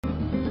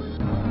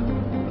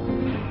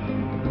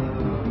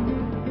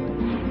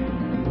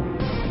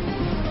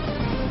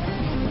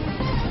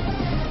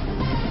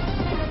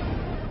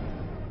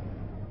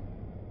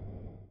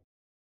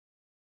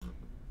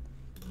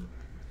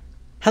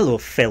Hello,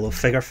 fellow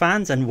figure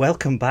fans, and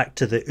welcome back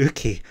to the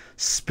ooky,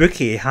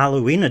 spooky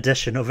Halloween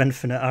edition of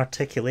Infinite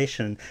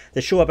Articulation,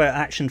 the show about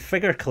action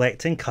figure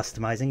collecting,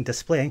 customizing,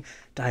 displaying,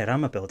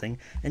 diorama building,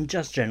 and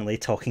just generally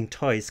talking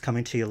toys,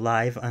 coming to you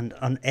live and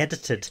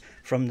unedited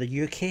from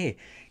the UK.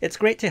 It's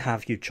great to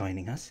have you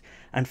joining us,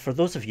 and for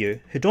those of you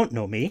who don't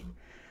know me,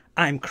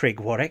 I'm Craig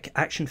Warwick,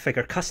 action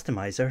figure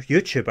customizer,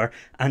 YouTuber,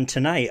 and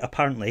tonight,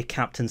 apparently,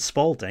 Captain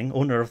Spaulding,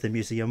 owner of the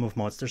Museum of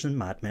Monsters and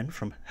Madmen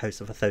from House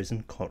of a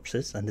Thousand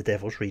Corpses and the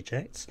Devil's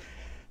Rejects.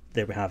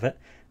 There we have it.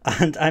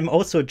 And I'm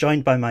also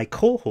joined by my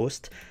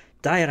co-host,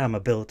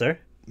 diorama builder,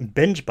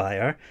 binge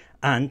buyer,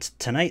 and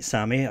tonight,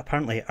 Sammy,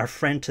 apparently our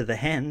friend to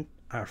the end,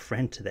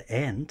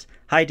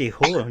 Heidi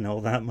Ho and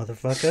all that,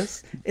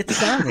 motherfuckers. It's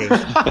Sammy.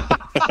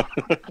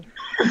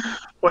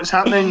 What's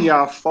happening,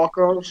 ya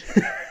fuckers?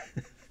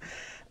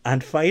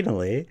 And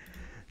finally,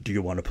 do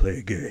you want to play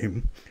a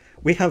game?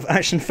 We have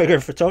action figure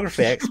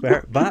photography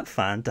expert, Bat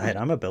fan,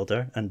 diorama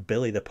builder, and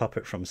Billy the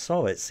puppet from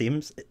Saw. It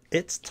seems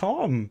it's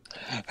Tom.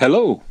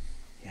 Hello.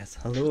 Yes,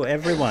 hello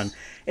everyone.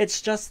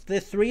 It's just the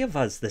three of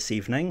us this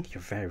evening.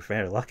 You're very,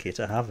 very lucky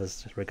to have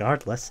us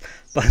regardless.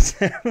 But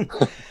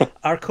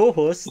our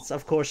co-hosts,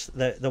 of course,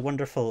 the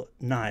wonderful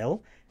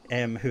Niall,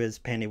 who is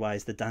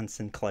Pennywise the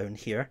dancing clown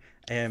here,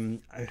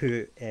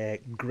 who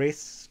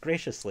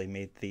graciously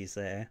made these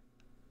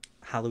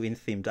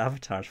Halloween-themed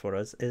avatars for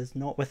us, is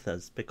not with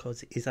us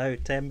because he's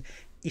out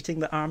eating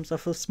the arms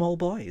of those small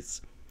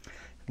boys.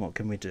 What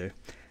can we do?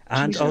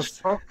 And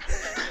also,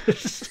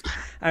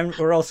 and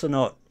we're also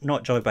not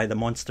joined by the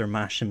Monster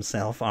Mash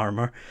himself,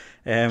 Armour.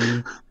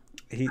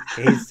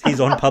 He's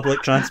on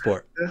public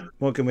transport.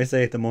 What can we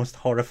say? The most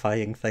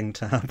horrifying thing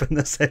to happen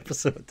this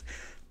episode.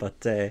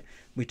 But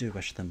we do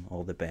wish them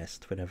all the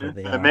best wherever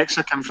they are. The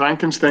Mexican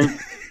Frankenstein.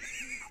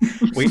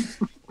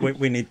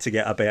 we need to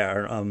get a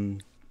better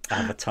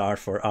avatar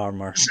for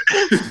Armour.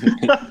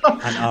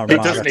 An Armour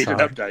It does avatar. need an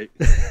update.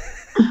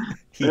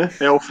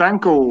 El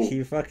Franco.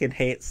 He fucking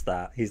hates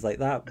that. He's like,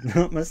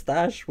 that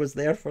moustache was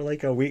there for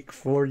like a week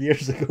 4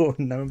 years ago,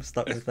 and now I'm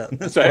stuck with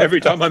it. So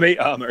every time I meet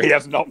Armour, he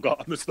has not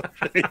got a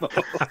moustache anymore.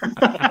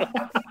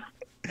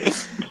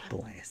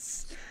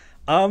 Bless.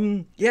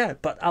 Yeah,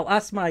 but I'll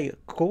ask my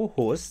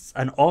co-hosts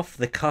an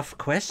off-the-cuff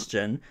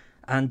question,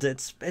 and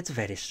it's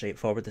very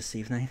straightforward this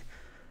evening.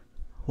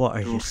 What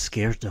are you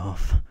scared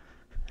of?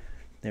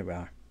 There we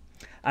are.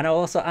 And I'll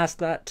also ask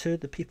that to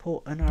the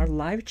people in our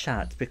live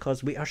chat,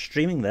 because we are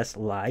streaming this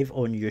live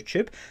on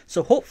YouTube.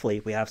 So hopefully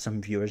we have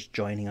some viewers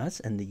joining us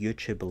in the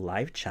YouTube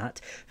live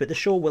chat. But the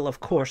show will, of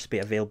course, be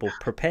available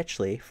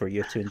perpetually for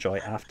you to enjoy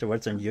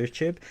afterwards on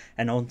YouTube,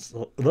 and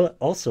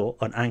also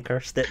on Anchor,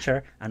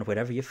 Stitcher, and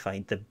wherever you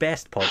find the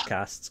best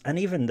podcasts, and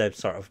even the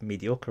sort of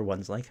mediocre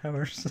ones like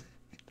ours.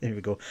 There we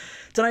go.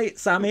 Tonight,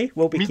 Sammy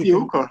will be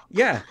Mediocre?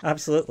 Yeah,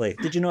 absolutely.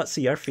 Did you not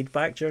see our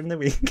feedback during the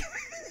week?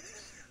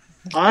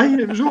 Aye,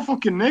 it was all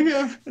fucking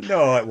negative.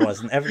 No, it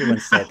wasn't. Everyone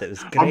said that it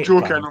was great. I'm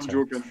joking, banter. I'm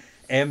joking.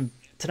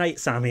 Tonight,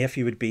 Sammy, if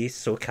you would be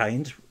so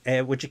kind,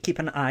 would you keep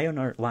an eye on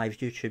our live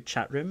YouTube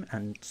chat room?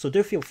 And so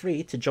do feel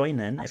free to join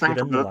in if you're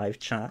in the live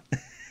chat.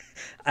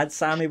 And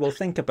Sammy will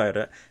think about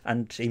it,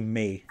 and he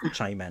may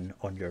chime in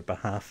on your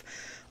behalf.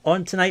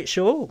 On tonight's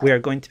show, we are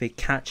going to be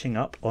catching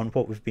up on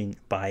what we've been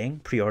buying,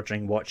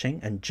 pre-ordering,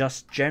 watching, and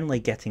just generally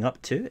getting up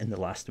to in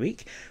the last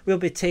week. We'll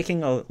be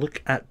taking a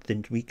look at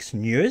the week's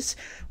news.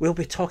 We'll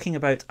be talking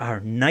about our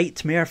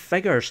nightmare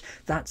figures.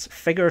 That's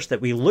figures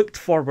that we looked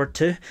forward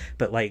to,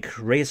 but like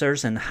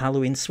razors and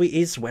Halloween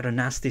sweeties, were a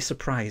nasty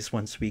surprise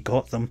once we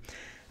got them.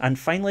 And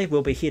finally,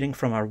 we'll be hearing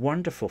from our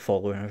wonderful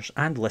followers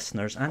and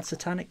listeners and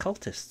satanic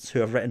cultists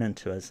who have written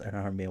into us in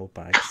our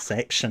mailbag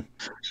section.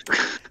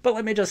 But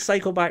let me just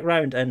cycle back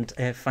round and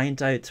find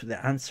out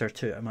the answer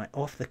to my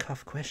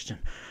off-the-cuff question.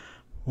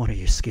 What are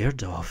you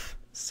scared of,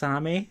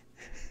 Sammy?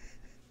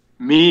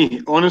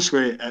 Me,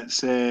 honestly,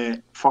 it's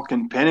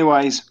fucking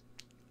Pennywise.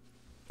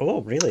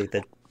 Oh, really?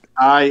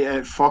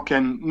 Aye,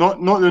 fucking not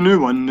the new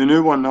one. The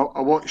new one,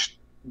 I watched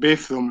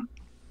both of them,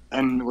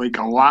 and like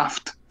I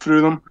laughed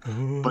through them.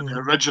 Ooh. But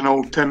the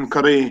original Tim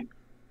Curry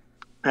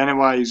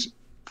Pennywise,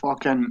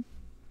 fucking,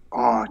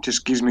 it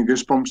just gives me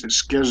goosebumps. It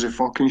scares the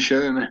fucking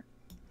shit out of me.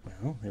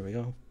 Well, there we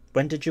go.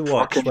 When did you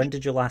watch? Fucking, when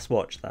did you last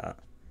watch that?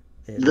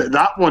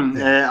 That one,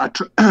 Yeah.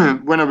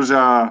 when I was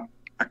a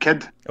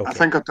kid. Okay. I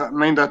think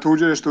I told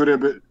you the story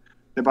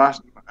about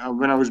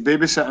when I was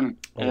babysitting.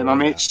 My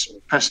mates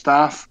pissed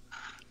off,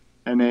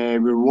 and we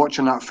were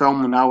watching that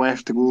film, and I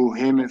left to go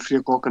home at 3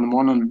 o'clock in the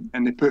morning,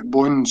 and they put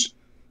balloons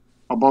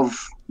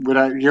above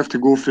where you have to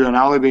go through an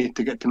alleyway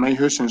to get to my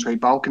house, and it's like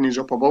balconies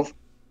up above.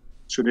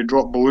 So they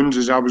dropped balloons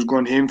as I was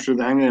going home through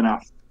the thing, and I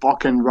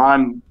fucking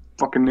ran,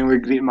 fucking nearly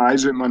grated my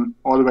eyes out, man,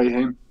 all the way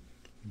home.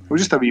 I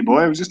was just a wee boy.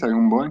 I was just a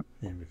young boy.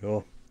 There we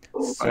go.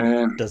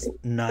 So does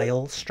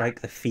Niall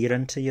strike the fear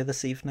into you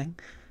this evening?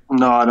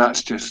 No,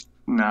 that's just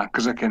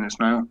because I can it's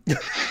Niall.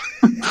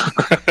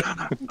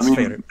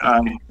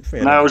 I mean,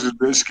 Niall's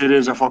as scary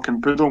as a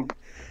fucking poodle.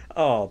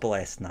 Oh,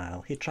 bless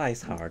Niall. He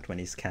tries hard when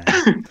he's can.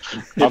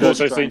 I've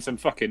also seen some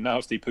fucking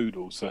nasty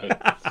poodles. So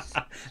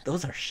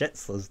Those are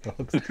shits, those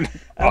dogs.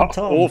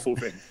 Tom, awful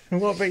thing.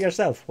 What about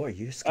yourself? What are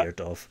you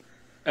scared of?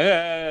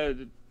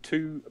 The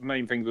two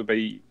main things would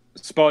be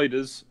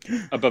spiders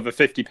above a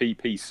 50p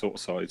piece sort of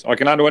size. I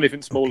can handle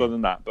anything smaller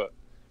than that, but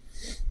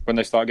when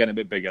they start getting a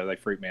bit bigger, they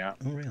freak me out.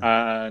 Oh, really?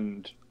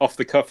 And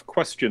off-the-cuff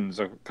questions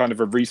are kind of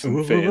a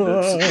recent fear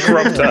that's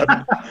cropped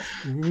up.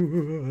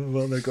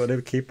 Well, they're going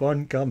to keep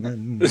on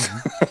coming. It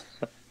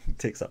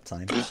takes up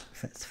time.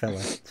 It's filler.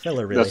 It's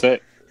filler, really. That's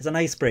it. It's an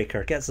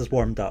icebreaker. Gets us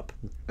warmed up.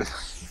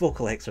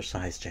 Vocal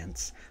exercise,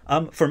 gents.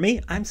 For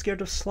me, I'm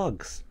scared of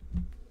slugs.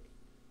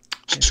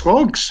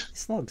 Slugs?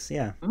 Slugs,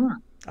 yeah.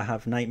 I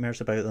have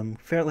nightmares about them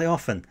fairly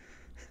often.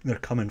 They're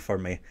coming for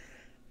me.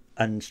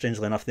 And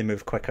strangely enough, they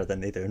move quicker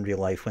than they do in real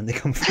life when they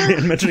come for me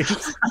in my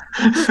dreams.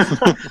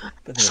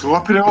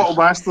 Slippery little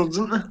bastards,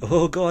 isn't they?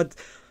 Oh, God.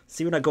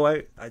 See, when I go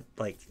out,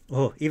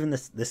 even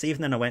this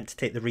evening I went to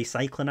take the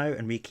recycling out,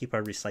 and we keep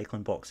our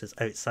recycling boxes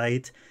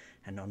outside.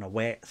 And on a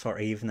wet sort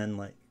of evening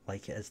like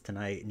it is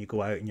tonight, and you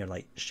go out and you're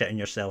like shitting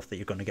yourself that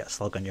you're going to get a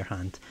slug on your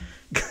hand.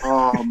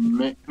 Oh,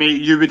 mate,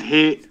 you would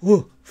hate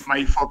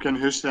my fucking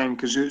house then,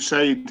 because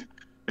outside,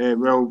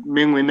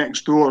 mainly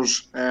next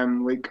doors,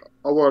 like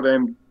our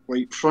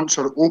like fronts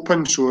are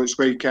open, so it's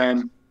like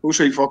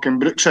also like fucking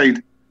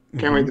Brookside,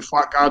 kind of like the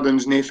flat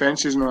gardens, no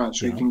fences and all that,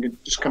 so you can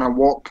just kind of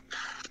walk.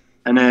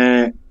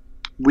 And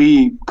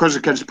because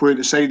the kids play at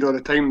the side all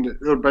the time,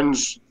 our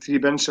bins, 3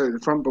 bins out at the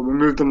front, but we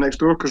moved them next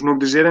door because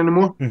nobody's there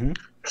anymore.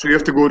 So you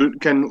have to go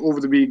over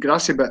the wee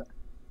grassy bit.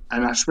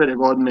 And I swear to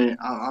God, mate,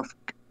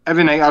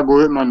 every night I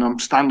go out, man, I'm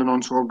standing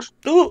on slugs.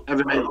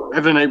 Every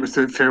night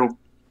without fail.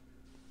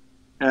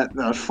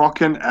 They're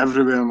fucking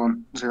everywhere,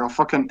 man. It's like a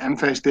fucking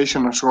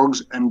infestation of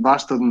slugs and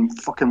bastard and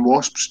fucking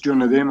wasps during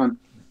the day, man.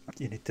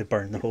 You need to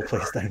burn the whole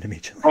place down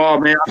immediately. Oh,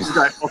 mate, I've just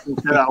got to fucking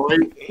set that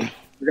light.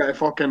 We got to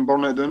fucking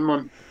burn it down,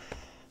 man.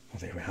 Well,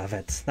 there we have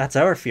it. That's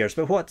our fears.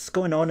 But what's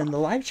going on in the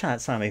live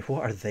chat, Sammy?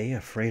 What are they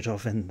afraid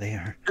of in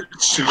there?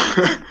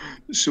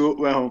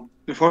 Well,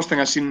 the first thing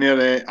I seen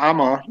there,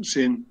 Amar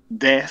saying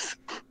death.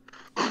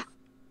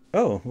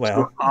 Oh, well.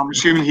 So I'm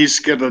assuming he's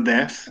scared of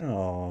death.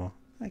 Oh,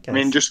 I guess. I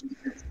mean,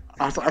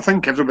 I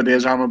think everybody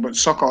is, Amar, but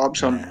suck it up,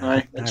 son.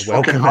 Yeah, it's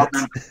fucking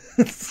happening.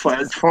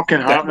 It's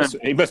fucking happening.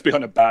 He must be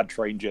on a bad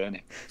train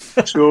journey.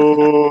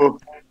 So...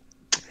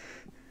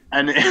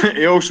 And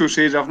he also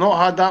says, I've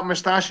not had that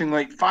moustache in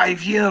like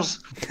 5 years.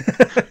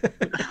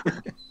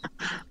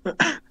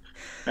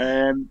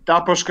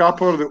 Dapper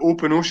Scapper, the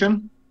open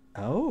ocean.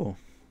 Oh,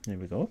 there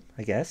we go,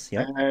 I guess,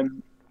 yeah.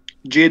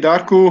 Jay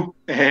Darko,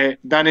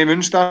 Danny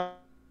Moonstar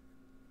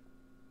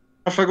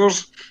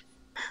figures.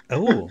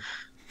 Oh.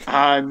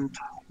 And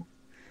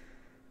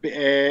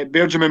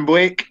Benjamin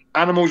Blake,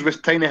 animals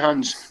with tiny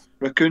hands.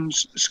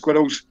 Raccoons,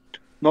 squirrels,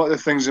 not the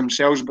things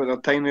themselves, but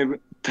they're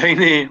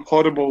tiny,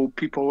 horrible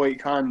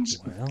people-like hands.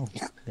 Well,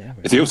 there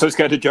we Is he also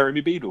scared of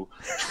Jeremy Beadle?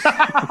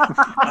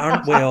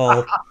 Aren't we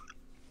all?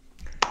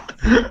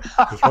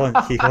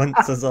 He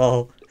haunts us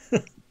all.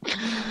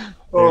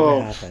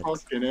 Oh,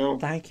 fucking hell.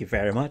 Thank you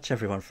very much,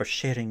 everyone, for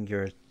sharing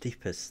your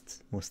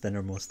deepest, most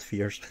innermost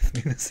fears with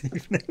me this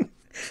evening.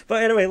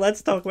 But anyway,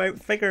 let's talk about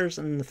figures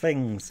and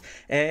things.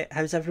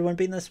 How's everyone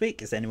been this week?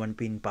 Has anyone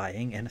been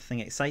buying anything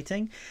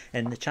exciting?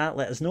 In the chat,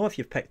 let us know if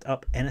you've picked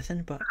up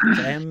anything. But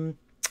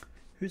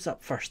who's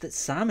up first? It's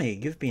Sammy.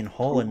 You've been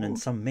hauling in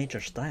some major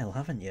style,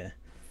 haven't you?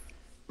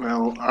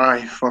 Well,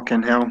 aye,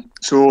 fucking hell.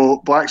 So,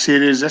 Black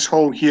Series, this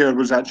haul here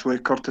was actually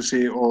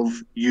courtesy of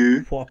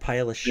you. What a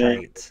pile of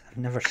shite. I've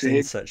never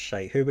seen such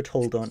shite. Who would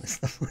hold on to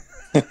stuff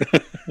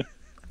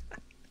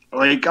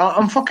like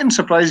I'm fucking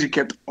surprised you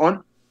kept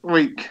on.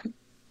 Like,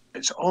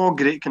 it's all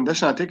great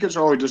condition. I think it's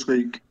all just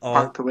like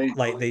packed away.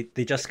 Like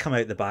they just come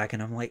out the bag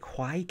and I'm like,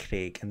 why,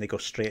 Craig? And they go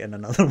straight in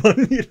another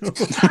one, you know.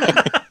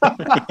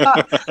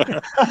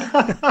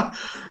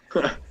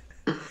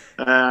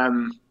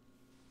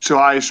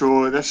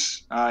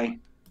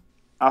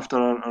 After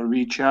our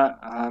wee chat,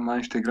 I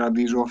managed to grab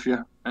these off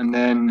you. And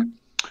then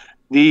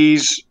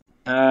these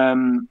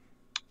Anakin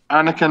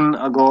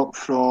I got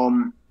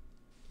from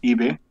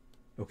eBay.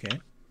 Okay.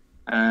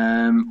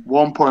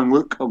 1 Point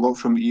Luke I got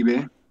from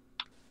eBay.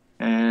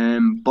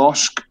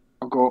 Bosk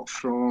I got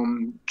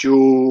from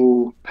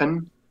Joe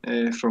Pin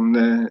from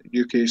the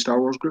UK Star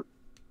Wars group.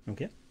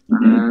 Okay.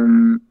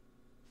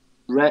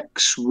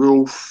 Rex,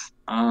 Wolf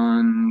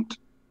and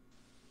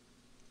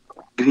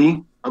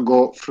Grey I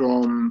got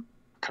from,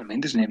 I can't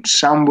remember his name,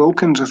 Sam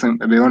Wilkins, I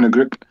think, to be on a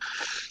group,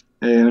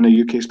 on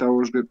a UK Star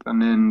Wars group.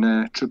 And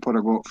then Trooper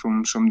I got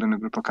from somebody in the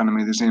group, I can't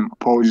remember his name.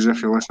 Apologies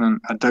if you're listening,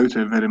 I doubt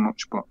it very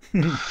much, but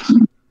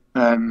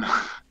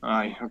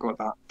I got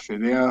that for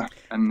there.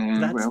 And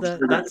then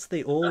that's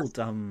the old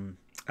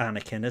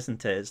Anakin,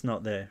 isn't it? It's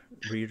not the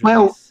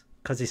re-release,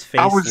 because his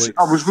face I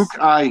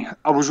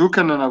was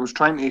looking and I was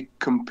trying to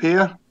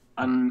compare,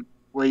 and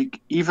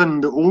like even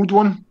the old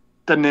one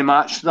didn't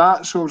match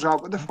that, so I was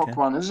like, what the fuck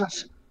one is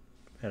this?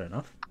 Fair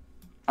enough.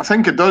 I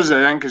think it does.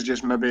 I think it's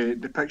just maybe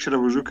the picture I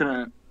was looking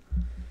at.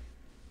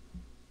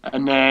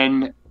 And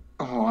then,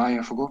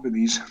 I forgot about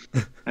these.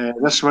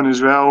 This one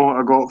as well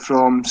I got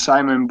from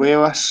Simon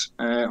Bayliss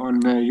on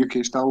the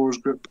UK Star Wars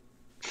group.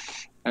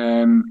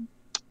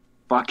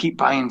 But I keep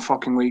buying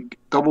fucking like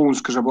doubles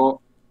because I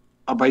bought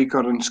a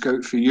biker and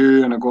scout for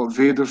you, and I got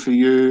Vader for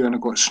you, and I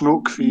got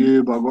Snoke for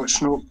you, but I got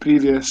Snoke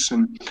previous,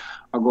 and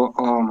I've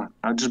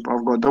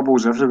got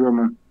doubles everywhere,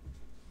 man.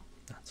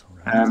 That's all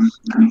right.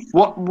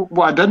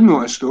 What I did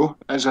notice though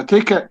is I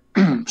take it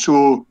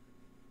so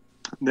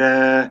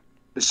the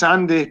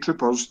Sandy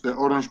Troopers, the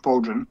Orange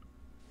Pauldron,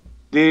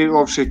 they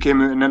obviously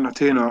came out an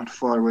entertainer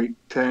for like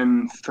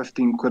 10,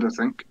 15 quid, I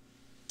think.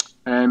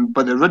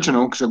 But the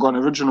original, because I got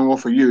an original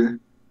off of you,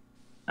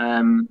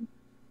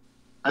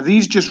 are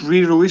these just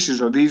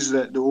re-releases, or are these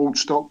the old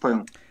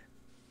stockpile?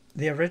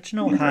 The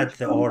original had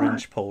the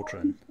Orange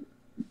Pauldron.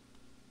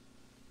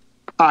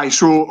 Aye,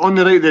 so on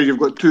the right there you've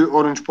got 2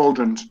 Orange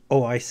Pauldrons.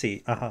 Oh, I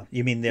see.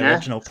 You mean the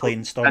original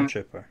plain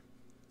Stormtrooper?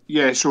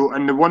 Yeah, so,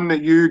 and the one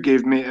that you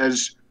gave me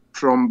is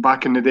from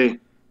back in the day.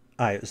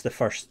 Aye, it was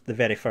the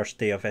very first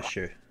day of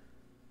issue.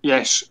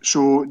 Yes,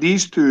 so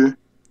these 2,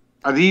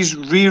 are these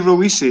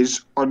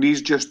re-releases or are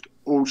these just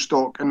old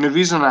stock? And the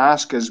reason I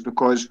ask is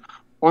because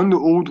on the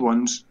old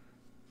ones,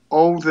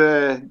 all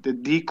the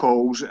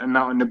decals and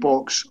that on the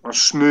box are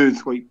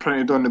smooth, like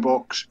printed on the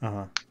box.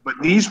 But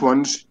these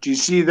ones, do you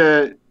see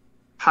the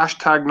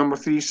hashtag number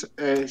 3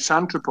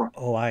 Sandtrooper?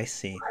 Oh, I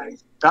see.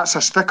 That's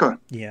a sticker.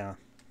 Yeah.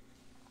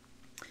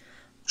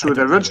 So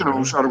the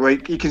originals are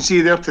like, you can see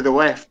there to the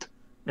left,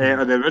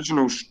 are the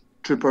original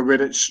Trooper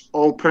where it's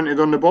all printed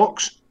on the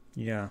box.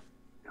 Yeah.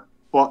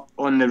 But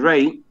on the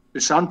right, the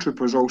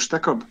Sandtrooper's all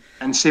stickered.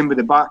 And same with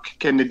the back,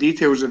 the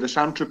details of the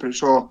Sandtrooper,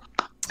 it's all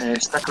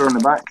sticker on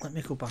the back. Let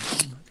me go back.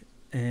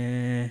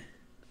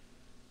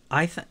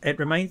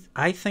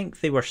 I think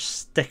they were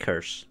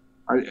stickers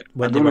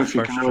when they were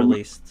first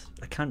released.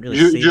 I can't really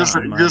see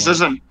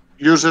that.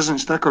 Yours isn't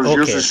stickers. Okay.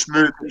 Yours is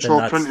smooth. It's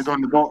all printed on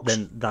the box.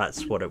 Then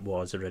that's what it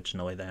was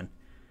originally. Then.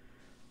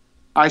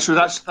 Aye, so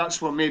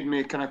that's what made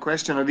me kind of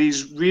question: are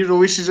these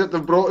re-releases that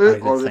they've brought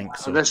out, or so.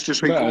 Is this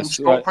just like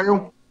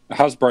stockpile?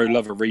 Hasbro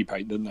love a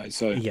repaint, didn't they?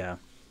 So yeah,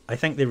 I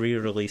think they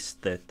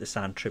re-released the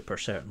Sandtrooper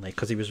certainly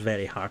because he was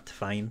very hard to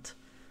find.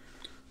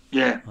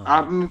 Yeah,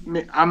 I mean,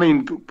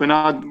 when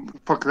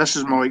this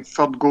is my like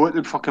 3rd go at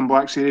the fucking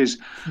Black Series.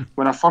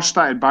 When I first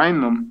started buying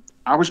them,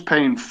 I was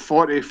paying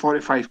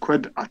 40-45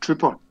 quid a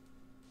trooper.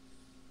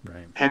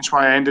 Right. Hence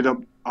why I had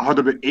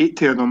about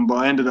 80 of them, but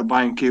I ended up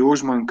buying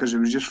KOs, man, because it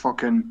was just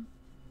fucking.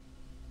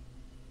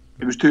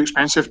 It was too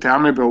expensive to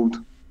army build,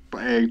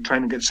 but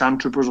trying to get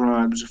Sandtroopers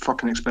on it was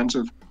fucking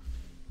expensive.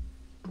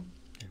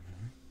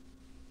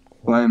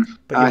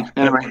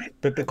 Anyway.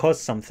 But because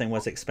something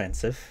was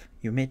expensive,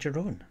 you made your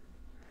own.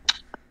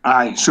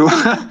 Aye, so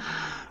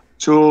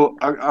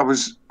I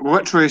was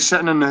literally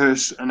sitting in the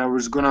house, and I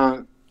was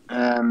gonna.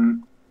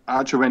 I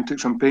actually went and took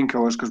some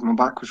painkillers because my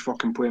back was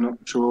fucking playing up.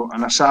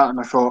 And I sat and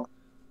I thought,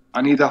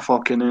 I need a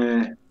fucking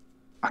a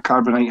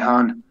carbonite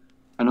hand.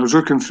 And I was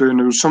looking through, and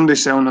there was somebody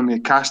selling them. They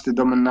casted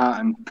them and that,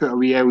 and put a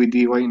wee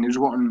LED light. And it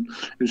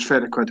was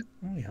 30 quid.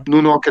 Oh, yeah. No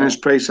knocking his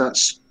price.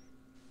 It's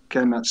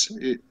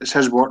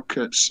his work.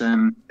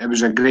 It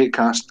was a great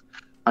cast.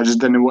 I just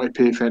didn't want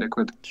to pay 30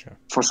 quid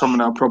for something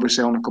that I'll probably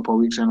sell in a couple of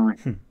weeks anyway,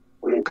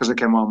 because it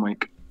came on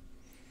like.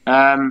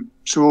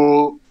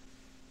 So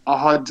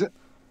I had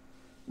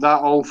that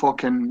all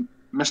fucking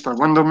Mr.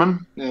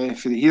 Linderman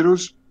for the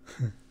heroes,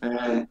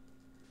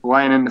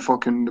 lying in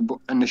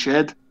the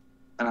shed,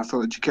 and I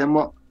thought, you ken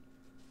what?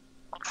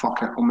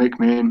 Fuck it, I'll make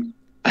me in.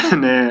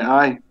 And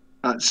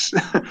that's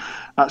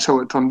how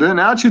it turned out. And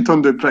it actually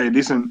turned out pretty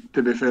decent,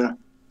 to be fair.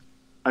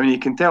 I mean, you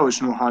can tell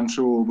it's no Han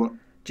Solo, but.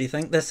 Do you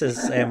think this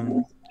is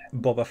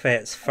Boba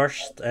Fett's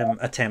first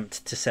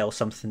attempt to sell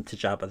something to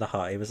Jabba the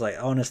Hutt? He was like,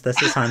 honest,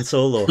 this is Han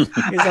Solo. He's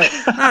like,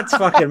 that's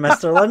fucking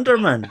Mr.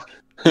 Linderman.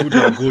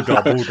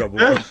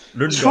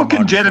 It's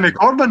fucking Jeremy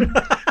Corbyn.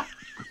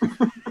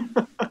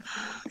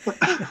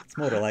 It's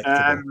more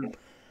electable.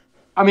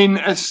 I mean,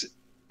 it's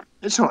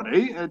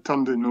alright. It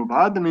turned out no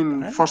bad. I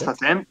mean, first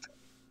attempt.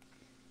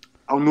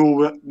 I'll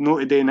know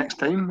today next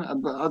time.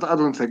 I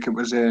don't think it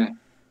was aye.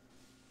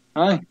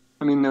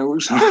 I mean, it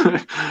was,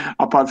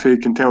 apart from you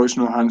can tell it's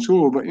no Han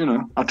Solo, but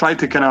I tried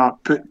to kind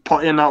of put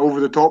putty that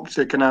over the top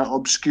to kind of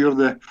obscure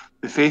the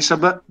face a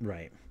bit,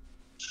 right?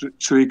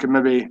 So you could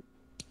maybe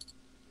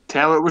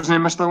tell it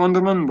wasn't Mr.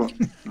 Linderman, but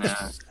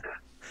nah.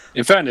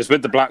 In fairness,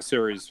 with the Black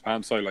Series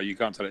Han Solo, you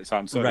can't tell it's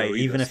Han Solo. Right, either,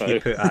 even if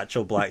you put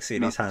actual Black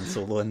Series Han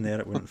Solo in there,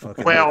 it wouldn't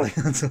fucking well, look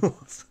like Han Solo.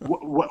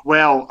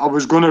 Well, I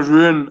was going to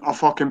ruin a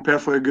fucking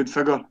perfectly good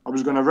figure. I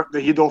was going to rip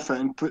the head off it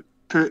and put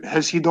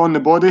his head on the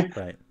body.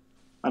 Right.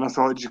 And I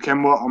thought, you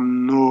ken what?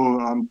 I'm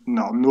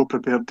no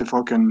prepared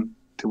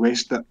to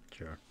waste it.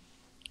 Sure.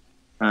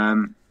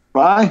 But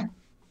aye,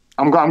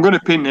 I'm going to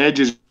paint the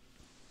edges.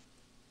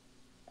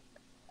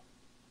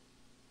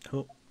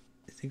 Oh,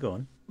 is he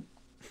gone?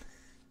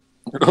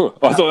 Oh,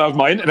 I thought that was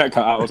my internet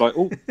cut out. I was like,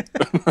 oh.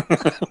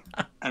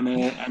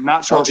 and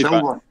that's all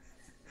silver.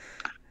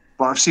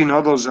 But I've seen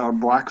others that are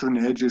black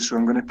around the edges, so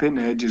I'm going to paint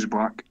the edges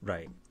black.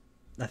 Right.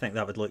 I think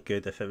that would look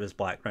good if it was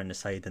black round the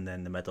side and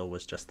then the middle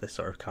was just this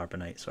sort of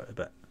carbonite sort of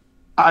bit.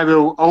 I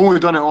only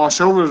done it all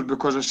silvers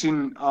because I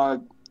seen I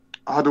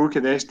had a look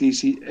at the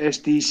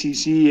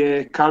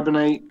SDCC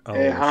carbonite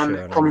hand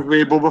that comes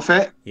with Boba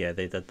Fett. Yeah,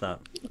 they did that.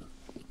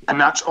 And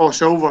that's all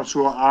silver,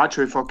 so I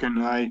actually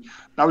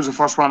that was the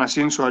first one I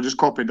seen, so I just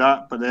copied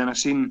that. But then I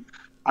seen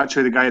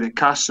actually the guy that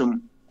casts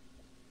them,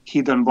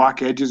 he done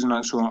black edges and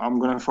that, so I'm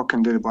gonna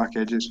fucking do the black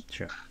edges.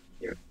 Sure.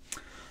 Yeah.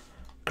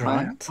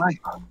 Grant.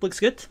 Looks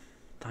good.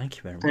 Thank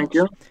you very much. Thank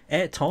you.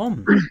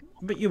 Tom,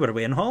 but you were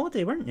away on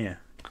holiday, weren't you?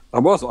 I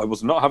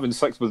was not having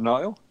sex with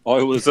Niall.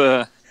 I was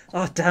Oh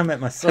damn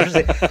it, my source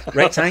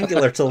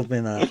Rectangular told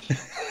me that.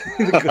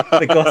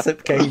 the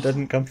gossip kind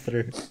didn't come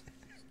through.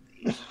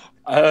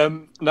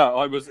 No,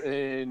 I was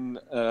in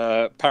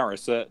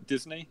Paris at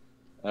Disney,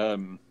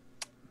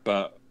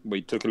 but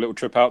we took a little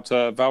trip out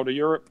to Val de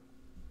Europe,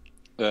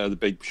 the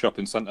big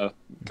shopping centre,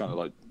 kind of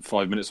like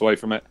 5 minutes away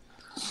from it.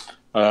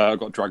 I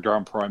got dragged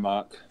around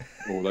Primark,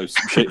 all those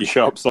shitty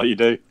shops like you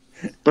do.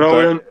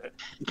 Brilliant.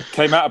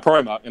 Came out of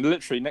Primark, and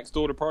literally next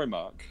door to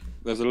Primark,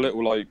 there's a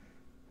little like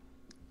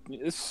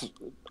it's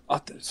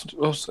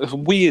a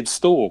weird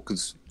store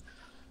because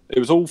it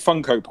was all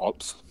Funko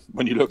Pops.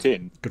 When you look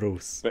in,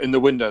 gross. But in the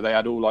window, they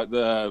had all like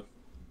the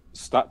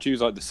statues,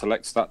 like the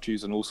select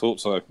statues and all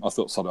sorts. So I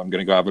thought, I'm going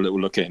to go have a little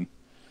look in.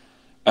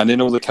 And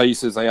in all the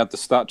cases, they had the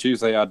statues.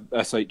 They had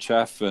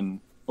SHF and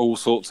all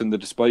sorts in the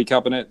display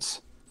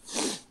cabinets.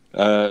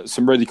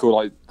 Some really cool,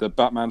 like the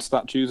Batman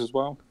statues as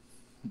well.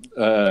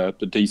 The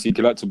DC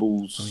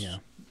collectibles. Oh, yeah.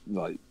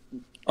 Like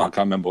I can't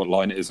remember what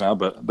line it is now,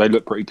 but they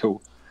look pretty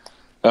cool.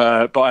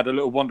 But I had a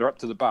little wander up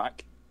to the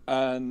back.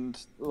 And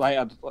they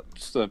had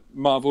just a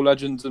Marvel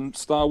Legends and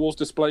Star Wars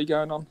display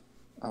going on.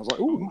 I was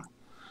like, ooh,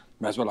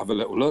 may as well have a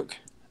little look.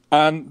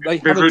 And they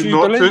had a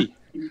Jubilee.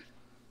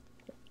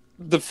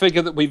 The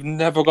figure that we've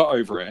never got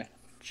over here.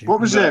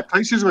 What was the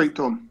prices like,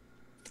 Tom?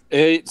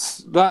 It's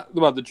that,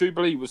 well, the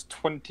Jubilee was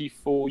 €24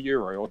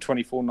 or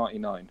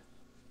 $24.99.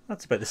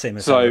 That's about the same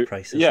as other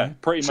prices. Yeah,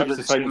 pretty much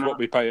the same as what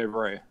we pay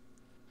over here.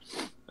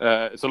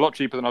 It's a lot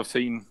cheaper than I've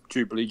seen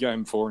Jubilee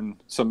going for in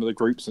some of the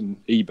groups and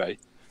eBay.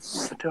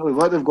 I tell you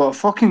what, they've got a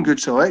fucking good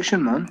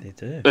selection, man. They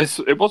do.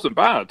 It wasn't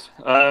bad.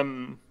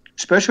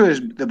 Especially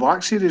the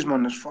Black Series,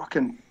 man. There's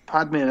fucking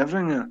Padme and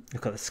everything there.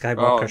 You've got the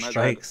Skywalker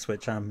Strikes,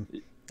 which I'm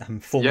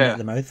foaming at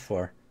the mouth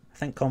for. I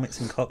think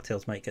Comics and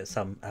Cocktails might get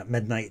some at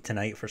midnight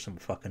tonight for some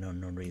fucking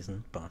unknown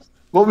reason. But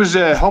what was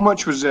how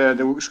much was the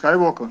Luke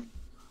Skywalker?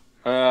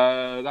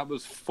 That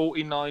was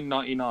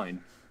 €49.99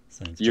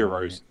 euros.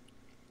 Right.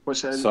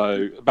 What's that?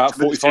 So about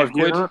 45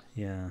 quid.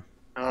 Yeah.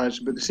 It's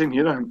about the same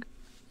here, I think.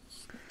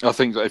 I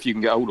think that if you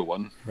can get older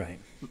one. Right.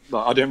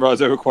 Like, I didn't realise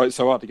they were quite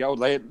so hard to get old.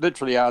 They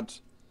literally had,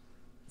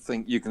 I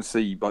think you can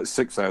see like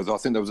 6 hours. I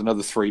think there was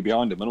another 3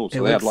 behind them, and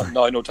also they had like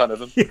 9 or 10 of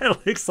them. Yeah,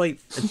 it looks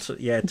like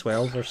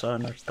 12 or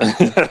something. Or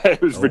something.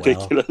 It was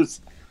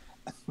ridiculous.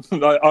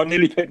 Like, I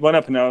nearly picked one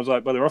up, and I was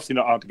like, "But they're obviously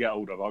not hard to get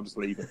hold of. I'll just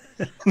leave it."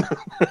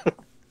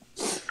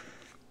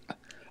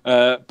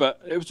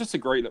 But it was just a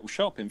great little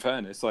shop. In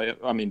fairness, bar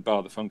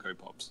the Funko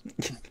Pops.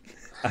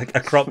 I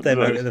cropped them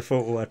out of the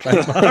photo. I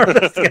tried my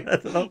hardest to get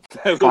it up.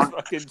 There was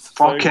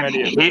fucking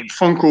hate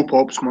Funko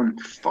Pops, man.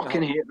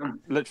 Fucking hate them.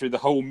 Literally, the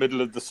whole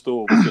middle of the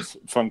store was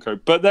just Funko.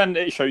 But then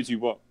it shows you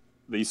what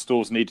these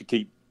stores need to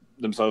keep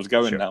themselves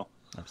going now.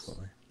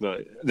 Absolutely.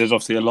 But there's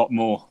obviously a lot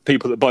more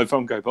people that buy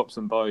Funko Pops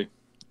than buy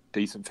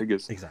decent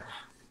figures. Exactly.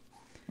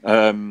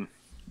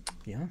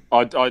 Yeah.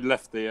 I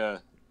left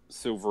the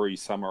silvery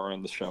samurai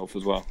on the shelf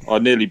as well. I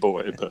nearly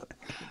bought it, but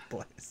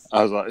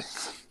I was like,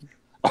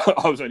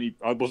 I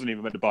wasn't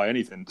even meant to buy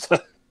anything. So.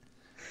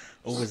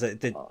 Oh, was it?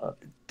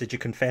 Did you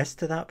confess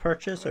to that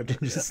purchase, or did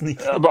you just sneak?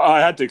 But I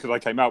had to because I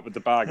came out with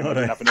the bag and I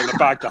didn't have another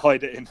bag to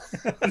hide it in.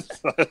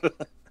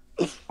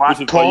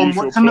 Tom,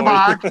 what's in the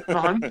bag?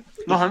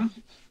 Nothing.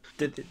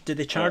 Did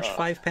they charge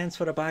 5 pence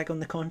for a bag on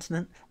the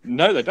continent?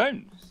 No, they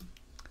don't.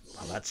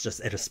 Well, that's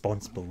just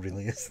irresponsible,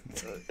 really,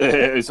 isn't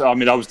it? I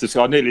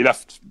nearly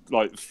left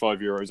like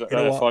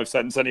 €5, 5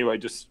 cents anyway,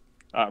 just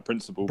out of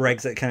principle.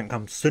 Brexit can't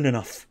come soon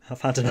enough.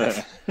 I've had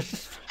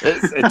enough.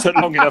 It took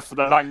long enough for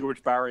the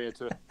language barrier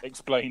to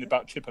explain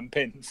about chip and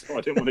pins, so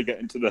I didn't want to get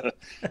into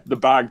the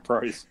bag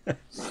price.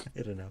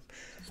 Fair enough.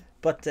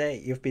 But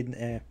you've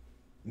been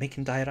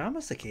making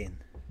dioramas again.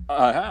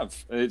 I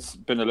have. It's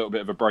been a little bit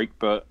of a break,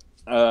 but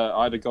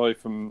I had a guy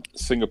from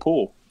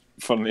Singapore,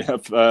 funnily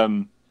enough,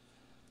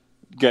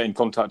 get in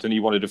contact, and he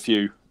wanted a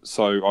few.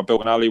 So I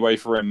built an alleyway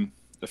for him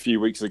a few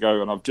weeks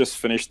ago, and I've just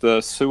finished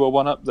the sewer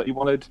one up that he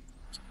wanted.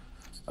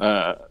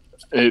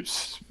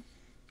 It's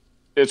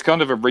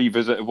kind of a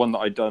revisit of one that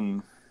I'd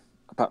done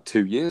about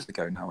 2 years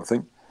ago now, I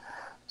think.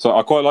 So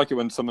I quite like it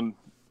when someone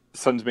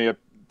sends me a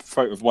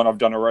photo of one I've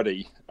done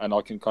already, and I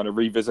can kind of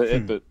revisit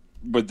it, but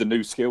with the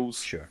new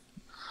skills. Sure.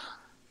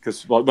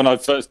 Because when I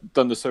first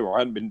done the sewer, I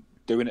hadn't been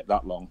doing it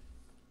that long.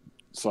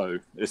 So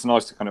it's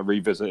nice to kind of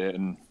revisit it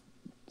and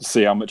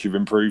see how much you've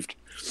improved.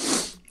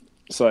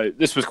 So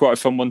this was quite a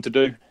fun one to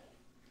do.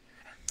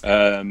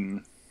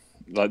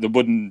 Like the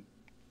wooden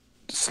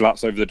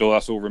slats over the door.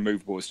 That's all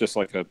removable. It's just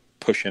like a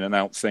push in and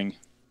out thing,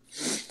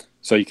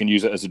 so you can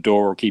use it as a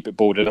door or keep it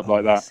boarded up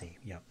like that. I see.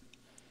 Yeah.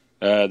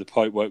 The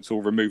pipe work's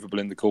all removable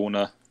in the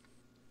corner.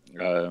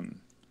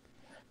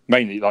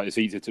 Mainly, like, it's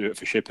easier to do it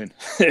for shipping,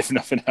 if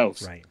nothing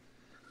else. Right.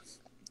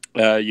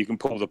 You can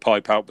pull the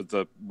pipe out with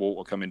the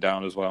water coming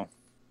down as well.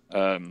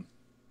 The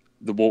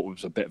water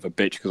was a bit of a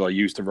bitch because I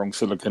used the wrong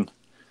silicone.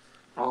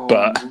 Oh,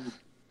 But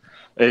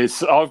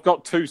I've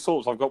got two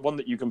sorts. I've got one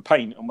that you can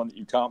paint and one that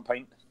you can't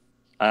paint.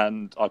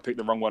 And I picked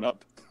the wrong one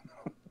up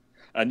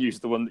and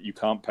used the one that you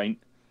can't paint.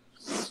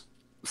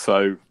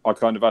 So I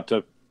kind of had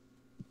to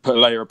put a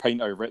layer of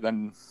paint over it.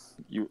 Then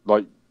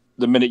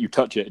the minute you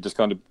touch it, it just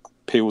kind of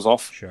peels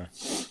off. Sure.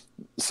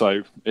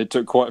 So it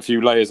took quite a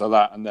few layers of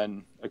that, and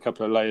then a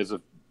couple of layers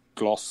of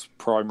gloss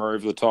primer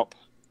over the top.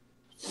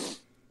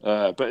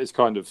 But it's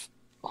kind of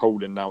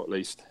holding now, at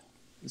least.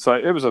 So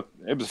it was a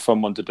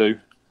fun one to do.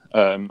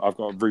 I've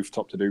got a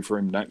rooftop to do for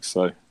him next,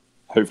 so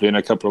hopefully in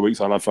a couple of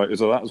weeks I'll have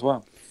photos of that as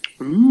well.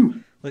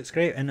 Looks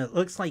great, and it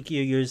looks like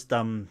you used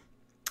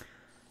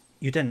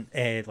you didn't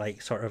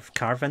like sort of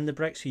carve in the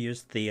bricks. You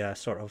used the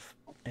sort of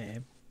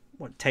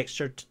what,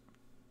 textured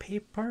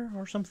paper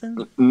or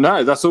something.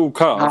 No, that's all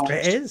carved.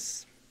 It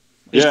is.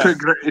 He's put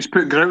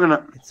grout in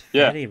it. It's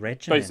very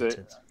regimented.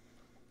 Basically,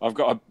 I've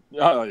got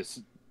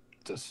it's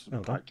just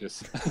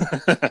practice.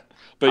 But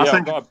yeah,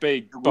 I've got a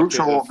big It looks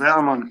a lot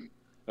better, man.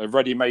 A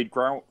ready-made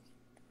grout,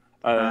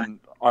 and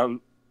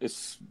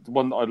it's the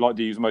one that I'd like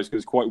to use most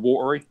because it's quite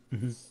watery.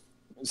 Mm-hmm.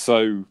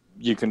 So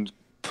you can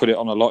put it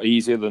on a lot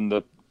easier than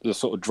the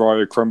sort of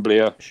drier,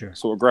 crumblier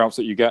sort of grouts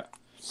that you get.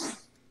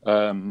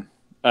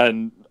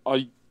 And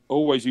I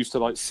always used to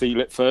like seal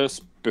it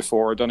first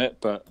before I done it,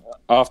 but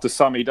after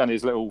Sammy done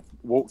his little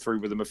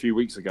walkthrough with them a few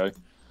weeks ago,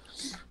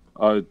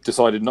 I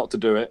decided not to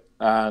do it,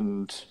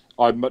 and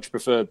I much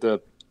preferred the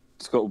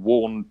sort of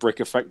worn brick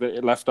effect that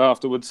it left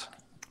afterwards.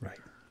 Right.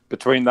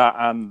 Between that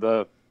and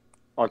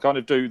I kind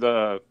of do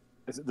the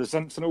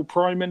Sentinel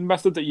priming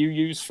method that you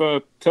use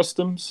for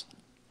customs.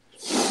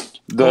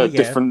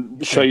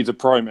 Different shades of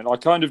priming. I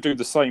kind of do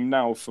the same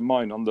now for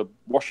mine on the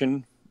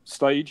washing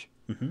stage.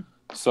 Mm-hmm.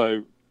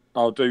 So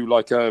I'll do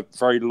like a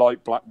very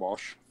light black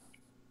wash,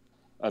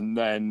 and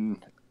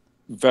then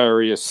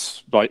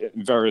various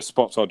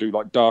spots I'll do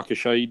like darker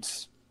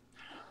shades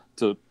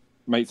to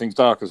make things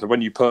darker. So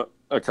when you put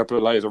a couple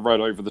of layers of red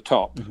over the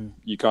top,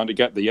 you kind of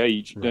get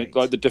the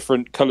like the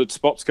different coloured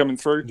spots coming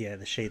through. Yeah,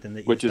 the shading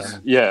that which is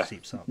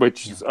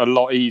is a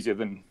lot easier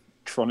than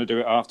trying to do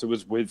it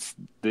afterwards with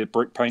the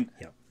brick paint.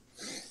 Yeah.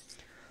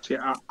 See,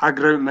 I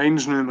grout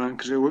mines now, man,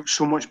 because it looks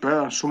so much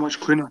better, so much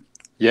cleaner.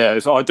 Yeah,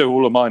 so I do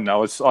all of mine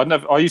now.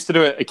 I used to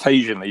do it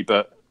occasionally,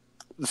 but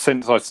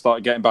since I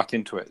started getting back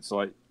into it, it's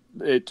like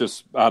it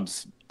just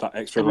adds that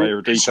extra layer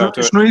of detail to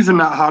it. It's not even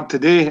that hard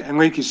today, and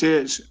like you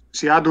say,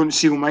 I don't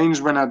seal mines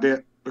when I do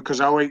it because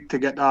I like to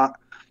get that.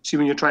 See,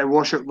 when you try to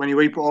wash it, when you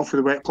wipe it off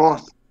with a wet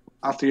cloth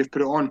after you've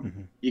put it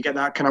on, you get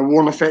that kind of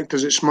worn effect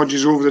as it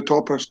smudges over the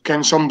top.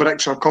 Some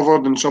bricks are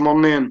covered and some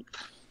aren't, and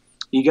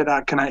you get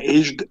that kind of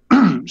aged,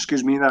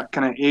 that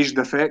kind of aged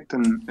effect,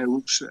 and that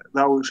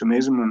looks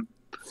amazing, man.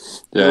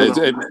 Yeah,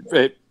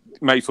 it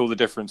makes all the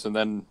difference. And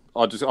then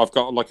I've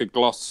got like a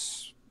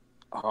gloss.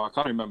 I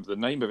can't remember the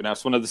name of it now.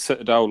 It's one of the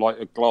Citadel, like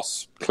a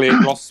clear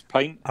gloss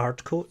paint.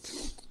 Art coat.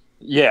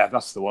 Yeah,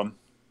 that's the one.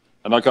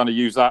 And I kind of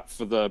use that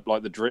for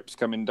the drips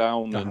coming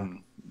down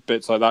and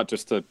bits like that,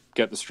 just to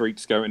get the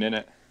streaks going in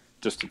it.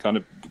 Just to kind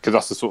of, because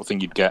that's the sort of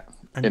thing you'd get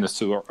in a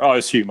sewer. I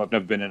assume I've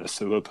never been in a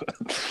sewer,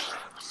 but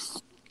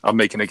I'm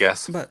making a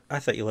guess. But I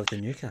thought you lived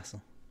in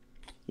Newcastle.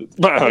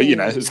 Well,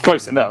 it's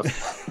close enough.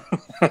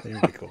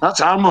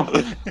 That's Armour.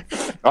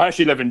 I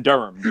actually live in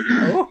Durham.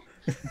 Oh,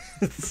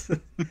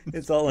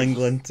 it's all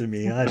England to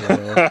me. I don't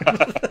know.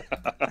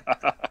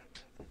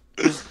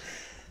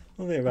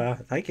 Well, there we are.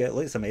 Thank you. It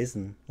looks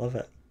amazing. Love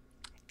it.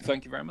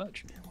 Thank you very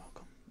much. You're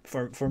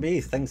welcome. For me,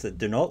 things that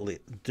do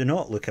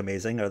not look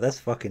amazing are this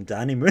fucking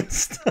Danny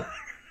Moonstar.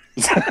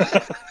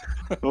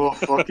 Oh,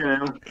 fucking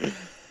hell.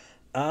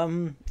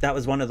 That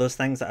was one of those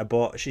things that I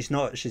bought. She's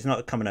not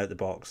coming out the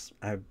box.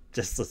 I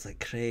just was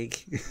like,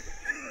 Craig,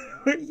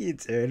 what are you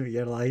doing with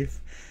your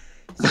life?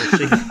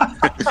 So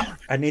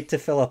I need to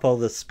fill up all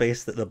the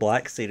space that the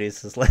Black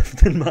Series has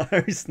left in my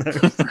house now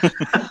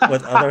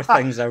with other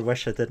things I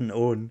wish I didn't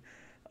own.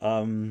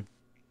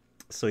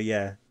 So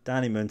yeah,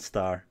 Danny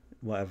Moonstar,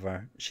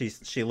 whatever.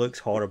 She looks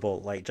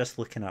horrible. Like, just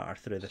looking at her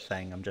through the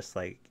thing, I'm just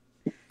like,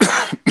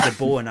 the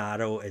bow and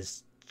arrow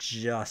is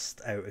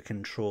just out of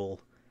control.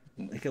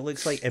 Like, it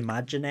looks like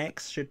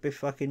Imaginex should be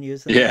fucking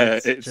using. Yeah,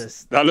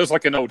 that looks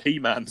like an old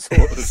He-Man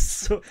sort of.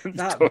 So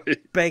that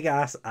big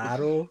ass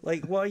arrow.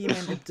 Like, what are you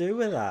meant to do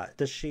with that?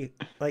 Does she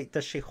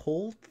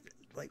hold?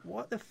 Like,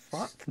 what the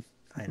fuck?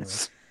 Anyway,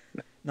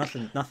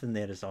 nothing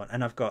there is on.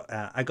 And I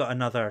got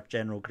another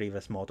General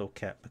Grievous model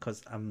kit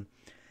because I'm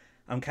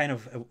kind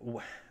of,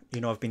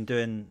 I've been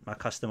doing my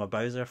custom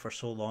Bowser for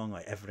so long,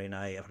 like every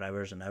night, for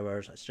hours and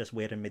hours. It's just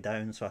wearing me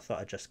down. So I thought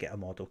I'd just get a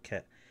model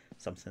kit,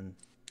 something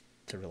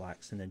to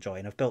relax and enjoy.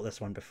 And I've built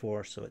this one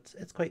before, so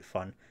it's quite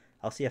fun.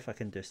 I'll see if I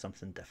can do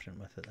something different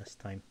with it this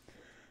time.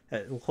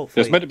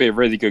 Hopefully, it's meant to be a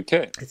really good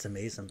kit. It's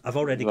amazing. I've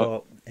already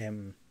got.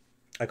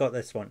 I got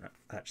this one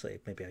actually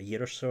maybe a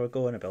year or so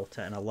ago, and I built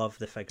it, and I love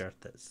the figure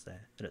that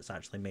it's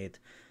actually made.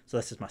 So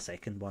this is my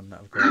second one that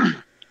I've got.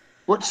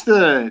 What's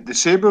the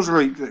sabers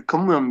like that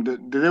come with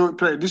them? Do they look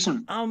pretty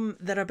decent?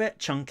 They're a bit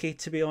chunky,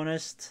 to be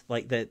honest.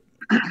 Like they're.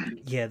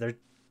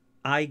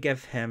 I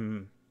give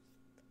him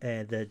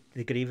the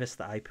Grievous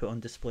that I put on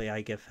display.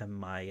 I give him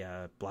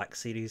my Black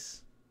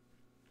Series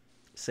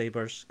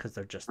sabers because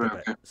they're just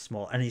a bit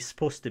small, and he's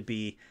supposed to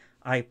be.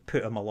 I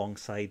put him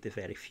alongside the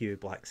very few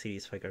Black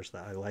Series figures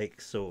that I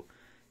like, so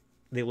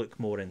they look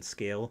more in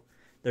scale.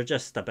 They're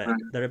just a bit.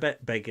 They're a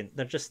bit big, and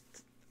they're just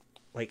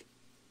like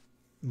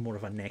more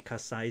of a NECA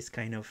size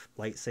kind of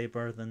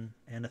lightsaber than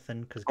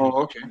anything. Because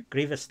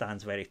Grievous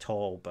stands very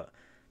tall, but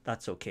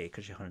that's okay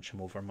because you hunch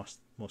him over most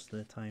of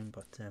the time.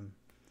 But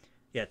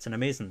yeah, it's an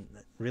amazing,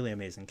 really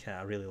amazing kit.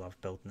 I really love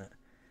building it.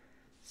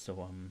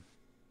 So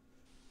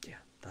yeah,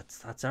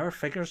 that's our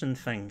figures and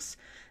things.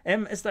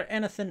 Is there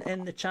anything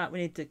in the chat we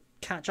need to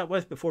catch up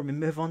with before we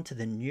move on to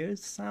the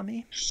news,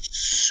 Sammy?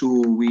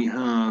 So we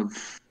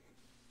have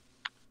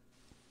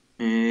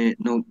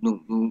no.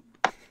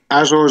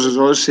 As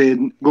Oz said,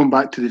 going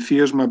back to the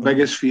fears, my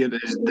biggest fear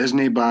is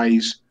Disney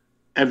buys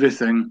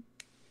everything,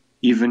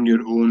 even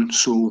your own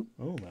soul.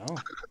 Oh wow.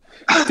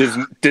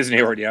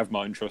 Disney already have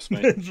mine, trust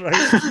me. Right.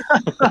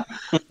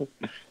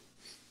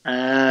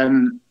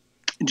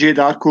 Jay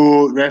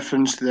Darko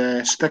referenced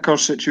the sticker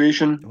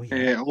situation. Oh,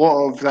 yeah. A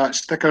lot of that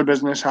sticker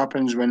business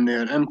happens when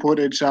they're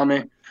imported,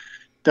 Sammy.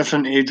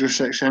 Different age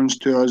restrictions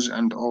to us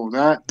and all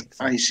that.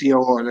 I see a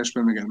lot of this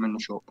when we get them in the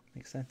shop.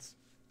 Makes sense.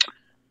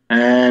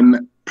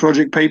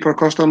 Project Piper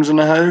Customs in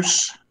the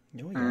house.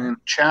 Oh, yeah.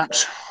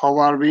 Chaps, how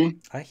are we?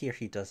 I hear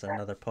he does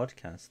another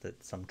podcast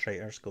that some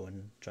traitors go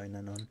and join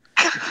in on.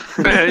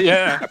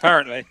 Yeah,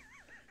 apparently.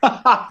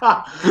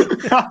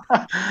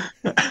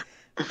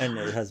 And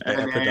it has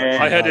better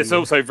production I heard value. it's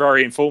also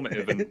very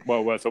informative and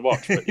well worth a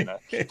watch, but you know.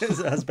 It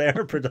has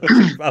better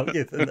production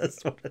value than this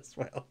one as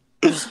well.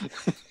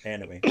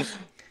 Anyway,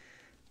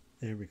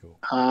 there we go.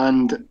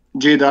 And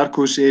Jay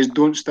Darko says,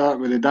 don't start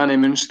with the Danny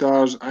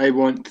Moonstars. I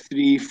want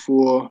 3,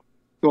 4.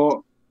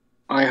 Thought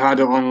I had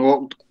it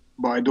unlocked,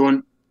 but I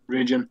don't.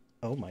 Raging.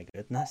 Oh my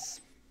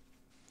goodness.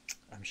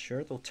 I'm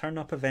sure they'll turn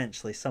up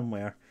eventually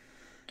somewhere.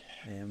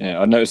 Yeah,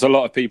 I noticed a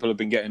lot of people have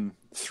been getting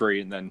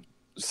 3 and then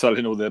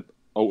selling all the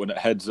alternate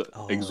heads at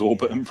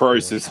exorbitant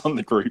prices on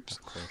the groups.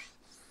 Of course.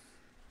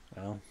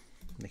 Well,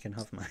 they can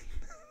have mine.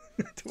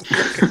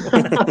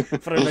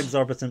 For an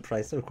exorbitant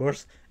price, of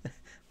course.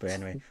 But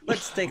anyway,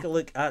 let's take a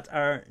look at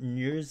our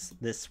news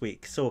this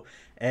week. So,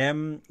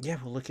 we'll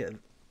look at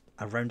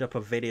a roundup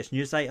of various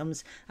news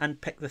items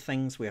and pick the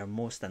things we are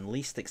most and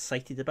least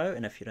excited about.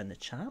 And if you're in the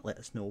chat, let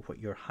us know what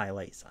your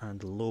highlights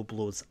and low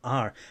blows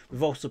are.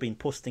 We've also been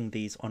posting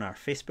these on our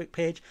Facebook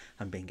page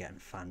and been getting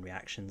fan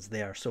reactions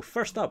there. So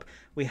first up,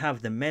 we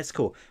have the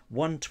Mezco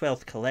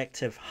 1/12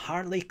 Collective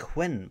Harley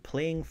Quinn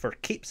Playing for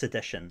Keeps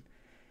edition.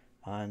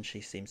 And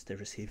she seems to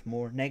receive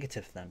more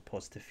negative than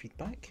positive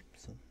feedback.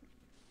 So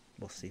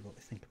we'll see what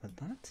we think about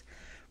that.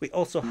 We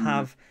also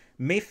have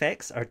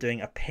Mafex are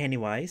doing a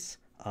Pennywise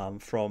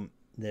from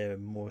the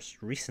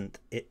most recent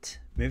It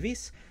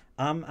movies,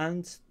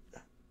 and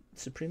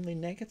supremely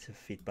negative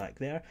feedback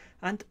there,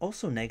 and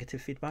also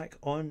negative feedback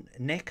on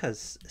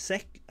NECA's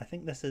I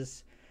think this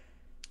is,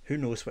 who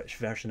knows which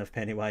version of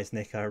Pennywise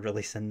NECA are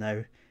releasing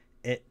now.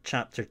 It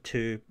Chapter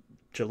 2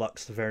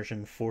 Deluxe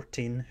version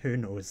 14, who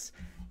knows,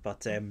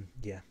 but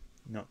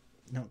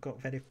not got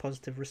very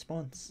positive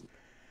response.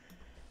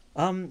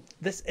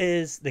 This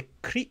is the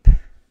Creep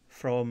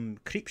from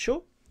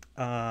Creepshow,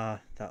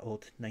 that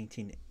old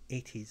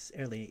 1980s,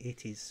 early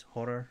 80s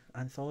horror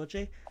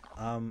anthology.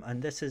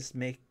 And this is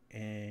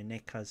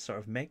NECA's sort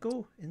of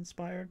Mego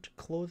inspired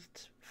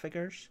clothed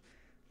figures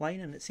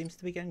line, and it seems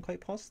to be getting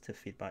quite positive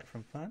feedback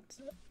from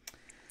fans.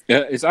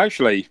 Yeah, it's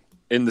actually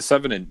in the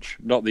 7-inch,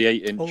 not the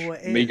 8-inch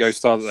Mego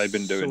style that they've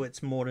been doing. So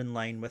it's more in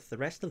line with the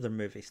rest of their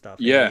movie stuff,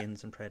 yeah.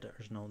 Aliens and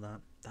Predators and all that.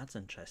 That's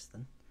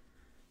interesting.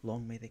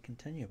 Long may they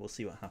continue. We'll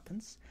see what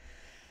happens.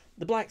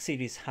 The Black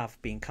Series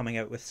have been coming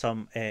out with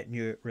some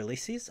new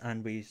releases,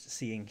 and we're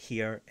seeing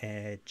here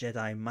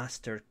Jedi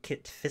Master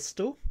Kit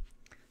Fisto.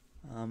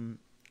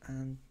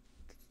 And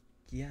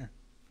yeah,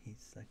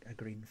 he's like a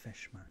green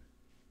fish man,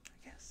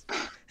 I guess.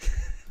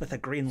 With a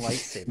green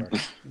lightsaber.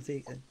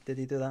 Did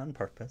he do that on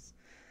purpose?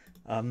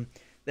 Then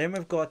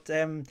we've got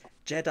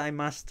Jedi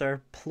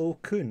Master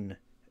Plo Koon,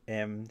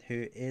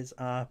 who is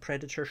a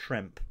predator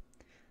shrimp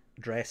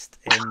dressed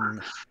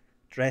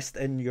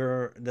in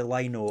the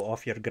lino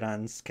off your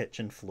grand's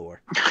kitchen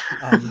floor.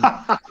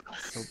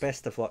 So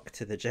best of luck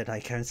to the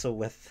Jedi Council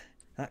with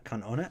that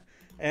cunt on it.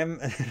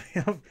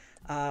 We have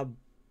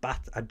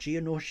a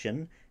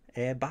Geonosian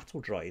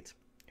battle droid,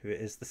 who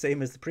is the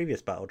same as the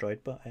previous battle droid,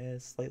 but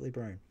is slightly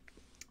brown.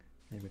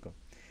 There we go.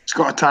 He's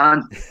got a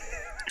tan.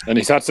 And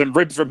he's had some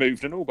ribs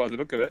removed and all by the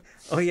look of it.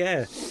 Oh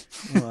yeah.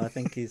 Well, I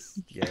think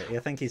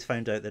he's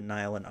found out that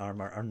Nihil and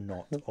armor are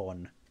not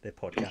on the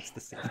podcast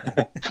this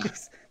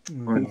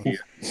evening.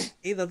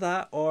 Either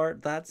that, or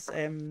that's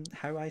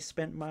how I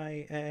spent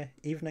my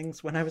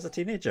evenings when I was a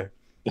teenager.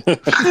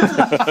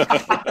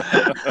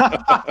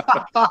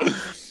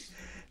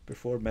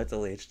 Before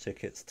middle age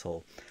took its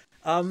toll.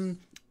 And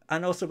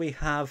also we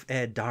have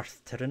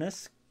Darth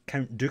Tyrannus,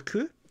 Count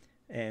Dooku,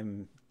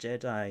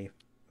 Jedi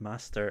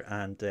Master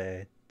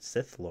and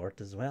Sith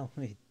Lord as well.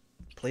 He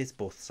plays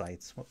both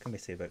sides. What can we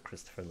say about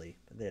Christopher Lee?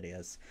 But there he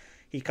is.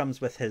 He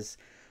comes with his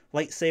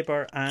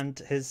lightsaber and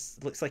his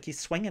looks like he's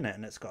swinging it,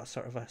 and it's got a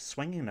sort of a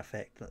swinging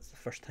effect. That's the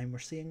first time we're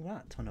seeing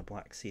that on a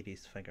Black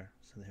Series figure.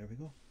 So there we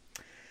go.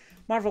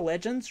 Marvel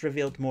Legends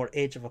revealed more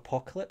Age of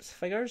Apocalypse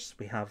figures.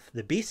 We have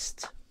the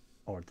Beast,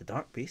 or the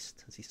Dark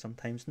Beast, as he's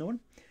sometimes known,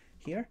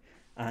 here.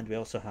 And we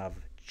also have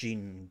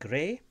Jean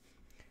Grey.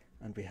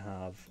 And we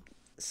have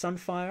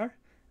Sunfire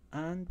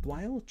and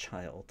Wild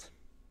Child.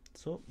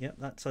 So, yeah,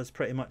 that's us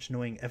pretty much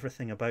knowing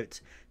everything about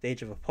the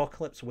Age of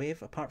Apocalypse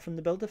wave, apart from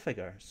the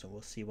Build-A-Figure. So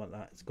we'll see what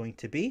that's going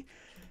to be.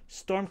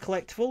 Storm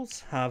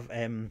Collectibles have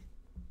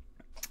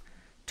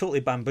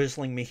totally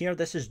bamboozling me here.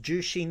 This is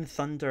Jushin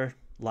Thunder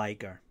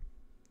Liger.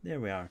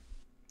 There we are.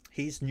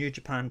 He's New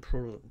Japan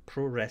Pro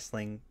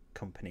Wrestling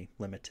Company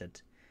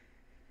Limited.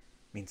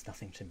 Means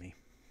nothing to me.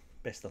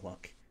 Best of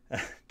luck.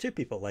 Two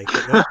people like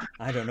it though.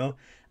 I don't know.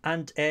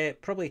 And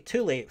probably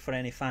too late for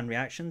any fan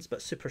reactions,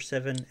 but Super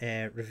 7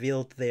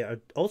 revealed they are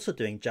also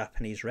doing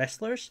Japanese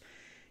wrestlers.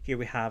 Here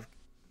we have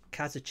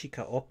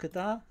Kazuchika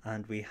Okuda,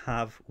 and we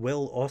have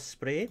Will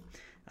Ospreay,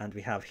 and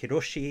we have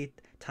Hiroshi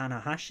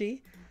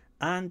Tanahashi,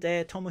 and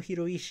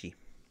Tomohiro Ishii.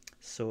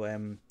 So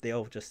they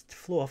all just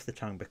flow off the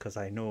tongue because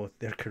I know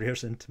their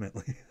careers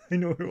intimately. I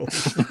know who all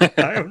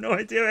I have no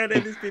idea who any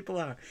of these people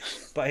are.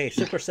 But hey,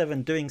 Super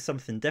 7 doing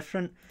something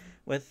different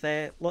with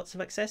lots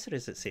of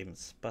accessories, it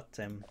seems. But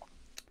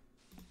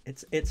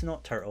it's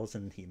not Turtles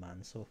and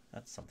He-Man, so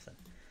that's something.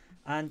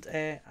 And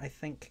I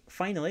think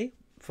finally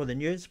for the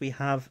news we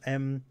have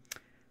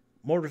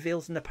more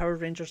reveals in the Power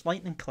Rangers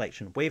Lightning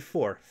Collection, Wave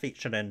 4,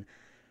 featuring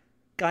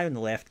guy on the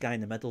left, guy in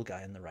the middle,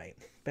 guy on the right.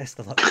 Best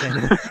of luck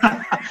to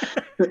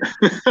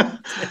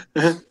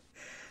anyone.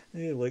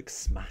 He looks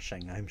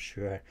smashing, I'm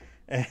sure.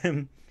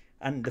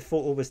 And the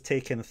photo was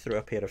taken through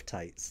a pair of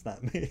tights.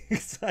 That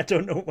makes... I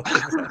don't know what...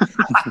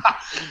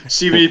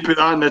 See me put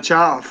that in the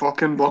chat, I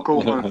fucking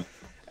buckle, man.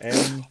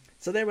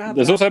 So there we have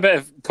There's that. also a bit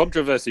of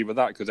controversy with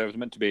that, because there was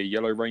meant to be a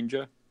Yellow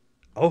Ranger.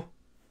 Oh.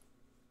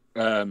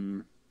 There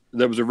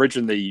was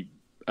originally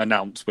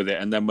announced with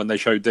it, and then when they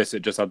showed this,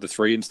 it just had the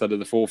 3 instead of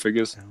the 4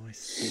 figures. Oh, I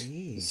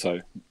see.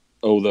 So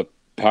all the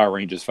Power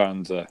Rangers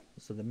fans are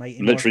Mighty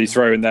literally Morphin...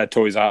 throwing their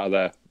toys out of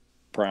their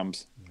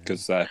prams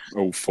because they're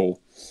all full.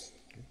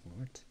 Good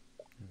Lord.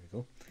 There we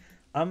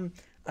go.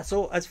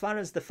 So as far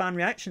as the fan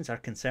reactions are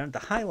concerned, the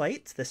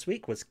highlight this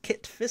week was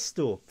Kit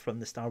Fisto from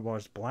the Star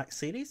Wars Black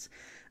Series,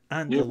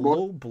 and the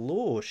low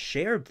blow,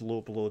 shared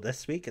low blow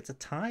this week. It's a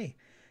tie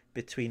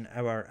between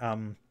our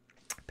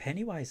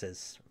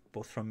Pennywises,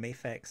 both from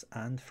Mafex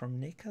and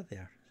from NECA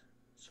there.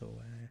 So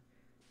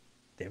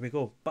there we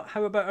go. But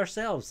how about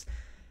ourselves?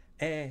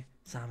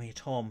 Sammy,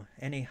 Tom,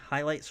 any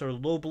highlights or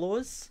low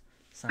blows?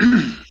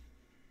 Sammy?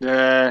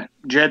 The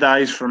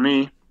Jedi's for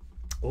me.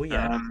 Oh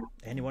yeah.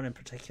 Anyone in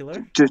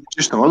particular?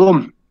 Just all of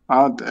them.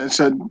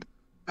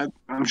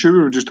 I'm sure we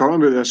were just talking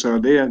about this the other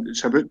day.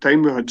 It's about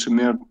time we had some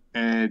more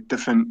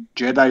different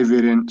Jedi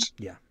variants.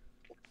 Yeah.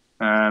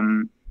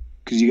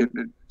 Because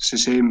it's the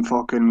same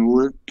fucking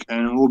look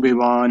and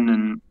Obi-Wan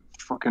and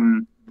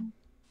fucking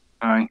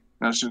aye.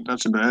 That's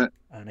about it.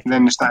 And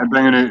then they started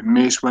bringing out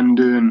Mace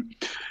Windu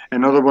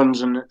and other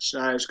ones, and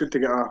it's good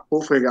to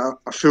hopefully get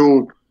a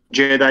full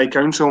Jedi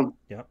Council.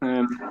 Yep.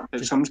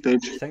 At some stage.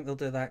 Do you think they'll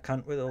do that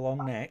cunt with a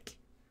long neck?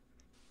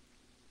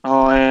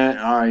 Oh,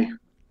 aye.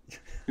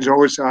 He's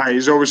always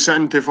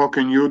sitting to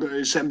fucking Yoda.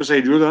 He's sitting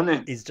beside Yoda,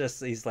 isn't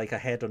he? He's like a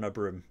head on a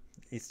broom.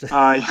 He's just...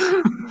 Aye.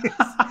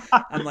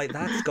 I'm like,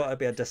 that's got to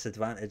be a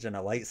disadvantage in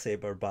a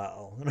lightsaber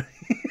battle.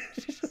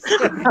 Just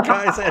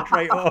cut his head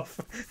right off.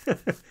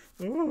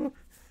 Oh,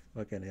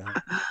 fucking hell.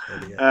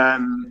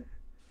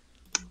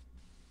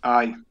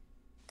 Aye.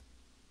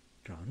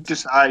 Grand.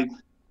 Just aye.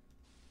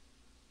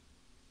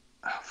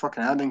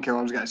 Fucking I didn't care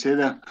what I was going to say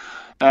there.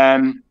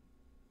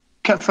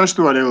 Kit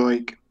Fisto I really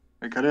like.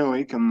 I really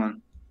like him,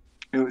 man.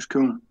 He looks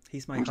cool.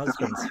 He's my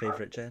husband's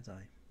favourite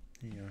Jedi.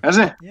 Yeah. Is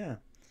he? Yeah.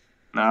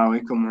 No, I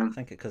like him, man. I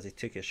think it because he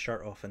took his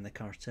shirt off in the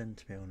cartoon,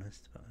 to be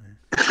honest. But,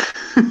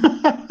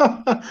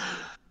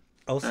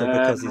 also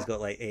because he's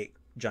got like 8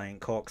 giant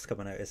cocks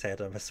coming out his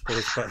head, I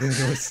suppose. But who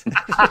knows?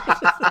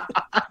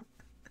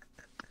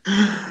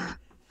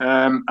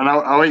 And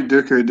I like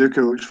Dooku.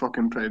 Dooku looks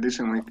fucking pretty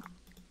decent. Like.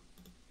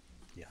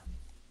 Yeah.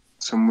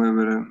 Somewhere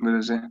where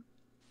is he?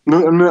 No,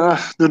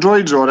 the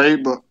droid's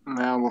alright, but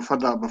we've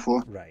had that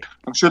before. Right.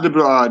 I'm sure they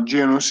brought a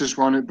Geonosis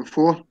one out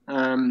before,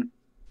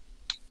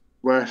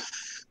 with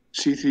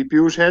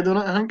C-3PO's head on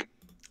it, I think.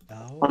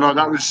 Oh no,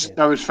 that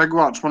was Fig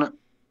Arts, wasn't it?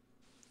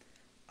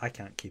 I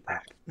can't keep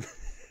up.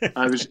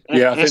 I think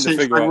the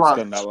Fig Arts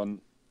done that one.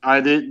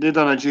 They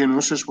done a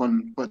Geonosis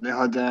one, but they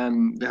had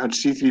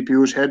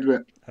C-3PO's head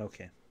with it.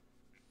 Okay.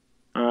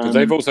 Because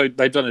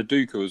they've done a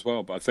Dooku as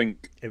well, but I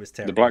think It was the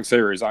terrible. Black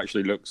Series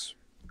actually looks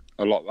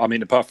a lot. I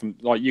mean, apart from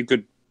like you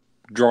could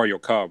dry your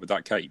car with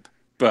that cape,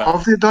 but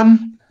Have they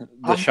done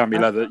the chamois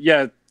leather?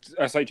 Yeah,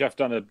 SHF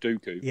done a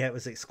Dooku. Yeah, it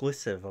was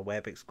exclusive, a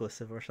web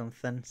exclusive or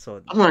something.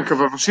 So I don't think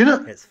I've ever seen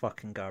it. it's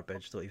fucking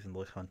garbage. Don't even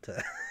look onto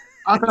it.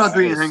 I don't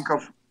even think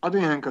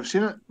I've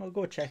seen it. Well,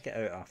 go check it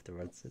out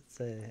afterwards. It's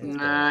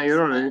Nah,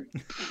 you're alright.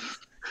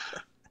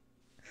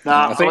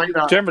 I think like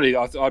that. generally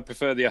I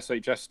prefer the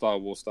SHF Star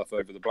Wars stuff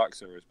over the Black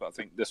Series, but I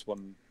think this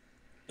one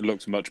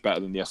looks much better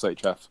than the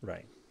SHF.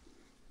 Right.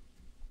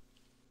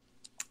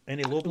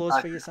 Any low blows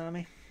for you,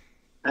 Sammy?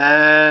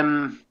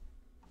 Fuck.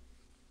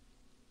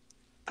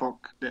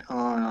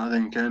 I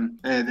think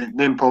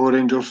them Power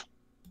Rangers.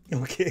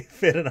 Okay,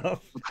 fair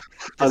enough.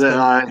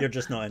 You're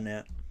just not in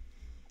it.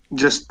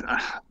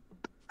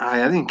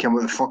 I didn't care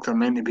what the fuck they're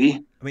meant to be.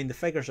 I mean, the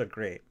figures are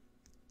great.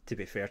 To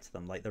be fair to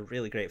them, like they're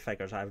really great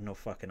figures. I have no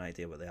fucking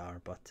idea what they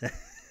are, but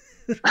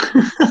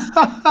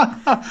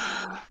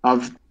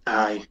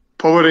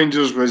Power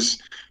Rangers was,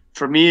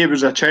 for me, it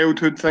was a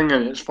childhood thing,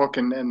 and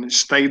it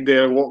stayed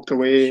there, walked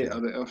away.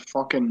 Sure.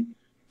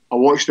 I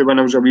watched it when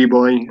I was a wee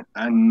boy,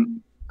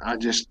 and I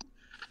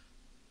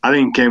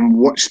didn't care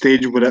what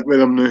stage we're at with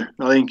them now.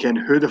 I didn't care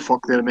who the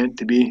fuck they're meant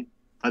to be.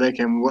 I didn't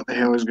care what the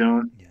hell is going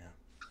on. yeah.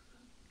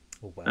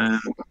 Oh wow.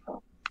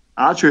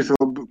 I actually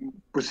thought,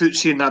 without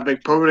seeing that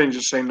big Power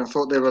Rangers sign, I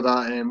thought they were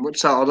that.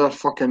 What's that other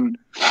fucking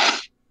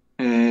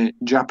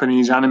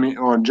Japanese anime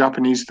or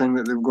Japanese thing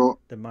that they've got?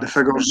 The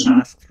figures. The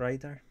Masked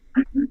Rider.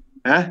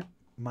 Eh?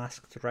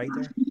 Masked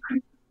Rider.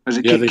 Is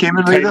it Yeah,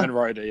 Kamen Rider? Kamen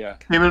Rider, yeah.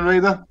 Kamen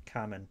Rider.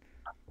 Kamen,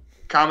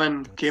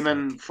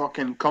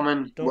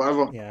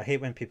 whatever. Yeah, I hate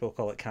when people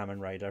call it Kamen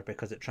Rider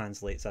because it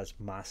translates as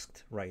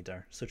Masked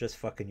Rider. So just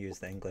fucking use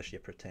the English, you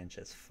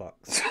pretentious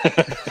fucks.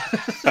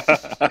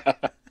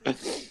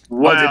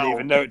 Wow. I didn't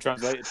even know it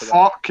translated to that.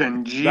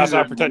 Fucking Jesus. That's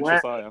how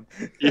pretentious I am.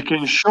 You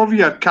can shove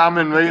your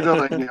Kamen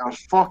Rider and your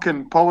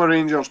fucking Power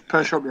Rangers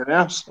push up your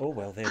ass. Oh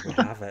well, there we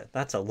have it.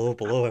 That's a low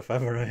blow if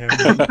ever I heard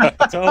it.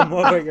 Tom,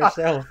 what about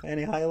yourself?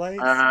 Any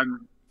highlights?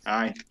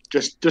 Aye,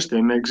 just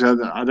the mix.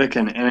 I don't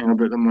care anything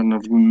about them and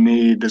I've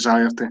no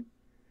desire to.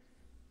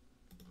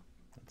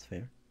 That's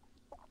fair.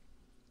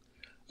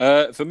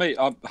 For me,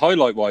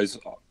 highlight-wise,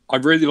 I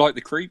really like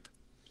the Creep.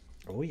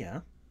 Oh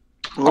yeah.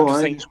 I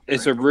just think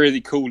it's a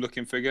really cool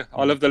looking figure.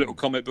 I love the little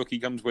comic book he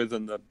comes with,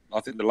 and I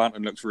think the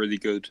lantern looks really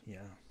good.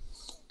 Yeah.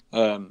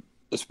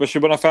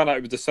 Especially when I found out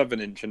it was the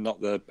 7-inch and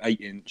not the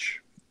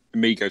 8-inch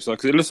Amigo. So,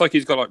 because it looks like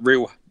he's got not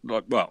real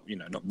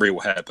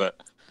hair,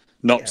 but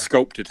not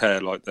sculpted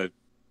hair like the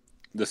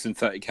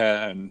synthetic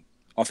hair, and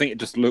I think it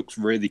just looks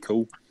really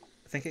cool.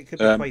 I think it could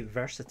be quite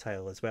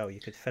versatile as well. You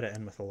could fit it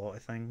in with a lot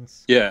of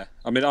things. Yeah,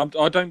 I mean,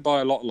 I don't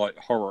buy a lot of like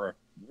horror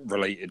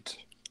related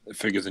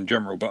figures in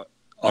general, but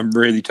I'm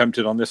really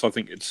tempted on this. I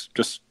think it's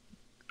just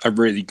a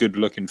really good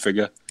looking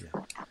figure.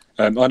 Yeah.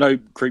 I know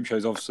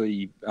Creepshow's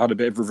obviously had a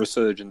bit of a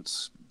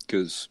resurgence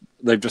because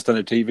they've just done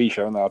a TV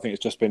show and I think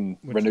it's just been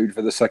renewed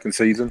for the second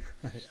season.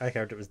 I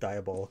heard it was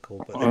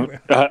diabolical,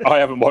 but I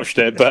haven't watched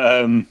it,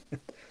 but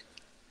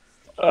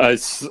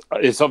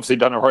it's obviously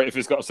done alright if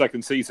it's got a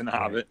second season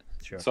out of it.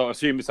 Sure. So I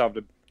assume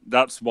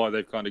that's why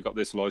they've kind of got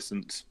this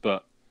license.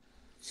 But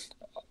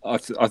I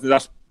think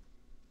that's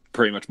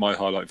pretty much my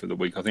highlight for the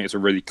week. I think it's a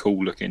really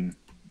cool looking.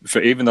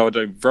 Even though I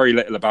know very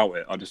little about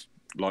it, I just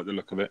like the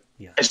look of it.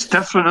 Yeah, it's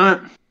different,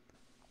 isn't it?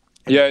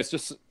 Yeah, it's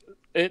just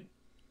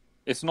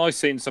it's nice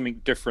seeing something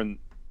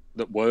different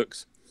that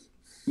works.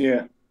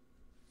 Yeah.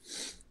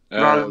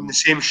 Rather than the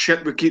same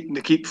shit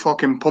they keep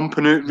fucking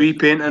pumping out,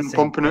 repainting,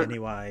 pumping out.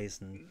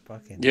 Pennywise and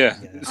fucking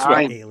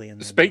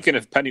Alien. Speaking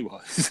of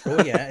Pennywise,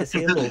 oh yeah, is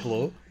he a low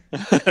blow?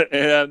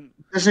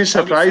 Doesn't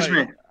surprise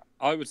me.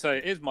 I would say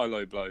it is my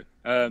low blow.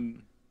 I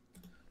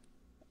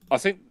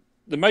think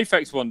the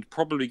Mayfex one's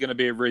probably going to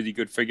be a really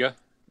good figure,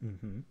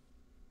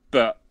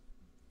 but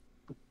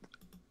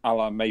a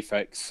la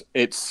Mayfex,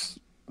 it's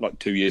like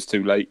 2 years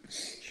too late.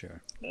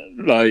 Sure.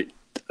 Like,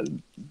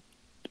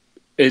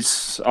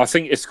 I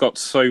think it's got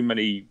so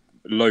many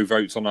low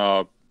votes on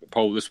our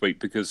poll this week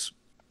because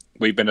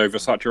we've been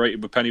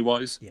oversaturated with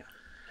Pennywise. Yeah.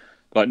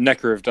 Like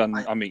NECA have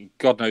done, I mean,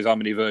 God knows how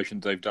many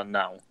versions they've done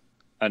now.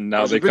 And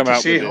now they come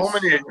out with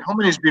this. How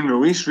many's been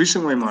released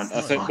recently, man?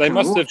 I think they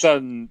must have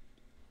done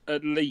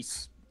at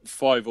least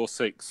 5 or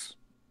 6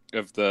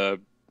 of the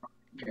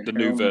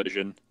new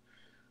version,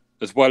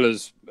 as well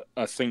as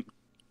I think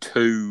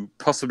 2,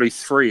 possibly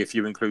 3 if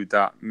you include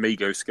that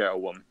Mego scale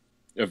one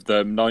of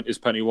the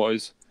 90s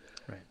Pennywise.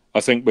 Right.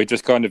 I think we've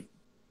just kind of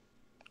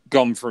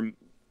gone from,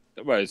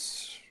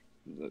 it's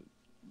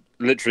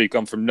literally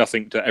gone from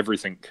nothing to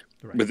everything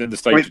within the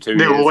space of 2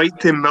 years. They like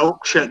to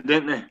milk shit,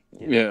 didn't they?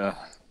 Yeah.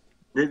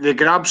 They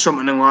grab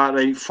something and like,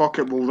 right, fuck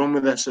it, we'll run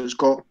with this. It's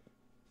got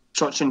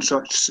such and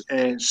such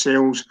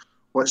sales.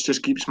 Let's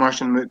just keep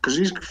smashing them out because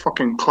these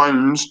fucking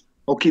clowns.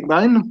 I'll keep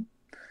buying them.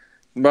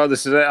 Well,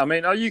 this is it. I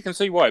mean, you can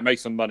see why it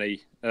makes them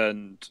money,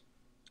 and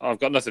I've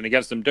got nothing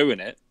against them doing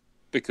it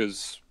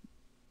because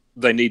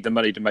they need the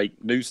money to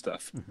make new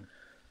stuff. Mm-hmm.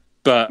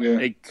 But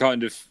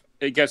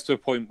it gets to a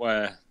point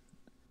where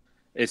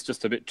it's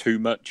just a bit too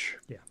much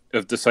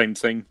of the same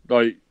thing.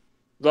 Like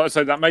I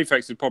say, that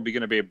Mafex is probably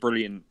going to be a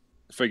brilliant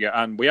figure,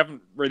 and we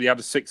haven't really had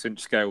a 6-inch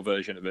scale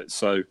version of it.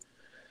 So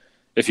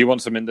if you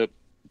want something that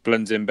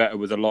blends in better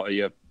with a lot of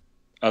your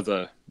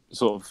other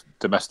sort of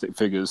domestic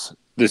figures,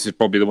 this is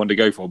probably the one to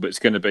go for. But it's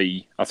going to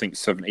be, I think,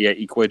 70,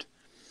 80 quid.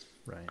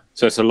 Right.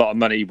 So it's a lot of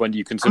money when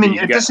you consider you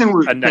it get doesn't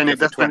look a NECA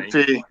for 20.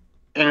 To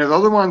any of the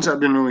other ones that have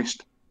been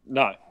released.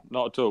 No,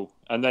 not at all.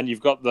 And then you've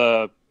got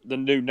the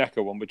new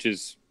NECA one, which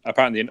is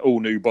apparently an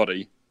all-new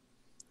body,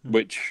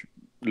 which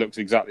looks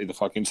exactly the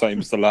fucking same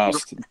as the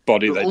last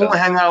body they done. The only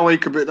thing I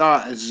like about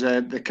that is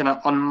the kind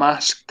of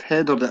unmasked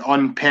head, or the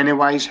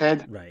un-Pennywise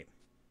head. Right.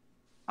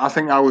 I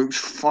think that looks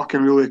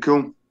fucking really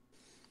cool.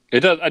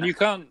 It does, and you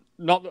can't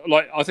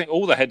I think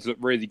all the heads look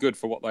really good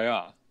for what they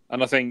are,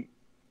 and I think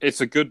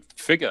it's a good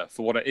figure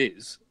for what it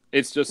is.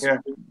 It's just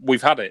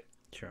we've had it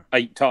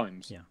 8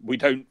 times. Yeah. We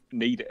don't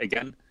need it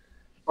again.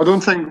 I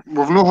don't think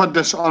we've not had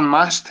this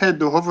unmasked head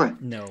though, have we?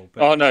 No.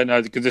 But... Oh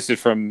no, because this is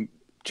from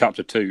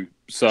chapter 2.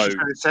 So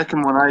the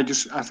second one,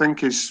 I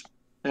think is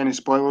any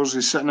spoilers.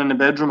 He's sitting in the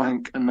bedroom, I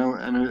think, in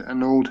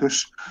the old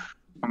house.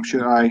 I'm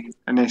sure and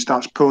then he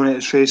starts pulling at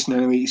his face, and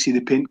then you see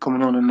the paint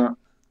coming on and that.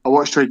 I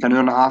watched like an hour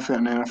and a half of it,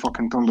 and then I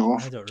fucking turned it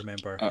off. I don't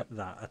remember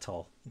that at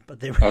all.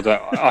 But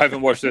I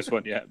haven't watched this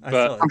one yet,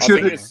 but I'm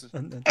sure it's I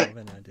don't have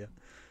an idea.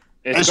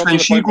 It's got to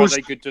the point where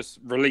they could just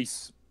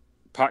release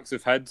packs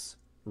of heads,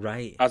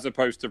 right? As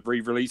opposed to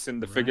re-releasing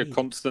the figure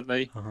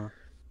constantly. Uh-huh.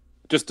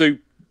 Just do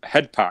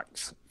head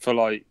packs for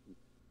like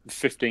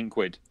 15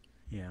 quid.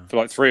 Yeah. For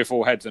like 3 or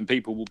 4 heads, and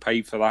people will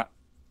pay for that,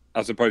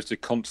 as opposed to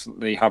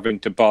constantly having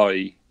to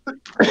buy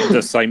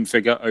the same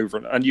figure over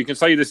and you can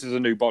say this is a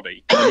new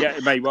body, and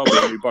it may well be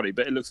a new body,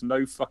 but it looks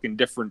no fucking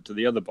different to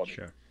the other body.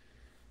 Sure.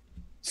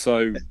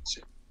 So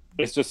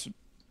it's just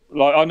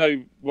like, I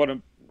know one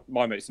of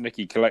my mates,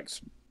 Nicky,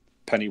 collects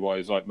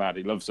Pennywise like mad.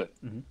 He loves it.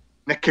 Mm-hmm.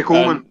 Nicky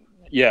Coleman.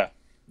 Yeah.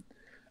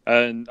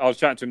 And I was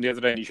chatting to him the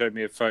other day, and he showed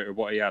me a photo of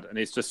what he had, and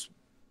it's just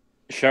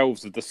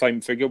shelves of the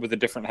same figure with a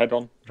different head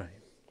on. Right.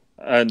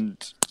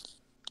 And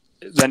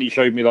then he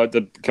showed me like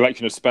the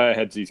collection of spare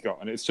heads he's got,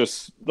 and it's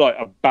just like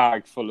a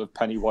bag full of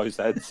Pennywise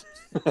heads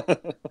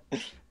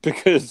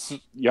because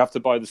you have to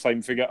buy the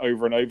same figure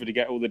over and over to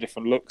get all the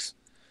different looks.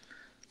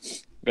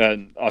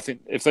 And I think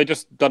if they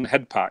just done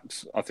head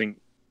packs, I think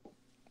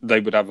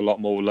they would have a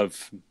lot more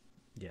love.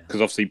 Yeah.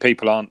 Because obviously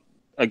people are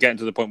getting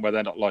to the point where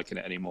they're not liking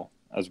it anymore,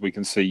 as we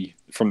can see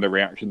from the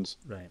reactions.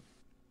 Right.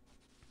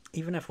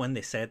 Even if when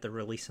they said they're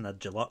releasing a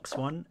deluxe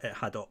one, it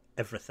had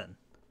everything.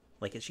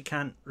 Like, you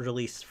can't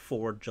release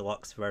 4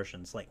 deluxe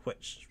versions. Like,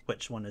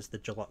 which one is the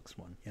deluxe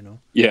one, you know?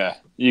 Yeah,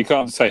 you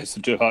can't say it's a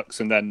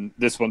deluxe and then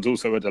this one's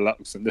also a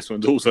deluxe and this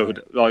one's also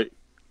like,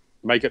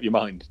 make up your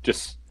mind.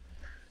 Just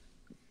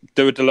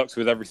do a deluxe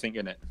with everything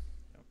in it.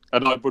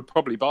 And I would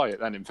probably buy it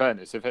then, in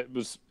fairness. If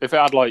it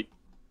had like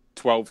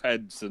 12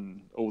 heads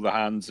and all the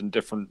hands and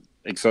different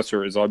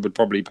accessories, I would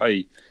probably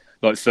pay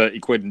like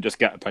 30 quid and just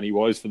get a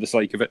Pennywise for the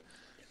sake of it.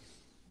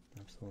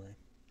 Absolutely.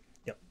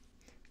 Yep.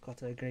 Got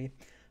to agree.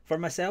 For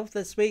myself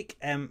this week,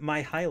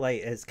 my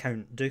highlight is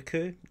Count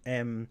Dooku.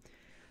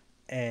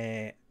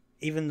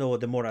 Even though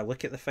the more I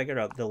look at the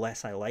figure, the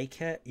less I like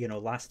it. You know,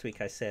 last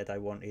week I said I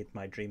wanted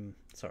my dream,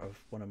 sort of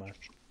one of my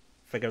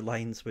figure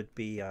lines would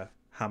be a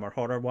Hammer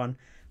Horror one,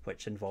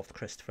 which involved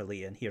Christopher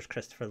Lee, and here's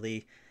Christopher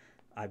Lee.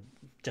 I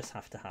just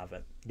have to have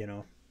it, you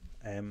know.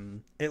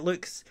 It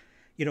looks,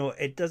 you know,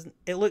 it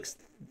looks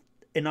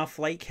enough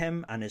like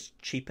him and is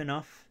cheap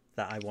enough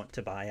that I want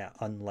to buy it,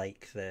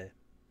 unlike the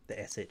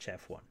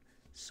SHF one.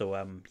 So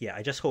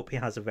I just hope he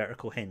has a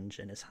vertical hinge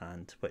in his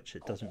hand, which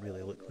it doesn't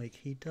really look like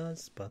he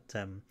does, but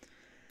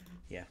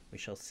we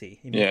shall see.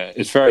 Yeah,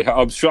 it's very hard.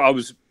 I'm sure I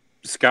was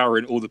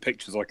scouring all the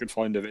pictures I could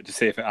find of it to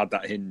see if it had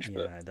that hinge,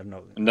 but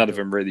none of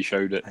them really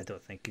showed it. I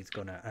don't think he's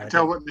gonna. I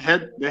tell you what,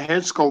 the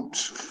head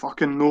sculpt's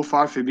fucking no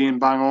far from being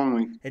bang on.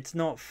 Like, it's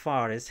not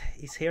far. His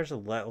hair's a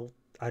little.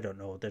 I don't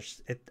know.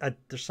 There's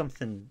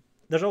something.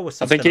 There's always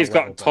something. I think he's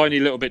got a tiny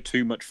little bit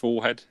too much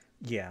forehead.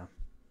 Yeah,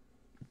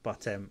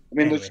 but I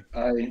mean,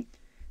 anyway.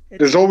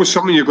 There's always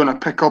something you're going to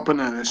pick up in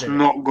it that's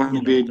not going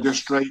to be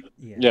just right.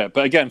 Yeah,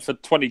 but again, for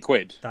 20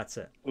 quid, that's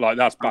it. Like,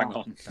 that's bang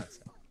on. That's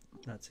it.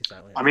 That's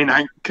exactly it. I mean, I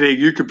think, Craig,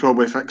 you could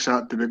probably fix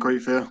that, to be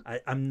quite fair.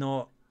 I'm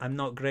not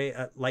great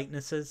at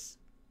likenesses.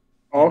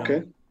 Oh,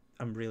 okay.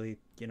 I'm really,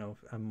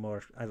 I'm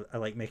more, I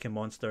like making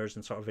monsters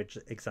and sort of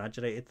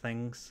exaggerated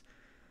things.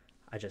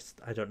 I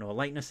don't know.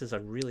 Likenesses are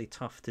really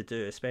tough to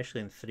do,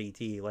 especially in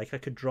 3D. Like, I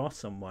could draw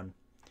someone.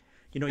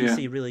 You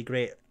see really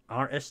great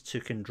artists who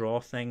can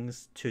draw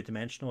things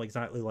 2-dimensional,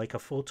 exactly like a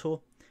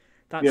photo.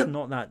 That's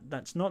not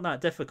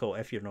that difficult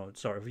if you're not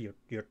sort of you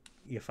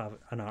have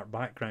an art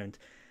background.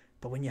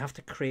 But when you have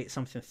to create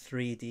something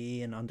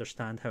 3D and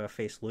understand how a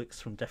face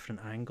looks from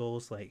different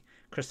angles, like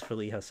Christopher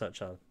Lee has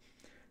such a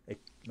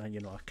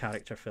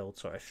character filled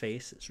sort of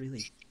face, it's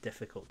really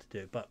difficult to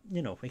do. But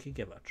we could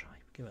give it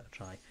a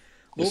try.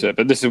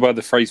 But this is where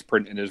the face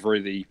printing has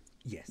really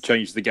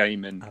changed the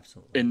game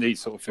in these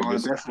sort of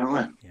figures.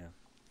 Definitely.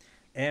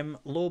 Yeah.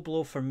 Low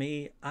blow for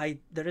me.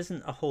 There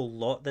isn't a whole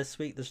lot this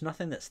week. There's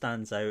nothing that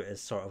stands out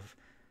as sort of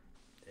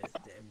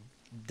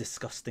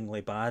disgustingly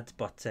bad,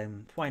 but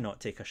why not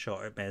take a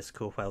shot at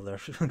Mezco while they're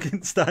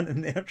fucking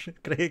standing there,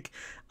 Craig?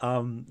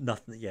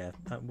 Nothing. Yeah,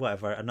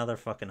 whatever. Another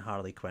fucking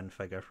Harley Quinn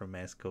figure from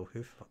Mezco.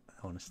 Who,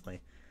 honestly,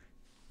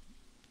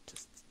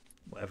 just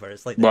whatever.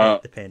 It's like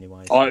the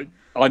Pennywise.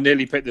 I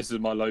nearly picked this as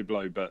my low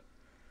blow, but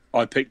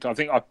I'm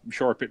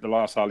sure I picked the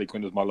last Harley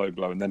Quinn as my low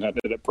blow, and then I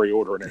ended up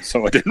pre-ordering it,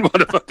 so I didn't want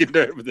to fucking do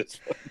it with this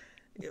one.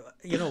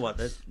 You know what?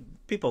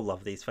 People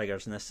love these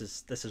figures, and this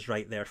is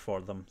right there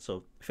for them.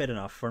 So fair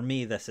enough. For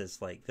me, this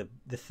is like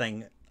the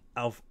thing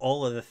of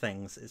all of the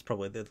things. It's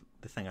probably the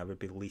thing I would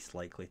be least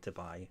likely to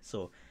buy.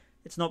 So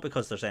it's not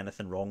because there's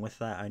anything wrong with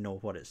that. I know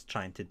what it's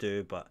trying to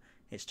do, but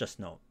it's just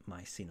not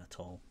my scene at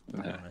all.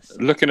 Yeah.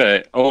 Looking at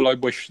it, all I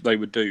wish they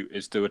would do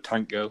is do a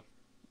Tank Girl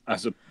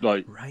as a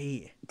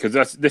right, because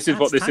this is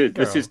what this is.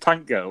 Girl. This is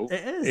Tank Girl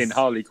in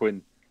Harley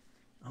Quinn.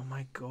 Oh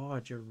my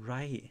god, you're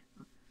right.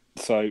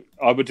 So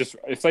I would just,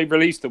 if they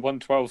released the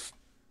 112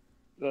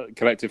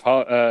 collective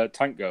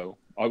Tank Girl,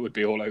 I would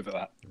be all over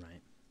that.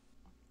 Right.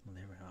 Well,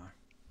 there we are.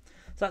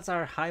 So that's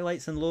our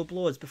highlights and low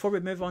blows. Before we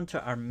move on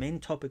to our main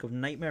topic of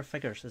nightmare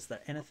figures, is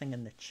there anything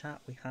in the chat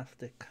we have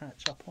to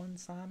catch up on,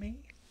 Sammy?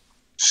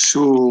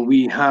 So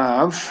we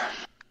have...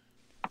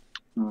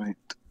 Right,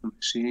 let me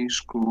see,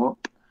 scroll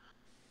up.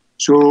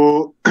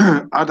 So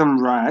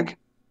Adam Rag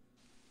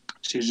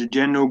says the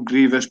General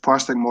Grievous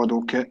plastic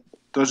model kit,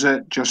 does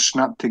it just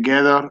snap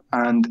together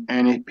and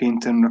any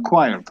painting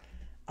required?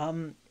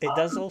 It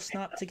does all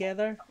snap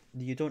together.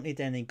 You don't need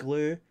any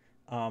glue.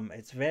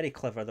 It's very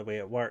clever the way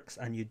it works,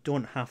 and you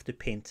don't have to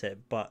paint it,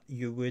 but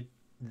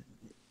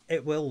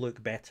it will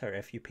look better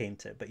if you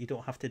paint it, but you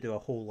don't have to do a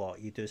whole lot.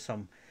 You do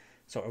some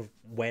sort of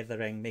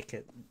weathering, make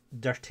it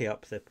dirty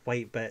up the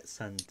white bits,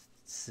 and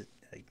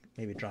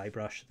maybe dry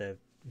brush the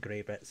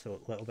grey bits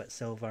so a little bit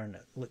silver, and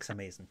it looks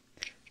amazing.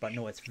 But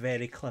no, it's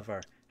very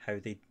clever how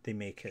they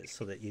make it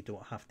so that you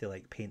don't have to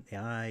paint the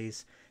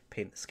eyes,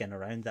 paint the skin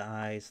around the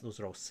eyes. Those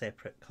are all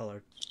separate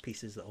coloured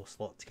pieces that all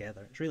slot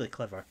together. It's really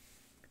clever.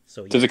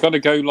 So does it kind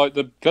of go like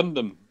the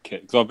Gundam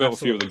kit? Because I've built a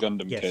few of the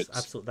Gundam kits. Yes,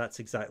 absolutely. That's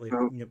exactly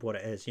what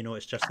it is.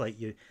 It's just like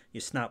you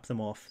snap them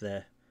off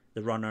the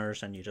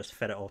runners and you just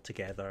fit it all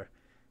together,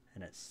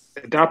 and it's.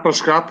 Dapper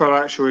Scrapper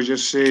actually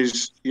just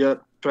says, yeah,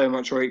 pretty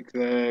much like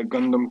the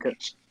Gundam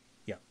kits.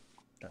 Yeah,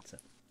 that's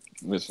it.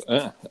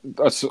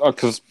 That's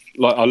because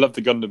I love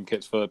the Gundam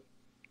kits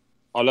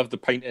I love the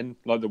painting,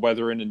 like the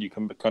weathering, and you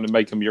can kind of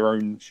make them your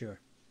own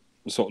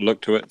sort of look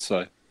to it.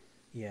 So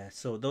yeah,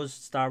 so those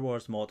Star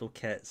Wars model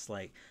kits,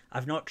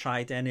 I've not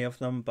tried any of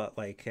them, but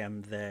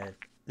the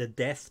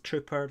Death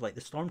Trooper, the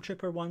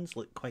Stormtrooper ones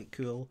look quite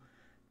cool.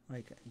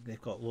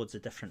 They've got loads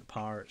of different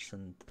parts,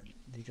 and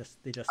they just.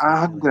 I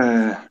had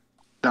the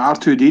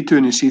R2D2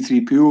 and the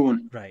C3PO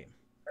one. Right.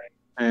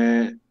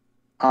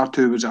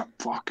 R2 was a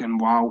fucking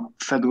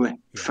fiddly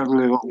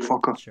little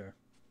fucker. Sure.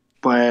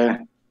 But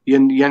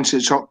once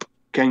it's up,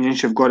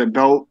 once you've got it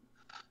built,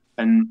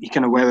 and you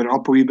kind of weather it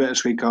up a wee bit,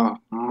 it's like a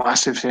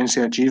massive sense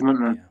of achievement,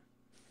 man. Yeah.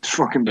 It's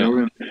fucking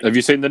brilliant. Have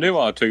you seen the new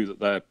R2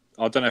 that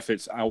I don't know if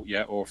it's out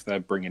yet or if they're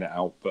bringing it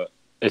out, but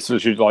it's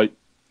literally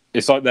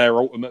it's like their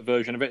ultimate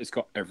version of it. It's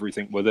got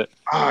everything with it.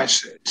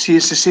 It's the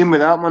same with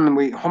that one.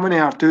 How many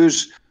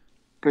R2s?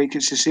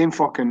 It's the same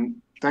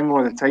fucking thing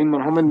all the time,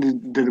 man. How many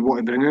do they want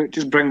to bring out?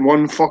 Just bring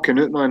one fucking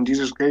out, man.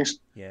 Jesus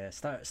Christ. Yeah,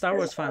 Star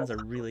Wars fans are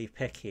really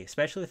picky,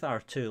 especially with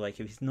R2. If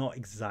he's not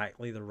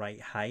exactly the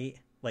right height,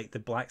 the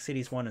Black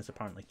Series one is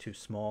apparently too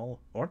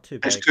small or too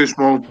big. It's too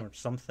small or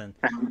something.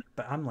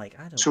 But I'm I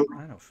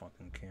don't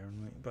fucking care.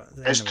 But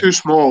anyway. It's too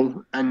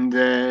small, and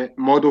the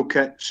model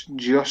kit's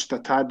just a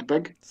tad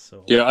big.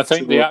 So yeah, I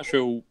think the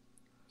actual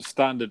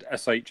standard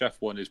SHF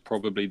one is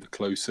probably the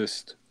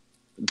closest.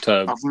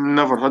 I've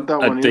never had that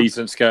one. A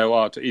decent scale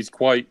art. He's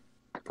quite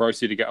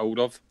pricey to get hold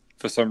of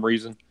for some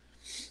reason.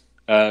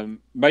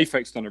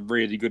 Mayfec's done a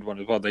really good one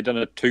as well. They've done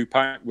a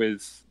 2-pack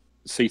with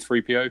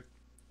C3PO,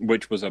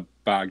 which was a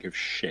bag of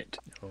shit.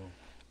 Oh.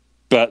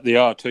 But the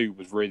R2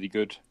 was really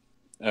good.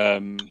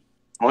 The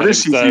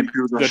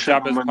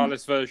Jabba's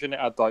Palace version, it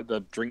had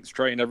the drinks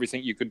tray and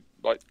everything you could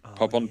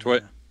pop onto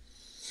it.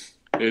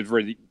 It was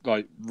really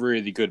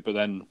really good, but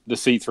then the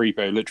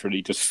C3PO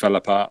literally just fell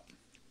apart.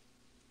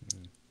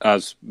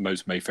 As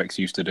most Mayfecs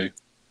used to do.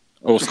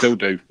 Or still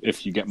do,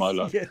 if you get my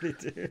luck. Yeah, they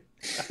do.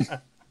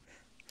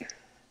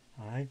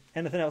 Aye.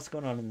 Anything else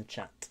going on in the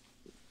chat?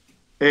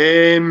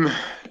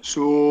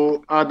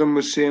 So Adam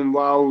was saying,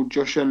 wow,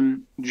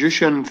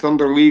 Jushin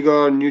Thunder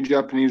Liga, new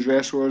Japanese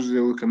wrestlers, they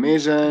look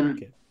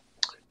amazing.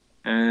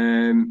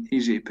 Okay.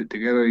 Easy to put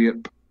together,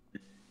 yep.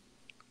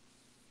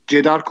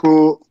 Jade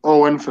Arco,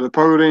 all in for the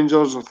Power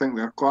Rangers. I think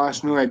they're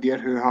class. No idea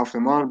who half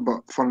them are,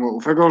 but fun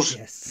little figures.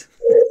 Yes.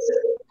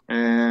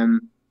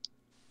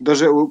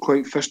 Does it look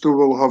like Fisto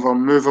will have a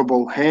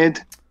movable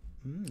head?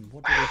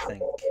 What do you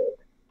think?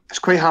 It's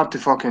quite hard to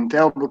fucking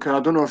tell because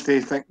I don't know if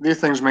they think these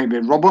things might be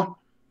rubber.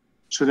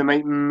 so they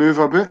might move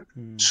a bit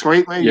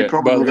slightly. You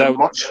probably get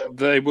much.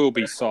 They will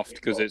be soft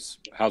because it's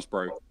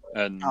Hasbro,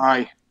 and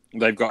Aye.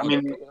 they've got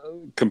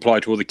to comply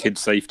to all the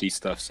kids' safety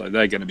stuff, so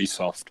they're going to be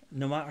soft.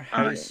 No matter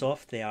how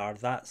soft they are,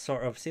 that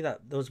sort of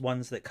those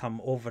ones that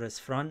come over his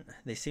front,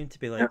 they seem to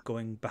be like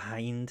going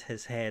behind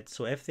his head.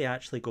 So if they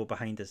actually go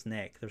behind his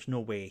neck, there's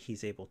no way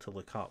he's able to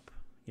look up.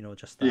 You know,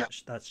 just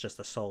that's just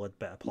a solid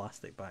bit of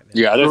plastic back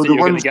there. Yeah, I don't think you're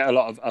going to get a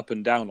lot of up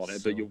and down on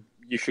it, but you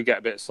should get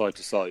a bit side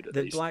to side at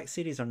least. The Black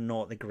Series are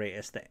not the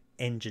greatest at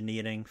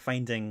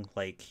finding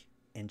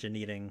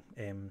engineering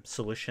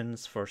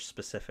solutions for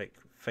specific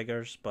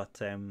figures,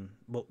 but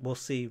we'll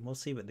see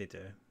what they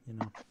do. You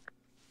know,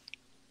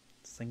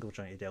 single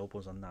jointed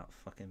elbows on that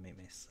fucking make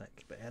me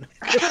sick. But anyway,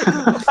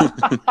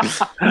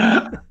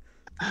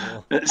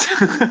 it's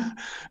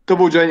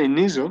double jointed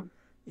knees though.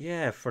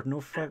 Yeah, for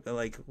no fuck.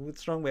 Like,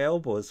 what's wrong with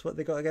elbows? What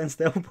they got against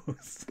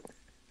elbows?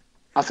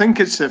 I think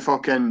it's the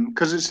fucking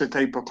because it's the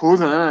type of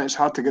clothing, isn't it? It's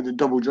hard to get the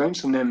double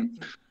joints in them.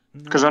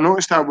 Because I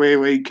noticed that way,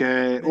 like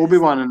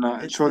Obi-Wan and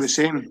that, it's all the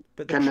same.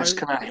 But this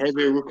kind of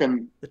heavy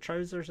looking. The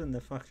trousers and the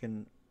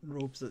fucking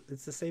robes,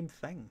 it's the same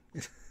thing.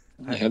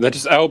 Yeah, they're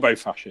just elbow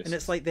fascists. And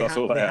it's like they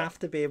have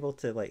to be able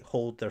to like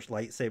hold their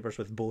lightsabers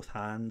with both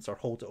hands, or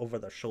hold it over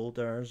their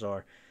shoulders,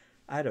 or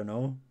I don't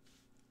know.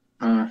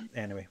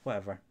 Anyway,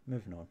 whatever.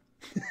 Moving on.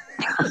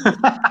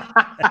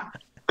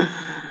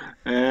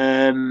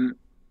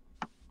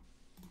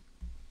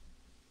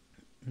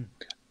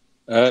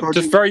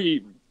 Just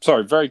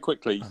very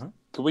quickly,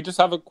 can we just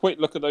have a quick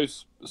look at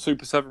those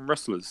Super 7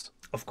 wrestlers?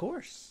 Of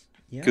course.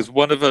 Yeah. Because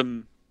one of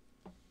them,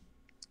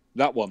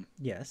 that one.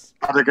 Yes.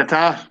 The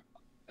guitar.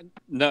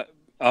 No,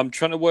 I'm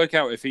trying to work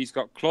out if he's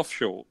got cloth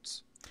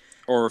shorts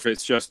or if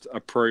it's just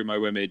a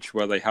promo image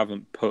where they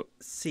haven't put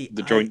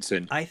the joints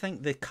in. I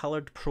think the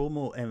coloured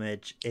promo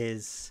image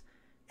is...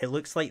 It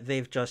looks like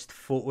they've just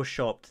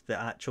photoshopped the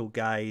actual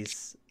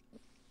guy's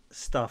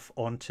stuff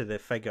onto the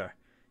figure.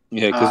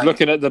 Yeah, because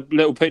looking at the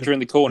little picture in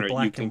the corner,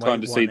 you can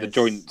kind of see the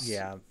joints,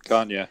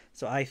 can't you?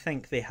 So I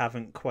think they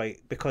haven't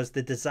quite... Because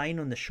the design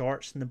on the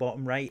shorts in the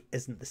bottom right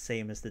isn't the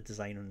same as the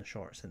design on the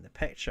shorts in the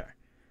picture.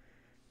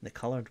 The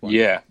coloured one.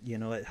 Yeah. You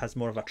know, it has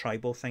more of a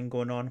tribal thing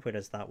going on,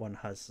 whereas that one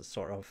has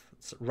sort of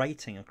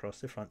writing across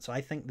the front. So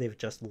I think they've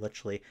just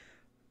literally...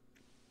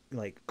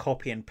 like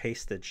copy and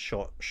pasted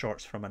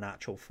shorts from an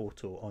actual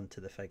photo onto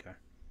the figure.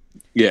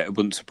 Yeah, it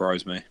wouldn't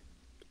surprise me.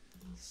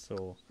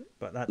 So,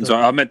 but that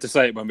I meant to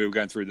say it when we were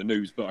going through the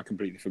news, but I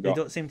completely forgot.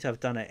 They don't seem to have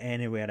done it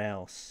anywhere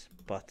else,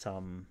 but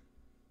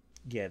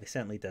yeah, they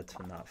certainly did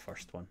from that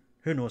first one.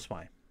 Who knows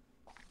why?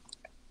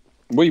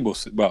 We will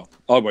see. Well,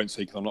 I won't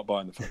see because I'm not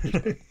buying the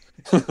figures.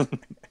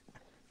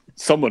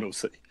 Someone will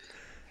see.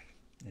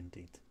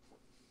 Indeed.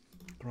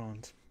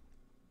 Grand.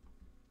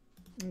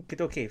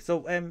 Okay,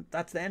 so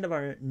that's the end of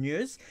our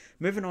news.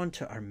 Moving on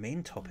to our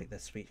main topic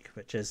this week,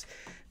 which is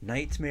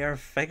Nightmare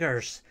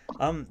figures.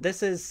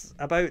 This is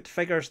about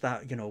figures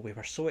that, you know, we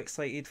were so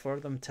excited for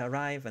them to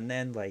arrive, and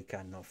then, like, I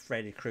don't know,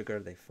 Freddy Krueger,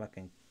 they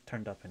fucking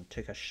turned up and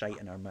took a shite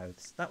in our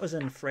mouths. That was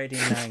in Freddy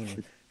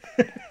 9.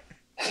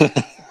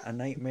 A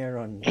Nightmare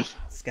on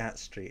Scat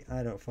Street.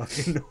 I don't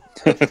fucking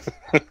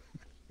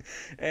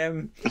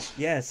know.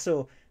 Yeah,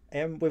 so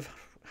we've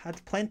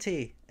had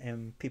plenty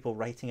people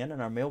writing in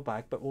our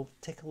mailbag, but we'll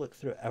take a look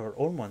through our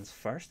own ones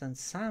first. And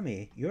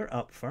Sammy, you're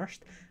up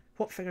first.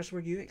 What figures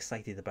were you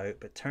excited about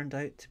but turned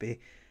out to be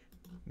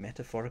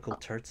metaphorical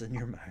turds in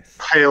your mouth?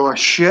 Pile of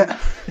shit.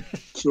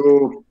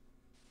 So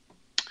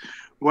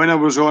when I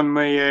was on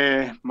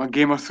my my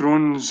Game of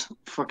Thrones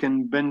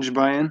fucking binge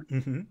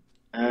buying,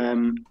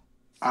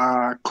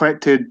 I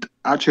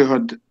actually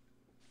had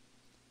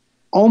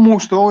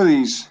almost all of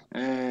these,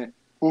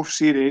 both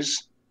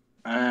series.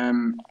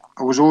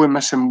 I was only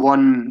missing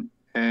one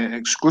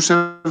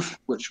exclusive,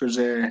 which was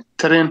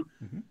Tyrion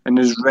in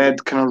his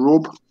red kind of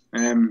robe.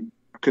 I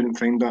couldn't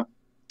find that.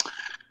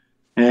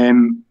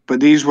 But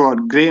these were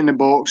great in the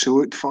box. They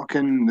looked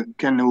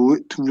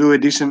looked really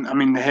decent. I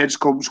mean, the head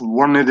sculpts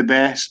weren't the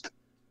best.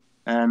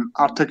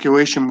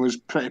 Articulation was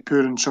pretty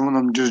poor in some of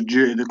them, just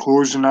due to the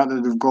clothes and that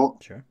they've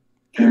got, sure.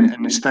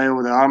 And the style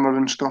of the armour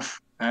and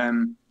stuff.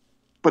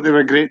 But they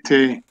were great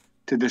to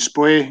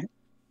display.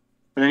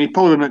 But then you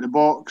pull them out the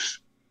box,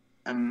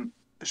 and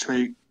it's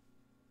like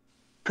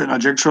putting a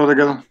jigsaw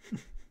together.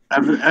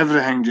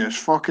 Everything just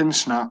fucking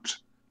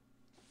snaps.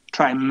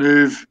 Try and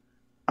move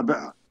a bit.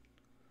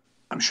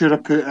 I'm sure I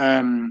put.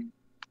 I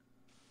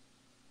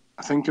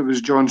think it was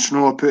Jon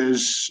Snow. I put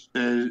his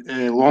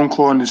long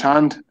claw in his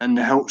hand, and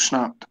the hilt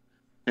snapped.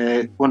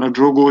 One of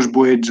Drogo's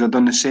blades, I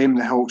done the same.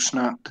 The hilt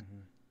snapped.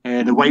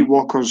 The White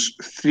Walkers,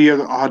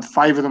 I had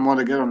 5 of them all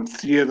together, and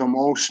 3 of them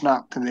all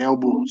snapped in the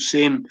elbow.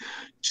 Same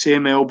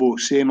elbow,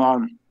 same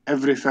arm.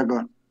 Every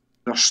figure.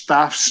 Their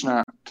staff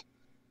snapped.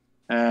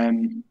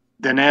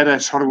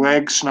 Daenerys, her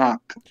leg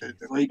snapped.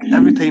 Like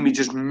every time he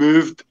just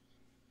moved,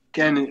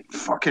 again, it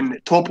fucking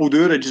toppled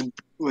over. It just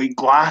like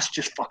glass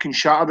just fucking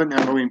shattered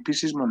into a million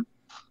pieces, man.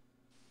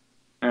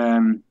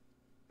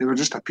 They were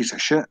just a piece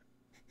of shit.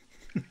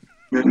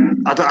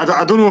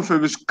 I don't know if it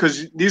was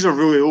because these are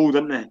really old,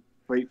 aren't they?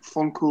 like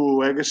Funko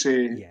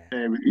Legacy.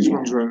 Yeah. These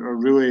ones are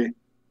really,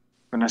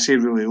 when I say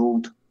really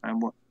old,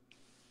 and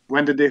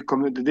when did they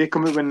come out? Did they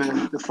come out when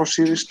the first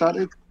series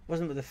started?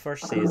 Wasn't it the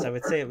first series? I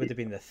would say it would have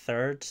been the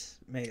third,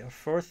 maybe, or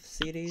fourth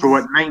series. So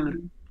what,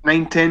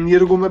 10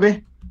 years ago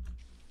maybe?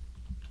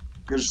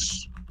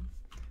 Because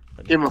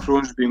Game of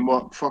Thrones has been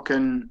what,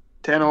 fucking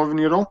 10, 11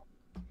 years old?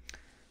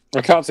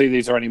 I can't see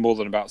these are any more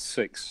than about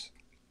 6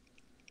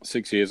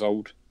 years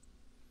old.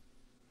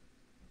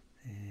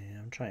 Yeah,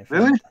 I'm trying to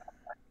find. Really?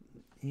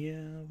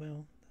 Yeah,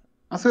 well,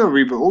 I thought they were a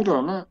wee bit older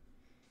than that.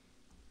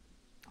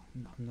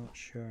 I'm not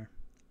sure.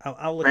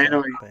 I'll look But it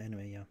up, anyway. but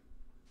anyway, yeah.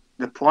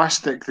 The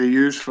plastic they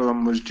used for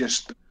them was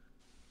just,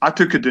 I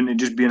took it down to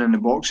just being in the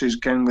boxes,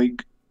 kind of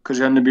like, because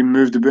they hadn't been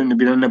moved about and they'd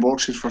been in the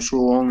boxes for so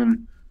long,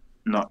 and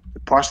no, the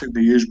plastic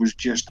they used was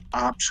just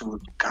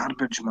absolute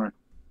garbage, man.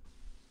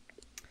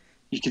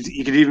 You could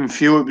even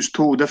feel it was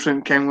totally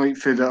different, kind of like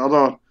for the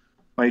other,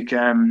 like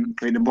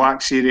the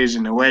Black Series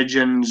and the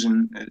Legends,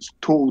 and it's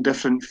total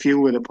different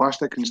feel with the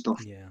plastic and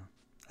stuff. Yeah,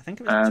 I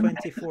think it was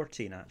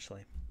 2014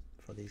 actually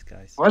for these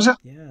guys. Was it?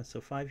 Yeah, so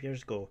 5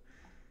 years ago.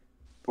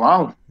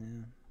 Wow. Yeah.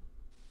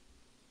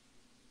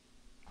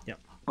 Yep.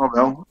 Oh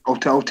well,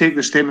 I'll take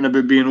the statement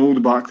about being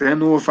old back then.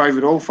 No, if I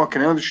were all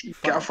fucking hell,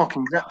 just get a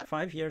fucking grip.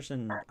 5 years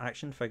in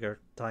action figure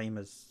time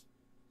is.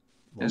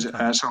 Is it?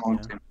 That's a long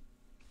time.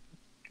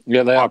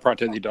 Yeah, they are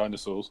practically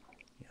dinosaurs.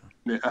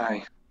 Yeah.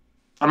 Aye.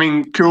 I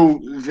mean, cool,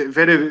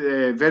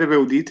 very, very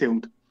well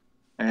detailed.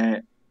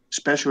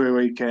 Especially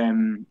like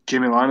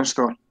Jamie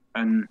Lannister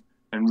and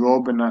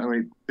Rob, and that,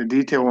 like the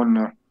detail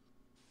on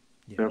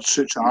their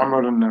suits of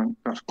armour and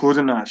their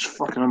clothing, that's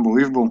fucking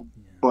unbelievable.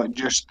 Yeah. But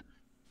just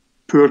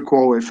poor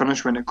quality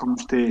finish when it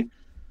comes to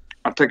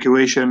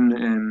articulation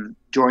and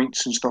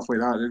joints and stuff like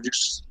that. They're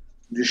just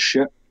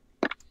shit.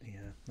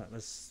 Yeah, that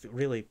was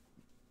really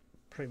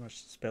pretty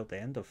much spelled the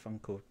end of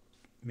Funko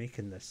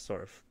making this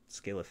sort of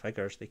scale of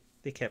figures.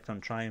 They kept on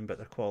trying, but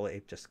their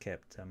quality just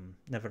kept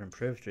never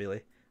improved,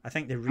 really. I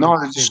think they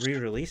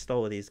re-released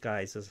all of these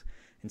guys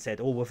and said,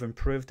 oh, we've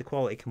improved the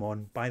quality, come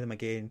on, buy them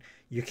again.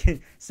 You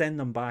can send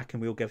them back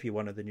and we'll give you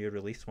one of the new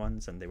release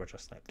ones. And they were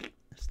just like,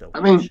 still. I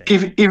mean,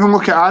 even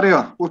look at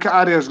Arya. Look at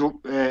Arya's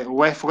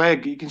left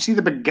leg. You can see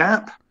the big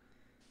gap.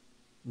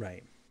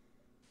 Right.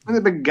 Look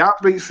at the big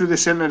gap right through the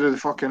centre of the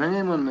fucking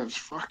thing, man. It's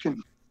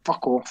fucking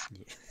fuck off.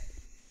 Yeah.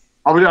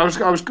 I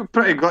was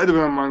pretty gutted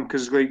with him, man,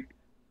 because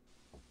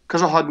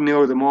I had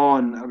nailed them all,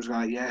 and I was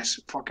like, yes,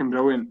 fucking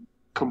brilliant,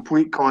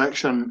 complete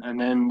collection.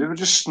 And then they were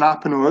just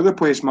snapping all over the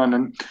place, man,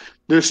 and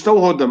they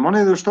still had their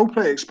money. They're still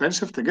pretty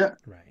expensive to get,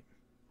 right?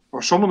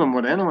 Or some of them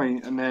were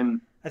anyway. And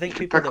then I think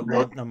people that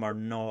want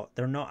them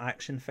they're not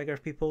action figure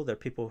people. They're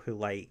people who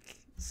like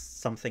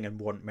something and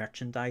want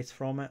merchandise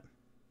from it.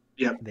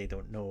 Yeah, they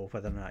don't know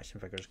whether an action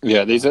figure is.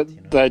 Yeah,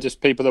 they're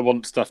just people that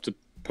want stuff to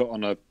put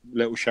on a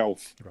little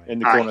shelf in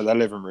the corner of their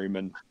living room,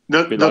 and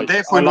they're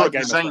definitely not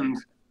designed.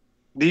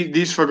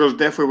 These figures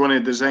definitely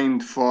weren't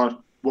designed for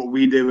what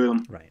we do with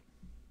them. Right.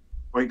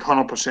 Like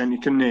 100%. You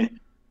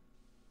couldn't.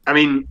 I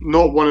mean,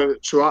 not one of.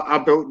 So I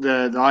built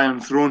the Iron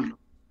Throne,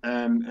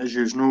 as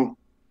you know.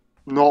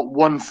 Not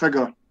one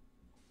figure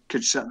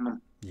could sit in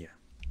them. Yeah.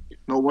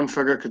 Not one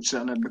figure could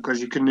sit in it because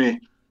you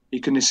couldn't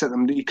sit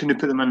them. You couldn't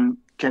put them in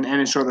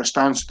any sort of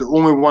stance. The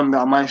only one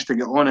that I managed to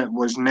get on it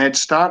was Ned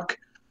Stark,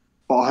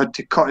 but I had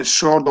to cut his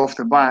sword off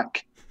the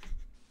back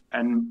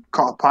and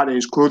cut a part of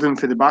his clothing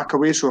for the back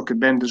away so I could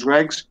bend his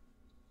legs.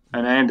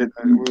 And I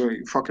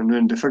really fucking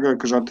ruined the figure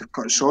because I had to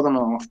cut his sword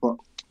off. But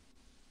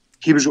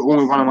he was the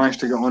only one I managed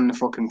to get on the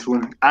fucking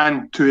throne,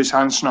 and two his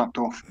hands snapped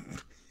off.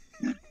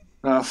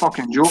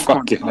 Fucking joke.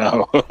 Fucking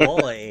hell.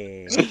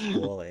 Quality.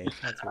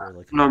 That's what we're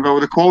looking at. But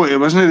the quality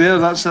wasn't there.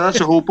 That's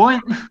the whole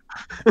point.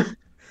 It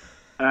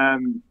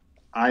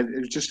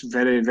was just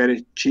very,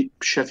 very cheap,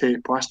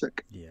 shitty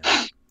plastic. Yeah.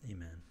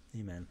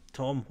 Amen.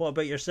 Tom, what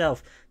about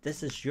yourself?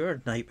 This is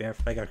your nightmare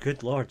figure.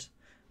 Good Lord.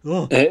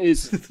 Oh. It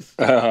is.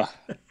 It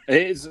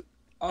is.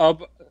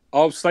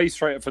 I'll say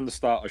straight up from the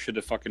start, I should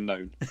have fucking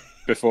known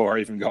before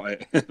I even got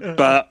it.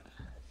 But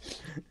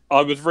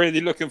I was really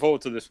looking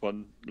forward to this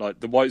one, like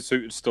the white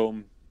suited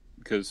Storm,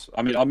 because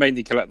I mean I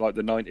mainly collect like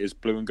the 90s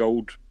blue and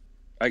gold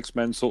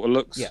X-Men sort of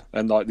looks,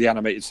 and like the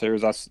animated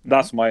series.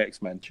 That's my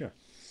X-Men. Sure.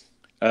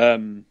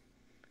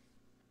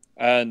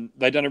 And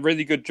they done a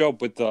really good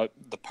job with the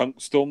punk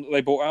Storm that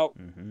they brought out.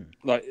 Mm-hmm.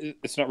 Like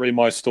it's not really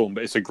my Storm,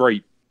 but it's a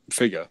great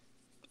figure.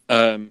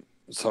 So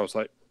I was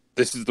like,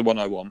 this is the one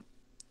I want.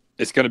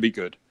 It's going to be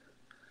good.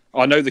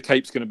 I know the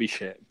cape's going to be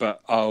shit,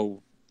 but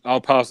I'll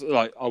pass.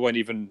 Like I won't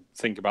even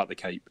think about the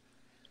cape.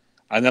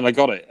 And then I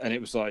got it, and it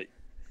was like,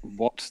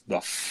 what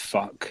the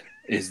fuck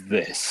is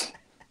this?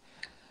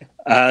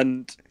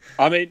 And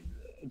I mean,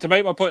 to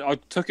make my point, I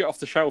took it off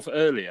the shelf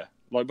earlier.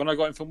 Like when I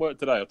got in from work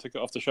today, I took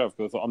it off the shelf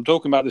because I thought, I'm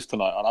talking about this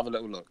tonight. I'll have a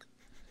little look.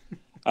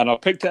 And I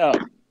picked it up.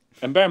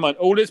 And bear in mind,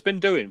 all it's been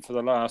doing for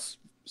the last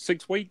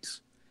 6 weeks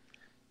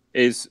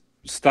is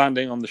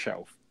standing on the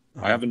shelf.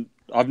 Uh-huh.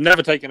 I've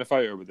never taken a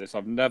photo with this.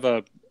 I've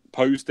never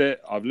posed it.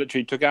 I've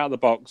literally took it out of the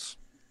box,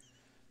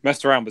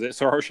 messed around with it,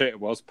 saw how shit it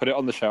was, put it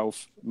on the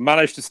shelf,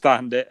 managed to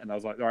stand it, and I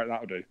was like, all right,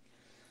 that'll do.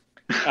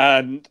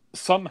 And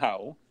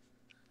somehow,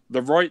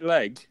 the right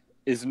leg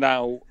is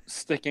now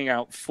sticking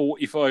out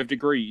 45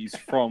 degrees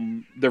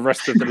from the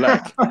rest of the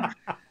leg.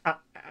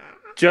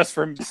 Just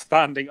from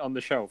standing on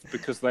the shelf,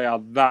 because they are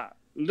that...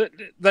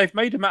 They've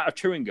made them out of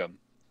chewing gum.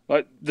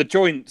 Like, the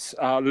joints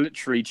are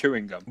literally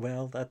chewing gum.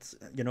 Well, that's...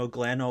 You know,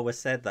 Glenn always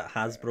said that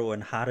Hasbro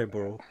and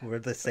Haribo were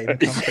the same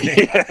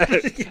company.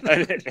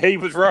 And he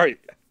was right.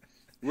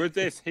 With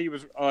this, he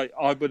was...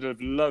 I would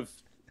have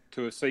loved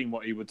to have seen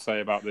what he would say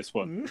about this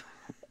one.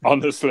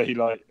 Honestly,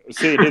 like,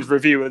 seeing his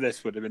review of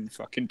this would have been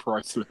fucking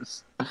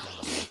priceless.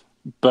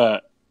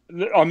 But,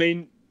 I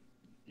mean,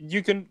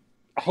 you can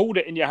hold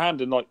it in your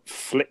hand and, like,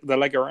 flick the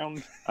leg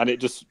around, and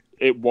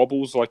it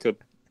wobbles like a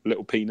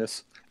little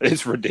penis.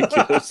 It's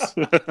ridiculous.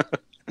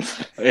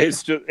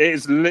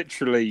 It's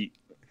literally...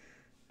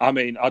 I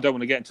mean, I don't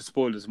want to get into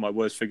spoilers of my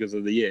worst figures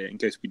of the year in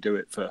case we do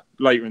it for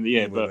later in the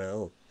year,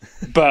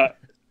 but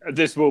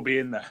this will be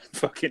in there.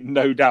 Fucking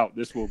no doubt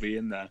this will be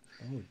in there.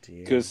 Oh,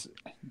 dear. Because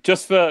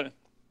just for...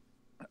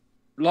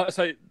 Like I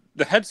say,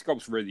 the head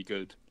sculpt's really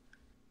good.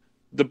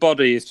 The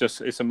body is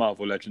just... It's a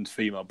Marvel Legends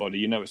female body.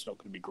 You know it's not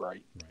going to be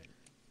great. Right.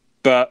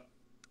 But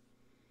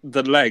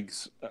the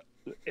legs,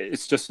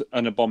 it's just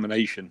an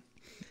abomination.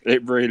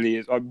 It really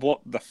is. Like, what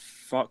the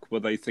fuck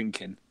were they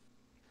thinking?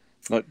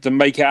 Like, to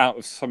make it out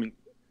of something...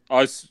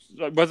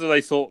 whether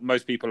they thought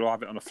most people will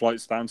have it on a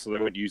flight stand so they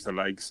wouldn't use the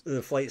legs.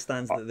 The flight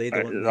stands that they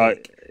don't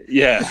like. make.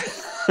 Yeah.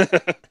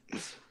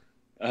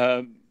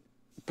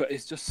 But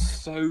it's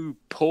just so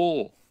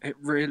poor. It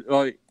really...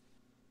 Like,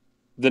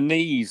 the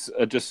knees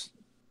are just...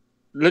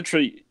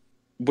 Literally,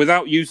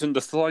 without using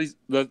the thigh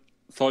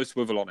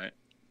swivel on it,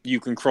 you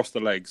can cross the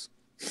legs.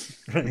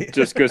 Right.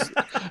 Just because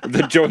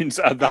the joints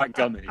are that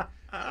gummy.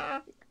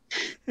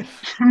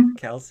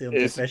 Calcium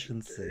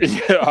deficiency.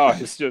 Yeah,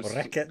 it's just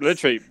Rickets.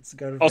 literally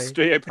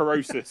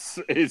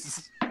osteoporosis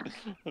is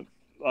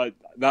like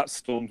that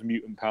Storm's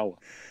mutant power.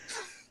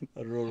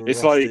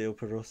 It's like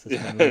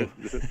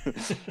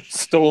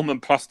Storm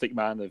and Plastic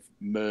Man have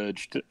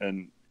merged,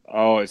 and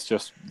it's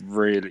just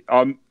really.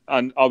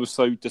 And I was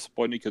so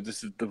disappointed because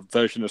this is the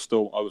version of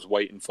Storm I was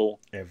waiting for.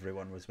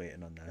 Everyone was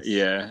waiting on this.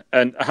 Yeah,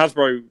 and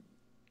Hasbro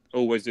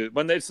always do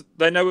when they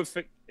know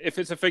if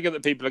it's a figure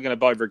that people are going to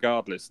buy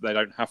regardless, they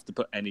don't have to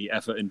put any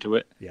effort into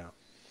it. Yeah,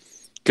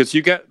 because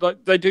you get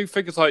like they do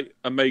figures like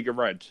Omega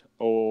Red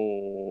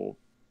or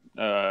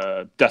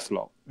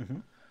Deathlock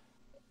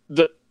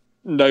that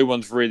no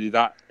one's really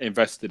that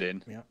invested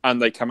in,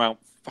 and they come out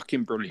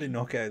fucking brilliant. They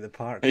knock it out of the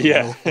park.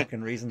 Yeah, no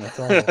fucking reason at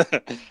all.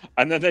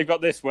 And then they've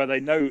got this where they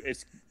know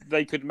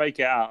they could make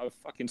it out of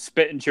fucking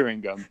spit and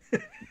chewing gum.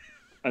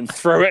 And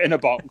throw it in a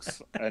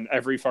box, and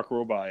every fucker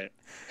will buy it.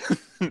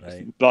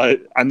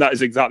 Right. And that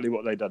is exactly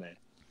what they've done here.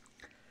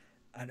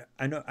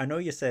 I know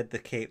you said the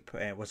cape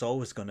was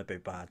always going to be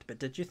bad, but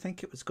did you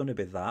think it was going to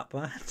be that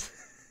bad?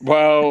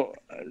 Well,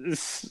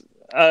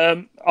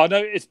 I know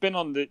it's been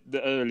on the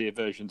earlier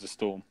versions of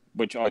Storm,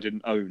 which I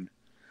didn't own.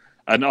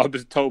 And I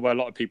was told by a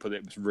lot of people that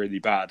it was really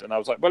bad. And I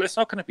was like, well, it's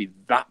not going to be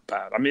that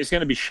bad. I mean, it's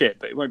going to be shit,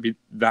 but it won't be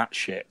that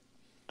shit.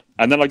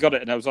 And then I got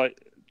it, and I was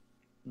like,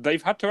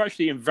 they've had to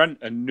actually invent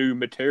a new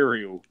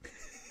material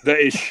that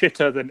is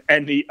shitter than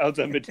any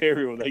other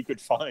material they could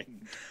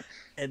find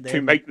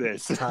to make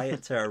this. Tie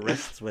it to our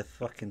wrists with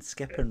fucking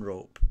skipping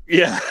rope.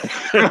 Yeah.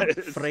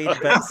 Frayed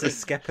bits of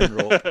skipping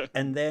rope.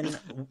 And then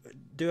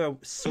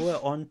sew it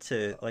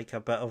onto like a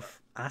bit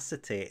of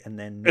acetate and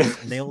then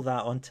nail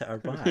that onto our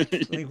back.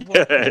 Like,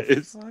 what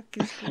the fuck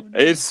is going on?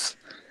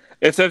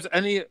 If there's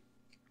any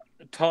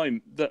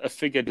time that a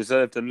figure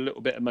deserved a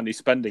little bit of money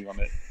spending on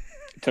it,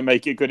 to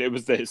make it good, it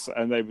was this,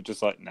 and they were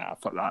just like, "Nah,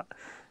 fuck that."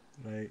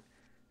 Right.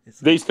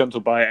 These cunts will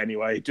buy it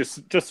anyway.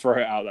 Just throw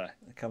it out there.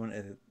 Coming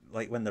to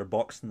like when they're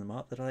boxing them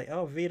up, they're like,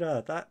 "Oh,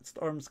 Vera, that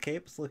Storm's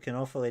cape's looking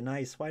awfully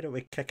nice. Why don't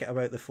we kick it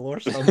about the floor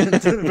some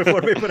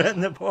before we put it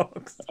in the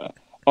box?"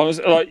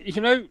 Honestly, like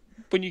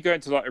when you go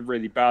into like a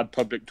really bad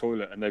public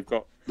toilet and they've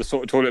got the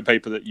sort of toilet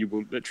paper that you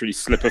will literally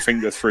slip a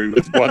finger through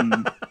with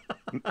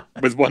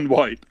one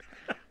wipe.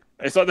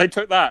 It's like they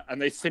took that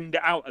and they thinned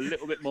it out a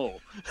little bit more.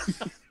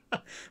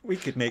 We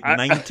could make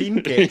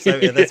 19 cakes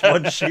out of this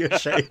one sheet of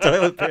shitty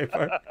toilet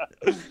paper.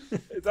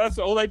 That's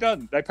all they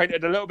done. They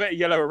painted a little bit of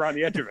yellow around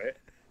the edge of it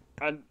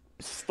and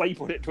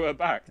stapled it to her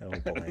back.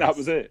 That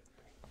was it.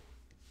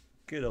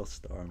 Good old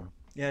Storm.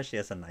 Yeah, she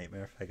has a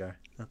nightmare figure.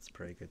 That's a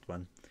pretty good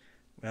one.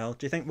 Well,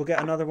 do you think we'll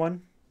get another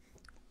one?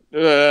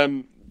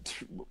 I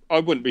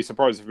wouldn't be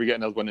surprised if we get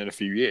another one in a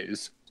few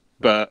years,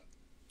 but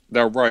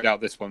they'll ride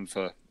out this one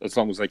for as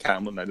long as they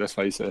can, wouldn't they? Let's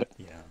face it.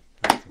 Yeah,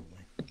 absolutely.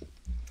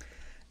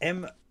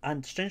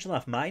 And strangely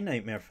enough, my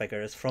nightmare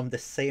figure is from the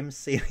same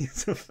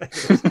series of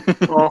figures.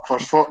 Oh, for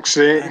fuck's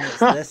sake. And it's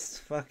this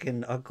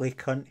fucking ugly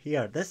cunt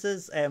here. This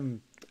is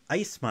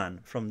Iceman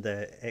from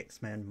the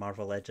X-Men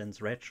Marvel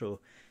Legends Retro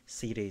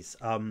series.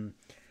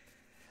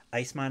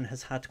 Iceman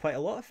has had quite a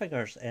lot of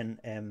figures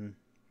in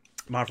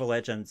Marvel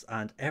Legends,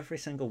 and every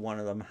single one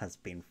of them has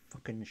been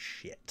fucking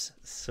shit.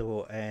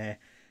 So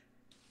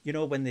You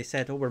know, when they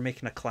said, "Oh, we're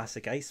making a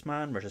classic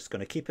Iceman. We're just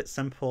going to keep it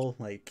simple.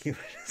 Like, we're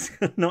just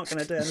not going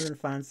to do anything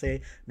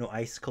fancy. No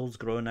icicles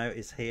growing out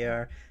his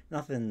hair.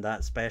 Nothing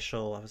that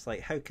special." I was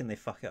like, "How can they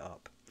fuck it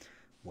up?"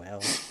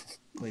 Well,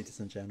 ladies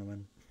and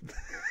gentlemen,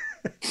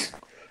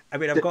 I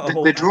mean, I've got a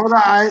whole. They draw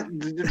that.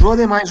 They draw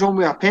them eyes on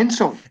with a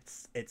pencil.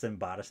 It's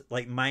embarrassing.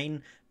 Like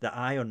mine, the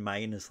eye on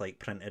mine is like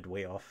printed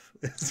way off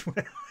as well.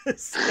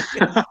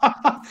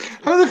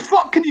 How the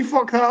fuck can you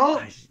fuck that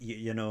up?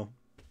 You know,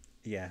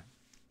 yeah.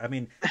 I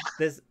mean,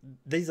 these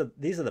are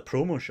the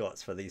promo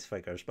shots for these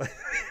figures, but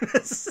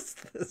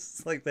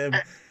it's like them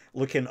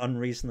looking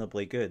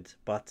unreasonably good.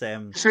 But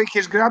it's like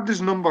he's grabbed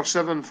his number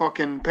 7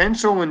 fucking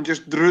pencil and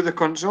just drew the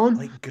cunts on.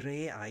 Like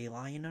grey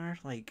eyeliner,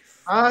 like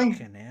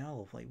fucking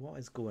hell, like what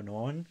is going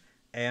on?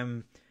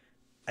 And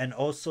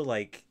also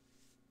like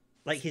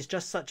he's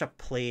just such a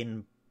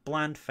plain,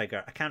 bland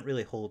figure. I can't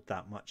really hold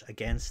that much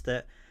against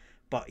it.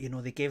 But you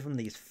know, they gave him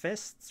these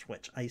fists,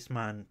 which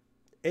Iceman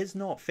is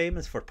not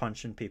famous for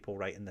punching people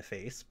right in the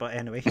face, but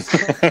anyway, he's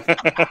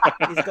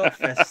got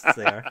fists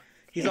there.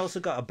 He's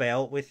also got a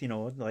belt with, you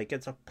know, like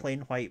it's a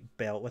plain white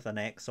belt with an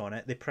X on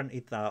it. They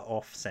printed that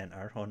off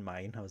center on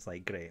mine. I was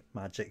like, great,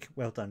 magic,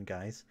 well done,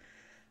 guys.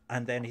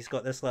 And then he's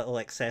got this little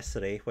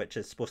accessory, which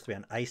is supposed to be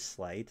an ice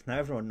slide. Now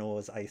everyone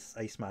knows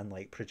Iceman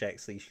like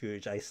projects these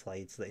huge ice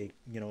slides that he,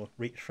 you know,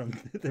 reach from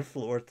the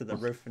floor to the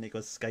roof and he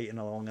goes skating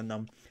along in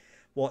them.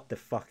 What the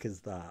fuck is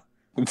that?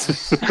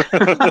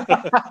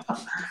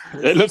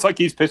 It looks like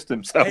he's pissed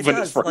himself. It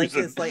does. Like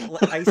it's like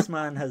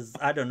Iceman has,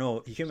 I don't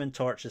know, Human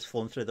Torch has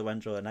flown through the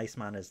window and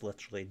Iceman has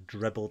literally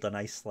dribbled an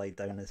ice slide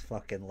down his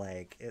fucking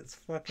leg. It's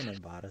fucking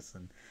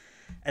embarrassing.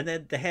 And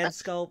then the head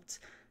sculpt,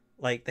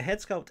 like the head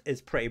sculpt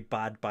is pretty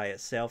bad by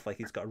itself. Like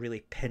he's got a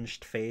really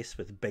pinched face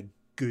with big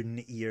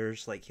goon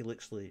ears. Like he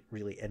looks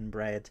really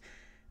inbred.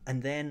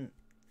 And then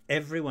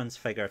everyone's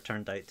figure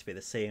turned out to be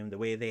the same. The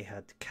way they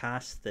had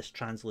cast this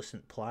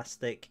translucent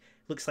plastic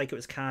looks like it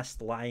was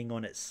cast lying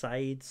on its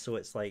side, so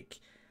it's like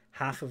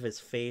half of his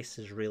face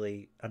is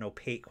really an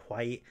opaque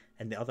white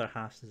and the other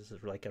half is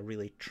like a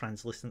really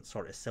translucent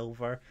sort of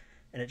silver,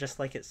 and it's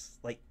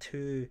like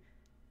two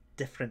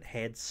different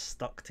heads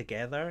stuck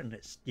together, and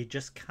you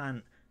just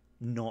can't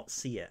not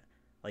see it.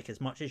 Like as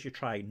much as you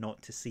try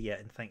not to see it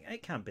and think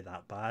it can't be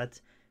that bad,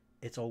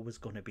 it's always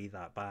going to be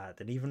that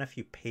bad. And even if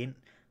you paint,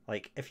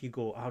 like if you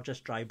go, I'll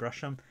just dry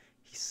brush him,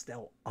 he's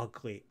still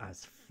ugly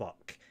as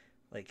fuck.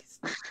 Like it's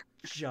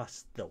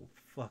just the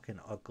fucking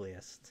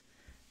ugliest.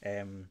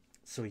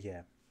 So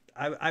yeah,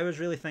 I was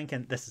really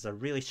thinking this is a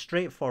really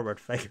straightforward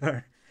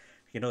figure.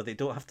 You know, they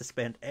don't have to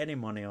spend any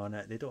money on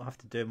it. They don't have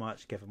to do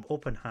much. Give him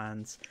open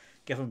hands.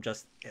 Give him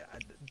just,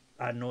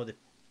 I know the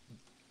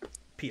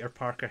Peter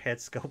Parker head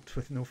sculpt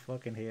with no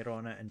fucking hair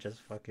on it and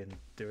just fucking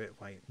do it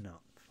white. No,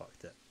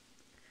 fucked it.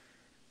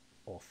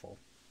 Awful.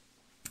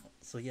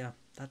 So yeah,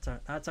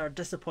 that's our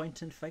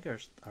disappointing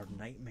figures, our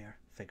nightmare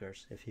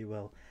figures, if you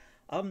will.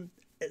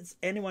 Does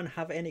anyone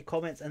have any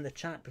comments in the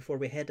chat before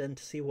we head in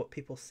to see what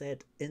people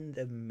said in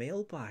the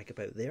mailbag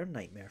about their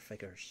nightmare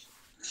figures?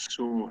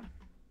 So,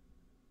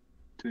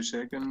 2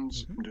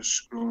 seconds. I'm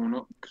just scrolling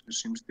up because there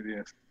seems to be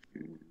a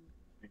few.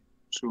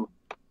 So,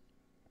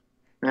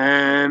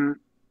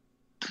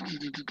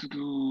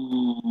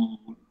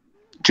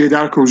 Jay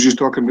Darko was just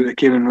talking about the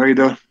Kamen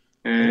Rider.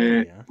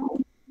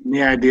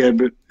 No idea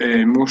about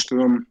most of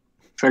them.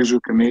 Figs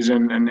look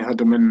amazing, and they had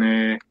them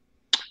in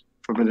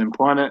Forbidden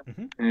Planet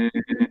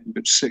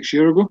about 6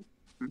 years ago.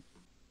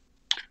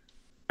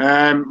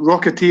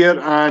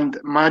 Rocketeer and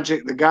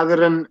Magic the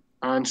Gathering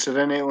and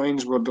Serenity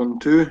Lines were done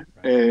too.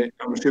 Right.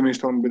 I'm assuming he's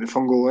talking about the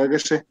Fungal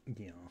Legacy.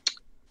 Yeah.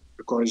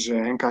 Because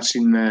I think I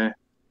seen the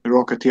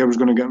Rocketeer was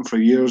going to get him for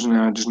years, and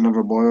I just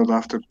never bothered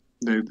after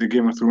the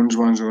Game of Thrones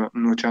ones. So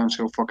no chance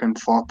he'll fucking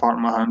fall apart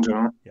in my hands, you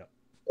know. Yeah.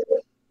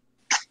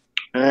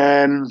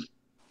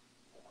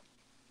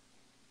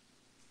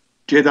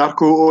 Jay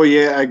Darko, oh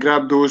yeah, I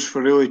grabbed those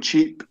for really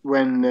cheap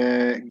when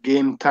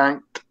Game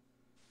tanked.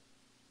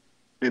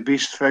 The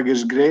Beast fig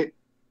is great.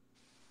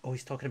 Oh,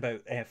 he's talking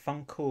about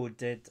Funko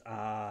did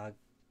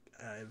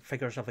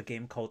figures of a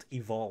game called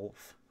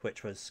Evolve,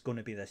 which was going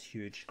to be this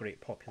huge, great,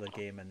 popular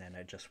game, and then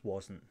it just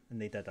wasn't. And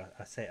they did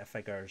a set of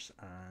figures,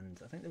 and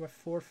I think there were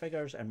 4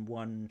 figures and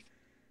 1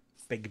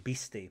 big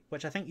beastie,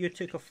 which I think you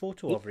took a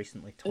photo of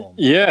recently, Tom.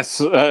 Yes,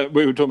 we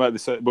were talking about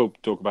this. We'll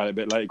talk about it a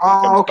bit later. It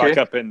comes back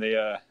up in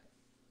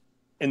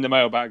the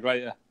mailbag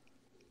later.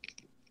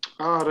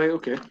 Right,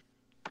 okay.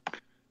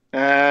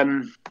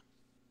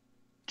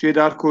 Jay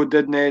Darko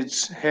did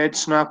Ned's head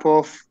snap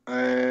off.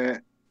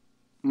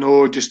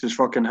 No, just his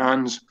fucking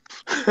hands.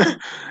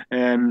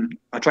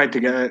 I tried to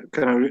get it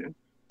kind of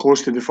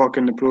close to the fuck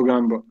in the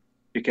programme, but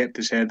he kept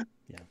his head.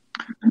 Yeah.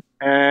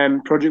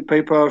 Project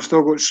Piper,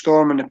 still got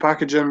Storm in the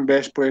packaging.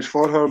 Best place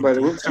for her by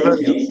the looks of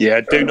it.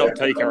 Yeah, do not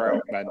take her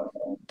out, man.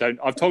 Don't.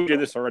 I've told you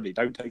this already.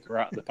 Don't take her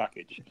out of the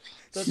package.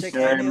 Don't take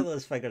any of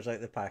those figures out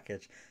of the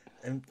package.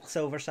 And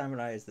Silver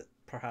Samurai is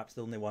perhaps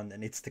the only one that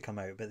needs to come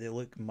out, but they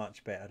look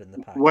much better in the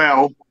package.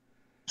 Well,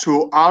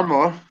 so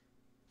Armour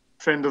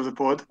friend of the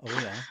pod. Oh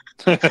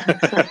yeah.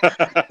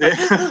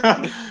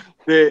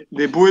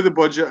 They blew the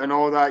budget and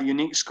all that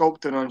unique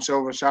sculpting on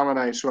Silver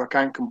Samurai, so I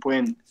can't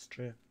complain. It's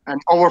true. And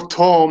our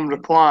Tom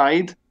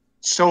replied,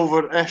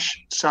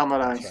 "Silver-ish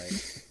Samurai."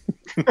 That's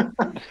right.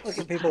 Look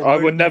at people. I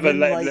would never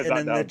let him live that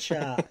in down. the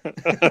chat.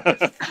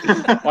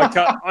 I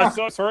can't. I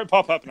saw it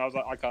pop up, and I was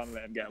like, I can't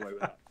let him get away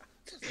with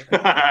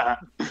that.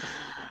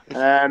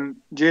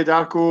 Jay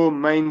Darko,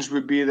 mine's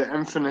would be the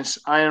infamous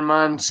Iron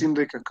Man. Seemed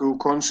like a cool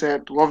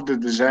concept. Loved the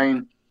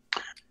design.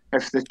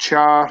 If the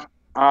char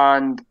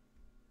and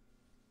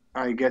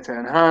I get it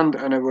in hand,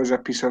 and it was a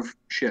piece of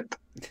shit,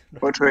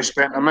 which I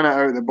spent a minute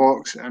out of the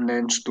box and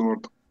then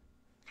stored,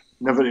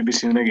 never to be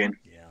seen again.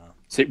 Yeah.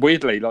 See,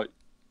 weirdly, like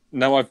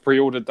now I've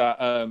pre-ordered that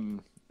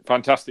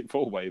Fantastic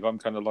Four wave. I'm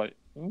kind of like,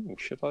 oh,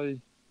 should I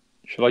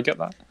get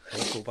that?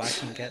 I'll go back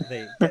and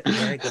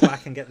go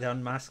back and get the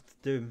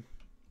Unmasked Doom.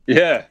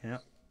 Yeah. Yeah.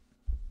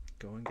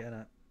 Go and get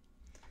it.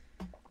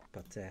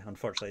 But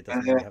unfortunately, it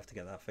doesn't mean you have to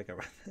get that figure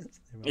with it.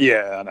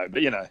 Yeah, I know,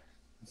 but you know.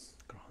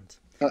 Grand.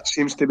 That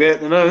seems to be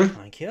it now.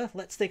 Thank you.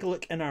 Let's take a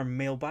look in our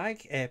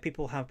mailbag.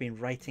 People have been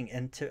writing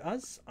into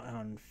us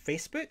on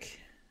Facebook,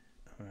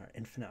 on our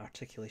Infinite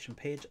Articulation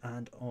page,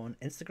 and on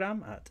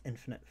Instagram at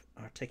Infinite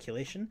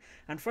Articulation.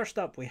 And first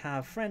up, we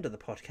have friend of the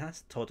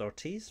podcast, Todd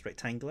Ortiz,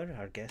 Rectangular,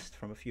 our guest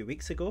from a few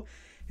weeks ago,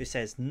 who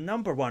says,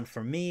 number one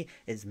for me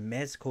is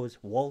Mezco's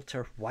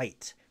Walter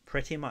White.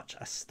 Pretty much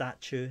a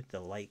statue the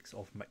likes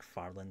of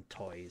McFarlane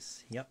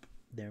Toys. Yep,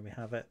 there we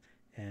have it.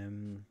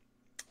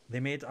 They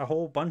made a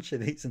whole bunch of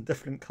these in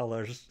different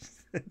colours.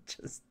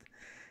 Just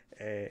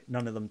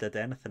none of them did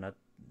anything.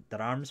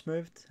 Their arms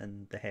moved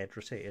and the head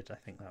rotated. I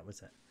think that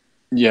was it.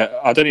 Yeah,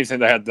 I don't even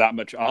think they had that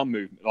much arm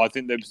movement. I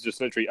think they was just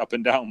literally up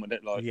and down with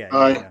it. Like,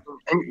 yeah.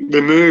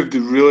 They moved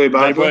really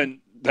badly.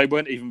 They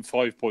weren't even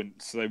 5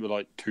 points. They were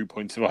like 2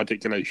 points of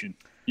articulation.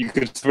 You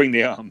could swing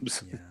the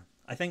arms. Yeah,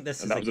 I think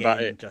this is that was again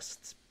about it.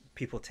 Just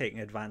people taking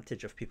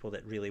advantage of people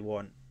that really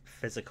want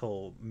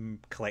physical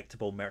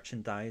collectible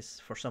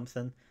merchandise for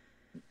something,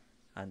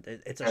 and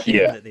it's a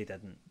shame that they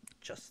didn't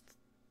just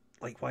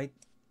like why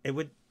it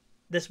would.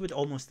 This would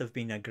almost have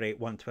been a great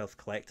 1/12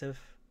 collective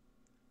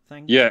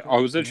thing. Yeah, I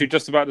was literally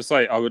just about to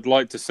say I would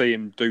like to see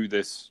him do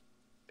this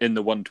in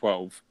the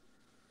 1/12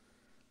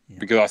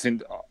 because I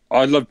think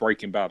I love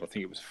Breaking Bad. I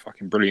think it was a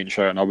fucking brilliant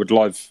show, and I would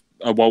love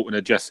a Walt and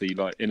a Jesse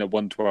like in a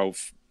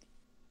 1/12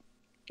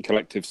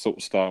 collective sort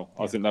of style.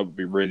 I think that would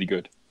be really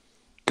good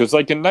because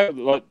they can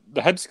like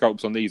the head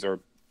sculpts on these are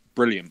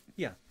brilliant.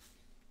 Yeah,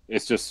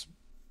 it's just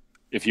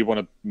if you want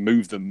to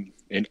move them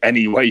in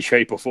any way,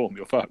 shape, or form,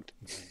 you're fucked.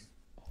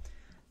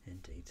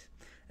 Indeed.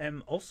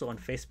 Also on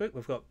Facebook,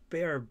 we've got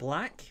Bear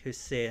Black who's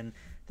saying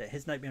that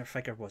his nightmare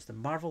figure was the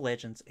Marvel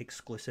Legends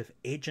exclusive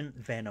Agent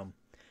Venom.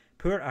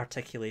 Poor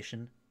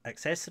articulation,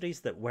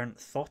 accessories that weren't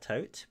thought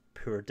out,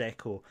 poor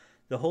deco.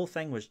 The whole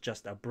thing was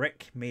just a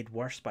brick made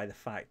worse by the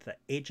fact that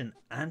Agent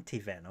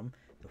Anti-Venom,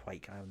 the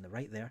white guy on the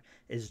right there,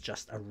 is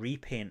just a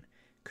repaint.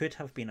 Could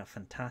have been a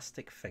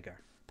fantastic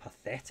figure.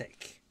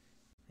 Pathetic.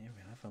 There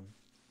we have him.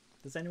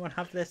 Does anyone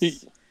have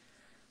this?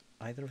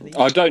 Either of these?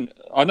 I don't.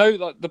 I know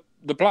like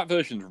the black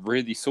version's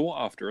really sought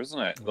after, isn't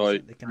it?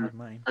 Like they can have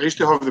mine. I used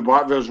to have the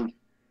black version.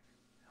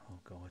 Oh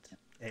god,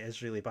 it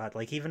is really bad.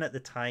 Like even at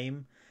the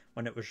time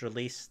when it was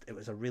released, it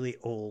was a really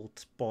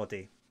old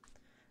body.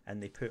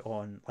 And they put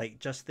on like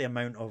just the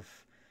amount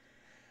of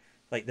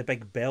like the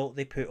big belt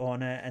they put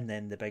on it, and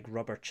then the big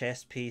rubber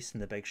chest piece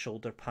and the big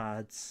shoulder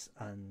pads,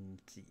 and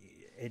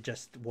it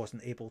just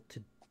wasn't able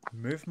to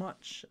move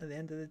much at the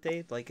end of the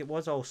day. Like it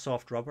was all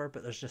soft rubber,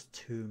 but there's just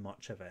too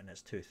much of it and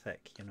it's too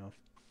thick, you know.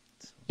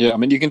 So, yeah, I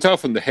mean you can tell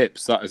from the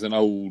hips that is an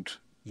old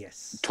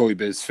Toy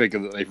Biz figure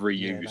that they've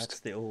reused. Yeah, that's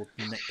the old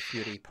Nick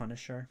Fury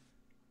Punisher.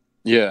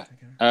 Yeah,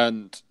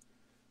 and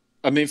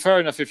I mean fair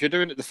enough if you're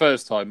doing it the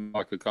first time,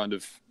 I could kind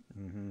of.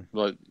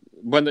 Like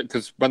when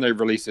they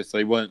released this,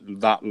 they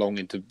weren't that long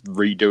into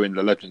redoing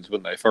the Legends,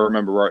 weren't they? If I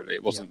remember rightly,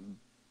 it wasn't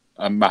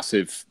a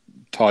massive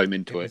time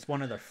into it. It's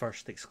one of their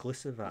first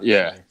exclusive, actually.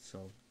 Yeah. So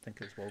I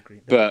think it's well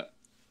great. But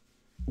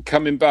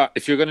coming back,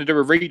 if you're going to do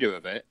a redo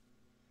of it,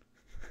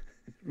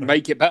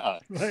 make it better.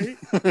 Right?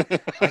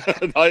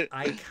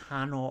 I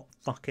cannot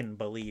fucking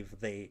believe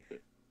they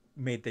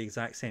made the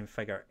exact same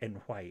figure in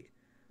white.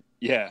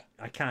 Yeah,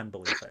 I can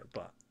believe it,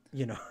 but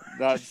you know,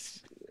 that's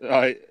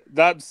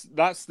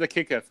the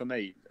kicker for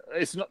me.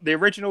 It's not the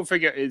original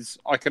figure. Is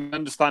I can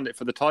understand it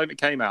for the time it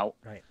came out,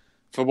 right?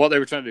 For what they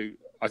were trying to do,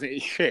 I think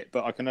it's shit,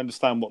 but I can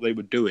understand what they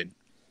were doing.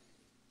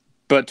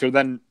 But to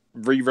then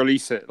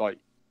re-release it like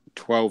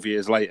 12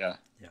 years later,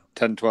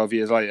 10, 12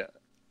 years later,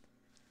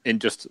 in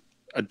just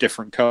a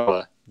different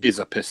colour is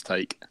a piss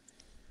take.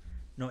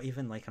 Not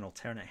even like an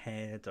alternate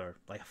head or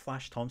like a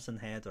Flash Thompson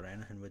head or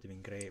anything would have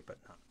been great, but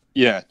no.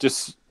 Yeah,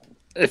 just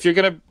if you're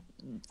going to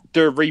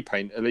do a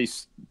repaint, at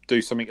least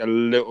do something a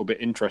little bit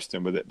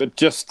interesting with it. But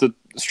just to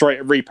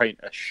straight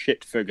repaint a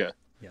shit figure,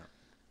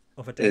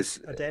 of a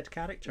dead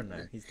character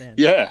now. He's dead.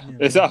 Yeah,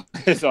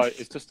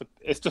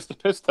 it's just a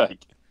piss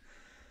take.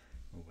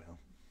 Oh well,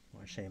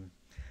 what a shame.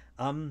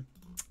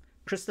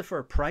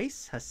 Christopher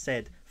Price has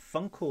said,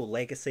 Funko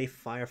Legacy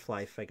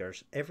Firefly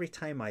figures. Every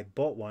time I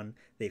bought one,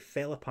 they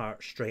fell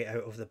apart straight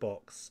out of the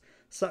box.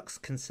 Sucks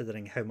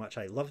considering how much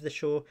I love the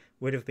show.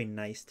 Would have been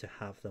nice to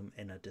have them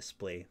in a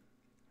display.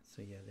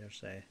 So yeah,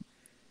 there's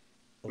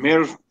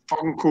Mere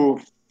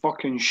Funko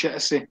fucking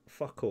shitty.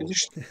 Fucko.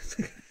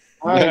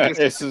 Yeah,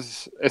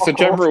 it's a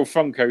general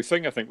Funko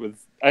thing, I think,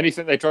 with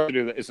anything they try to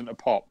do that isn't a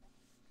pop.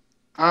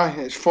 Aye,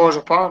 it falls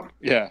apart.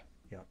 Yeah.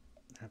 Yeah,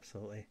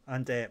 absolutely.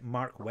 And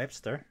Mark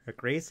Webster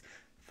agrees.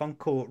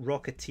 Funko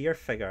Rocketeer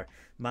figure.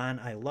 Man,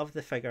 I love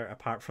the figure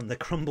apart from the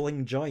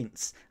crumbling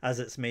joints, as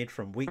it's made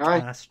from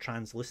weak-ass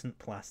translucent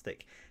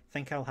plastic.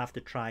 Think I'll have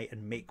to try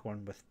and make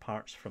one with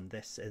parts from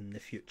this in the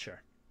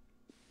future.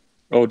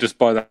 Or just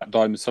buy that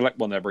Diamond Select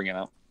one they're bringing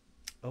out.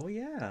 Oh,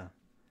 yeah.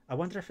 I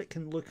wonder if it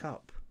can look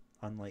up,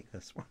 unlike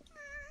this one.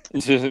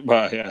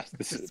 Well, yeah.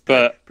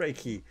 But pretty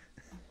key.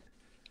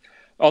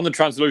 On the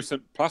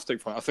translucent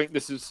plastic front, I think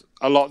this is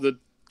a lot of the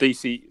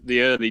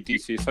early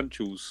DC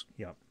Essentials.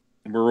 Yeah.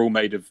 Were all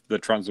made of the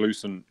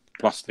translucent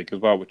plastic as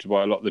well, which is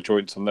why a lot of the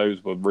joints on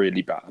those were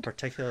really bad.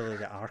 Particularly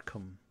the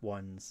Arkham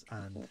ones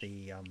and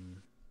the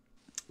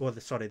the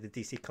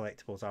DC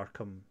Collectibles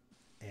Arkham,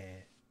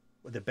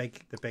 the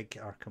big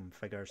Arkham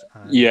figures.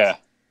 And yeah.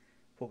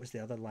 What was the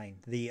other line?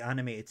 The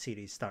animated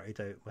series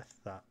started out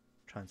with that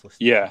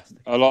translucent. Yeah, plastic.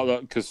 a lot of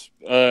that because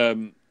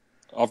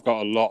I've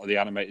got a lot of the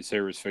animated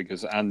series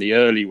figures and the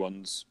early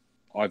ones.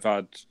 I've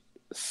had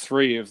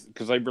 3 of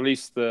because they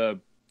released the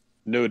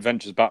New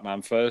Adventures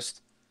Batman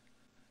first,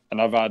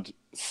 and I've had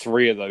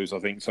 3 of those I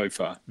think so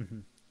far.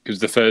 Because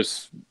the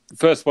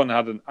first one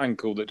had an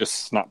ankle that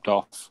just snapped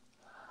off,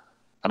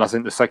 and I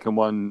think the second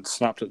one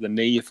snapped at the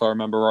knee if I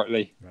remember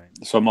rightly.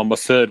 Right. So I'm on my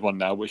 3rd one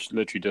now, which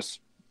literally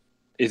just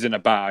is in a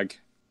bag,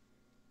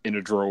 in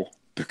a drawer,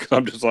 because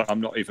I'm just like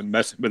I'm not even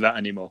messing with that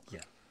anymore.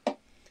 Yeah,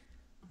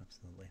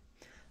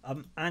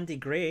 absolutely. Andy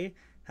Gray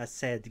has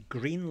said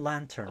Green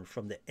Lantern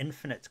from the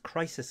Infinite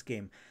Crisis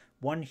game.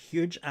 One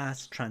huge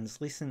ass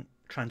translucent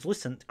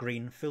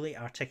green fully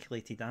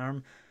articulated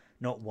arm,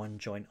 not one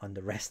joint on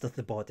the rest of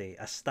the body.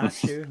 A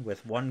statue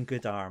with one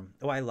good arm.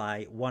 Oh, I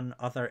lie. One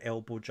other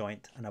elbow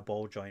joint and a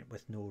ball joint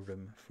with no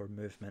room for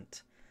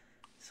movement.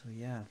 So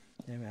yeah,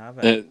 there we have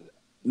it.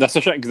 That's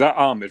a shame because that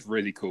arm is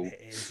really cool.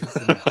 It is,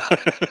 isn't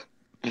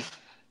it?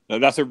 No,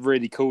 that's a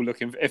really cool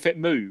looking. If it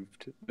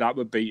moved, that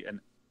would be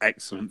an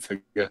excellent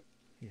figure.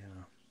 Yeah,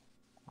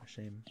 a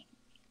shame.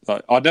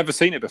 Like, I'd never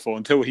seen it before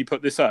until he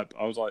put this up.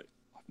 I was like,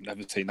 I've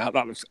never seen that.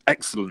 That looks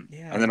excellent.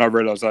 Yeah. And then I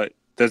realised like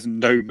there's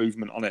no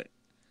movement on it.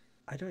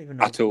 I don't even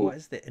know at all. What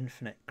is the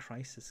Infinite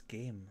Crisis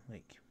game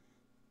like.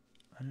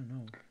 I don't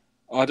know.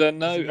 I don't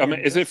know. I mean,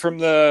 is it from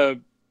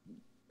the?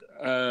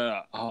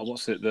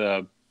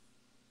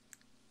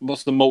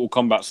 What's the Mortal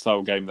Kombat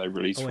style game they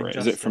released for it?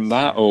 Is it from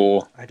that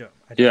or? I don't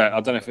I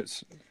don't know if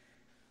it's.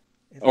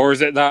 Or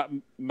is it that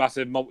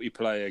massive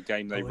multiplayer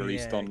game they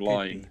released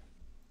online?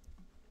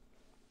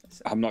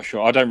 I'm not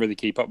sure. I don't really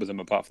keep up with them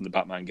apart from the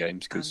Batman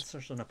games because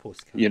answers on a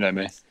postcard. You know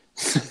me.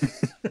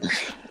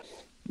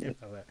 Yeah.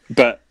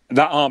 But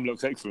that arm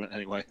looks excellent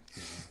anyway.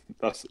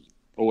 That's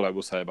all I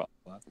will say about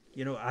that.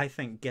 You know, I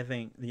think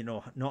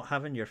not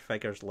having your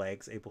figure's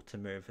legs able to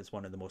move is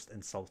one of the most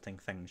insulting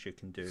things you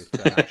can do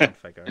to an action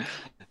figure.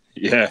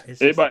 Yeah,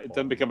 it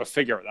doesn't become a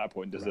figure at that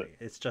point, does it?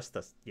 It's just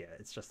a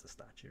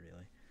statue,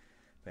 really.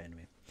 But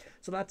anyway,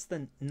 so that's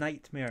the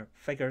Nightmare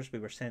figures we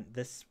were sent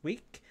this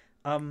week.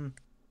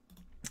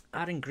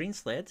 Aaron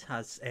Greensled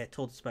has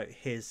told us about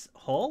his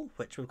haul,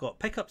 which we've got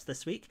pickups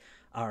this week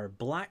are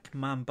Black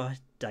Mamba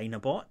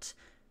Dinobot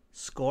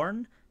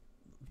Scorn,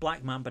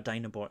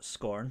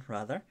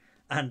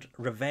 and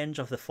Revenge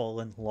of the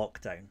Fallen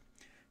Lockdown.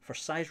 For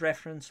size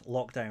reference,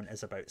 Lockdown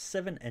is about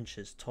 7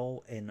 inches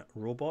tall in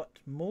robot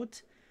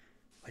mode.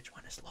 Which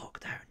one is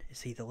Lockdown?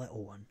 Is he the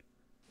little one?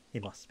 He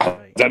must be,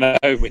 right? I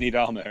don't know. We need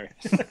armor.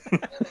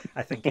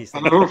 I think he's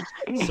the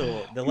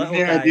So the little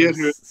guy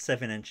is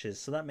 7 inches.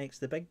 So that makes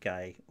the big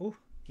guy. Oh,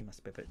 he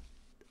must be about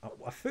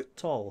a foot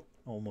tall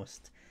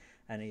almost.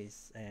 And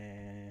he's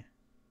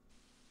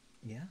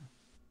yeah.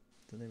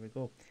 So there we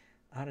go.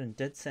 Aaron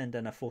did send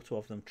in a photo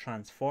of them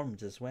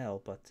transformed as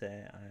well, but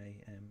I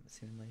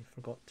seemingly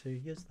forgot to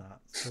use that.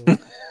 So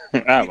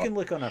you can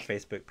look on our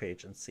Facebook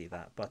page and see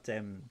that. But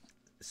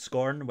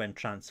Scorn, when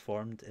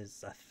transformed,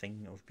 is a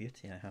thing of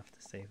beauty, I have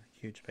to say.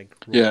 Huge, big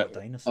robot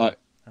dinosaur.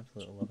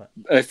 Absolutely love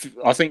it.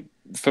 I think,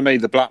 for me,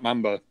 the Black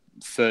Mamba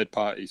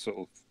third-party sort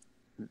of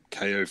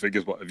KO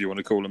figures, whatever you want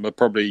to call them, are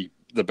probably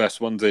the best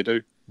ones they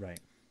do. Right.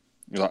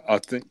 Like, I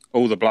think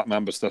all the Black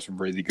Mamba stuff's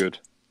really good.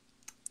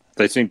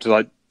 They seem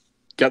to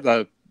get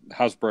the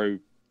Hasbro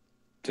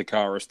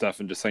Takara stuff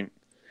and just think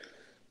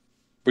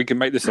we can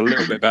make this a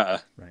little bit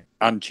better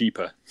and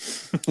cheaper,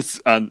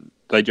 and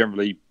they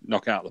generally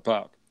knock it out of the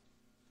park.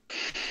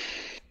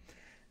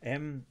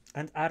 And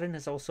Aaron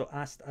has also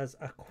asked us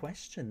a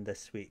question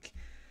this week.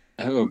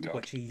 Oh, God.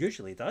 Which he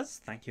usually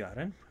does. Thank you,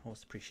 Aaron.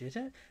 Always appreciate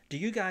it. Do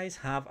you guys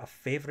have a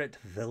favourite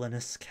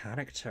villainous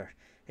character?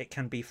 It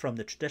can be from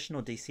the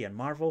traditional DC and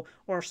Marvel,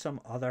 or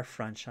some other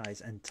franchise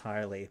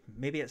entirely.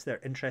 Maybe it's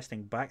their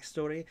interesting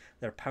backstory,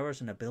 their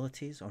powers and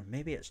abilities, or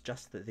maybe it's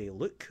just that they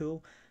look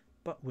cool,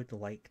 but would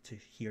like to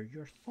hear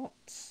your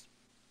thoughts.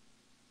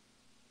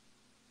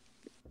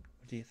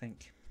 What do you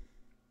think?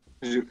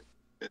 Do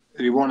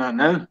you want that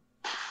now?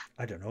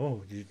 I don't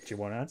know. Do you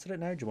want to answer it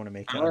now? Do you want to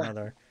make it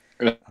another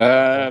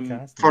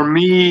podcast? For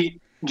me,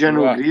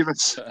 General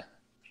Grievous.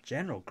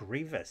 General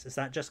Grievous. Is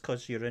that just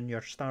because you're in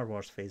your Star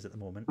Wars phase at the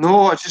moment?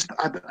 No,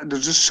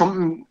 there's just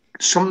something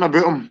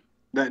about him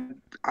that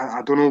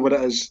I don't know what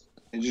it is.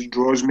 It just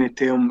draws me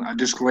to him. I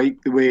just like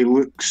the way he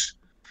looks.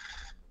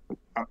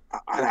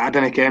 I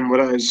don't care what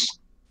it is.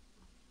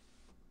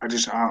 I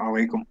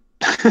like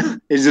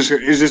him. He's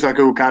just a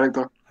cool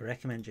character. I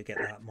recommend you get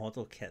that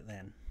model kit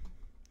then.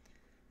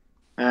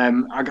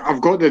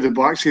 I've got the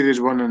Black Series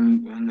one,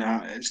 and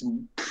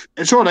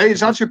it's all right.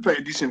 It's actually a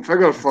pretty decent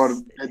figure for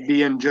it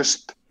being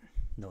just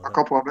a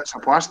couple of bits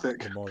of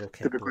plastic. The model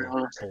kit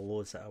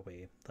blows it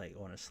away. Like,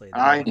 honestly, the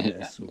aye, model kit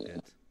is so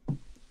good.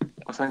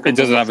 I think it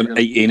doesn't have an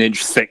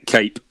 18-inch thick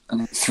cape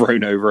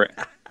thrown over it.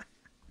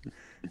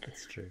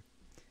 That's true.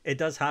 It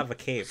does have a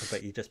cape,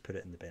 but you just put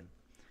it in the bin.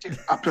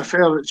 I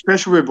prefer,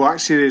 especially with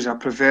Black Series, I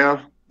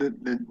prefer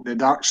the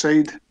dark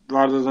side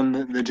rather than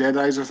the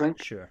Jedis, I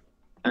think. Sure.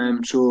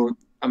 So,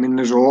 I mean,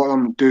 there's a lot of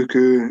them.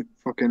 Dooku,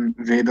 fucking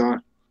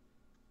Vader,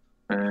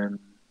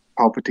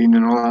 Palpatine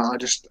and all that. I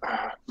just,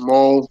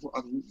 Maul,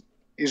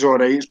 he's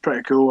alright, he's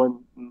pretty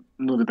cool. I'm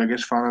not the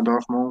biggest fan of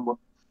Darth Maul, but...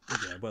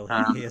 Yeah, well,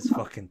 he is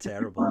fucking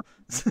terrible.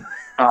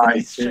 Aye,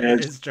 he's shit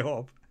at his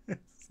job.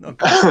 It's not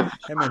good.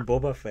 Him and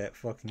Boba Fett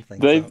fucking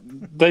things up.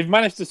 They've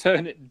managed to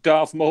turn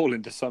Darth Maul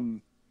into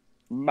some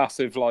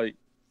massive, like,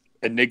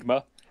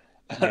 enigma.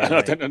 Yeah, and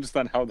I don't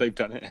understand how they've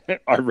done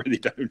it. I really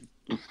don't.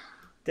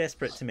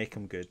 Desperate to make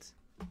him good.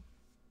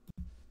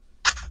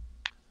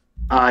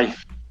 Aye.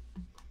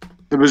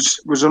 Was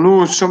there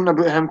no something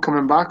about him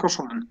coming back or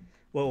something?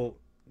 Well,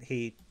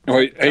 he's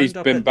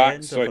been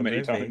back so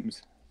many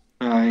times.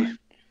 Aye.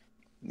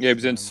 Yeah, he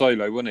was in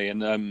Solo, wasn't he?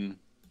 And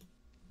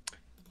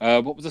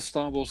what was the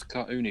Star Wars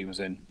cartoon he was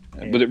in?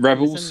 Was it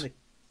Rebels?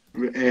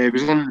 He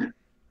was in.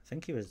 I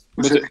think he was.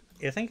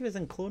 I think he was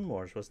in Clone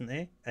Wars, wasn't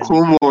he?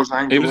 Clone Wars.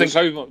 I think he was in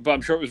Clone Wars, but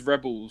I'm sure it was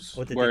Rebels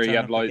where he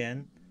had like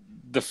again?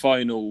 The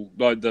final,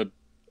 like the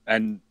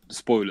end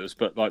spoilers,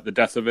 but like the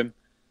death of him.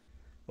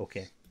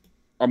 Okay.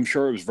 I'm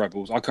sure it was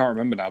Rebels. I can't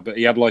remember now, but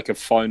he had like a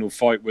final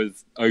fight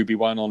with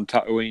Obi-Wan on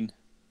Tatooine.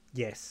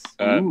 Yes.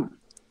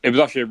 It was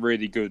actually a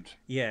really good.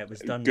 Yeah, it was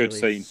done good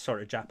really scene.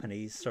 Sort of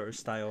Japanese sort of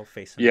style,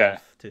 facing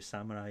off to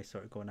samurai,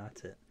 sort of going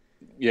at it.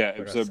 Yeah,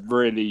 it was a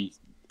really,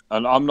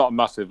 and I'm not a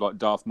massive like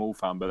Darth Maul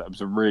fan, but it was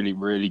a really,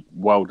 really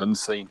well done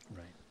scene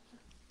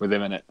with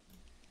him in it.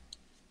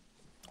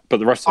 But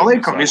the rest of I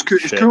like him. Like,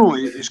 it's cool.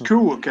 It's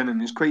cool looking and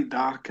he's quite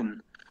dark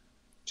and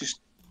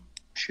just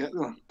shit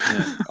though.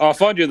 Yeah. I'll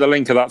find you the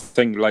link of that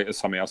thing later,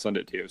 Sammy. I'll send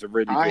it to you. It was a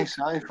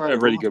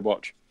really good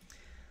watch.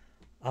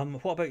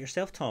 What about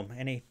yourself, Tom?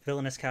 Any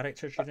villainous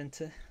characters you're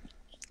into?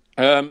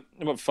 Well,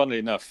 funnily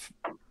enough,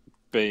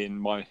 being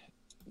my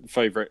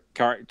favourite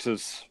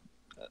character's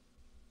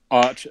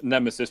arch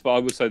nemesis, but I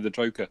would say the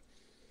Joker.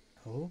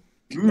 Oh.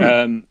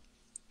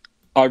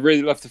 I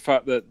really love the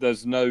fact that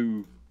there's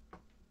no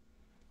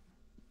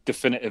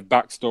definitive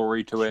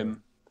backstory to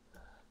him.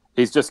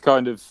 He's just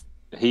kind of,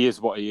 he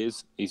is what he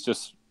is. He's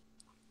just,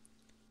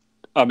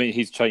 I mean,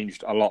 he's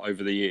changed a lot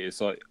over the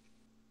years. Like,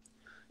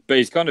 but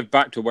he's kind of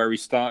back to where he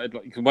started.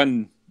 Like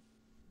when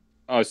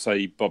I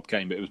say Bob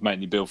Kane, but it was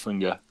mainly Bill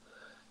Finger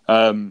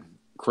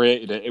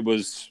created it.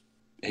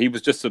 He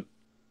was just a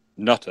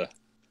nutter.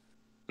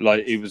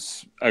 Like he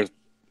was kind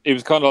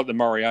of like the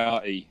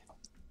Moriarty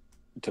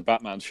to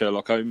Batman's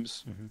Sherlock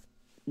Holmes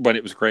when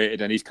it was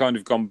created, and he's kind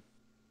of gone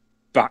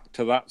back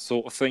to that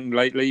sort of thing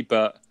lately.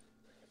 But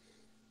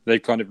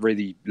they've kind of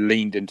really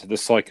leaned into the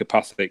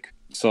psychopathic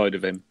side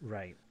of him,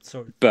 right?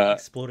 So,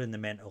 exploring the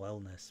mental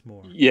illness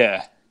more.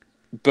 Yeah.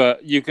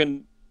 But you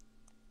can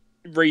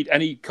read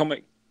any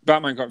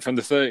Batman comic from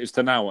the 30s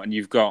to now, and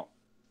you've got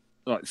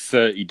like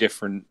 30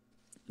 different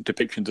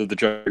depictions of the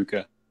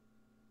Joker.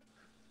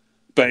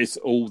 But it's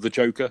all the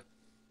Joker.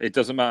 It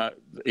doesn't matter.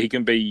 He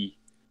can be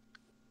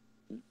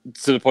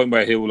to the point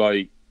where he'll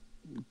like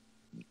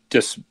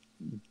just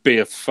be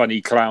a funny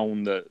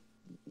clown that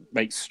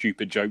makes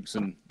stupid jokes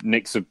and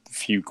nicks a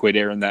few quid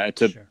here and there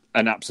to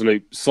an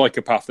absolute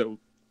psychopath that will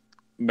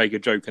make a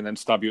joke and then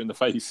stab you in the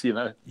face, you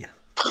know? Yeah.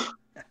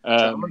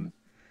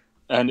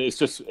 And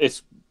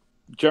it's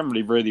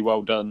generally really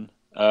well done.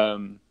 I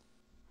don't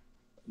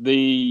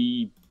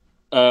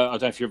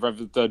know if you've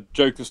read the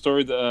Joker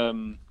story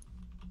that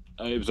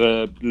it was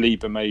Lee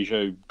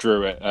Bermejo who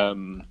drew it.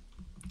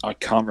 I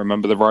can't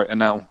remember the writer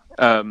now.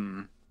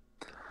 The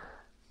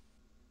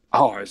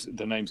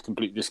name's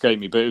completely escaped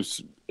me, but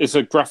it's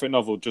a graphic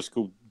novel just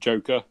called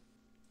Joker,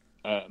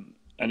 and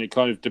it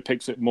kind of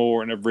depicts it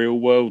more in a real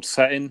world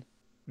setting.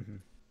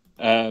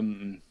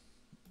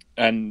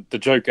 And the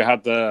Joker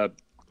had the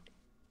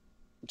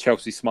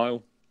Chelsea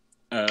smile,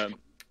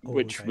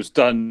 which was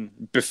done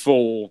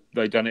before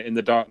they done it in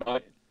The Dark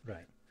Knight.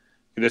 Right.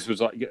 This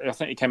was like, I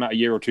think it came out a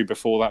year or two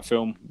before that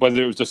film.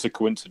 Whether it was just a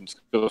coincidence,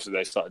 because obviously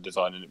they started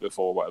designing it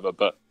before or whatever,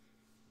 but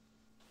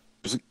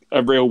it was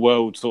a real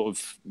world sort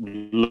of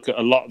look at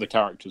a lot of the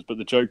characters, but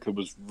the Joker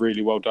was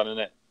really well done in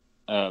it.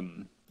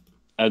 And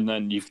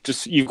then you've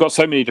got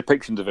so many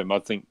depictions of him. I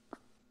think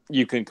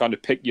you can kind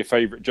of pick your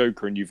favourite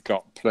Joker, and you've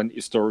got plenty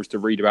of stories to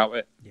read about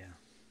it. Yeah.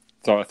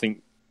 So I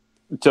think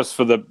just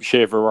for the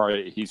sheer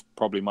variety, he's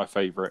probably my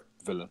favourite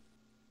villain.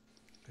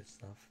 Good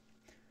stuff.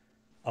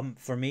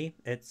 For me,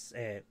 it's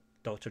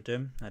Doctor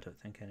Doom. I don't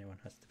think anyone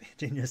has to be a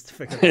genius to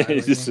figure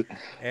that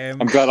out.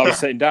 I'm glad I was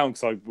sitting down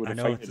because I would have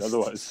fainted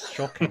otherwise.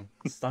 Shocking,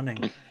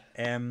 stunning.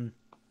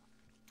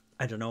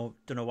 I don't know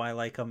why I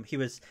like him. He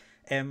was,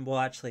 well,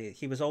 actually,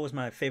 he was always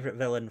my favourite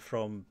villain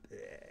from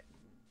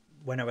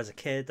when I was a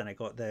kid, and I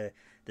got the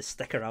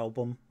sticker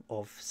album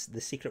of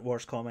the Secret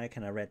Wars comic,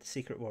 and I read the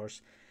Secret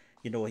Wars.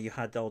 You know, you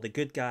had all the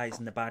good guys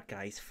and the bad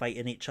guys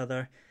fighting each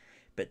other,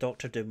 but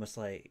Doctor Doom was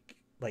like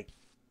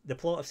the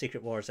plot of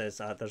Secret Wars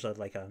is there's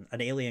an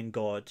alien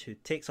god who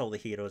takes all the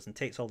heroes and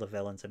takes all the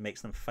villains and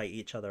makes them fight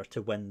each other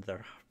to win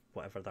their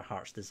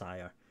heart's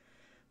desire.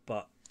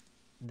 But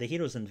the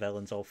heroes and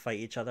villains all fight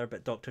each other,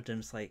 but Doctor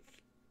Doom's like,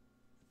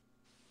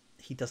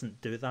 he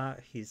doesn't do that.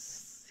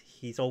 He's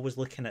always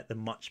looking at the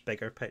much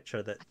bigger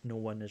picture that no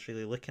one is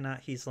really looking at.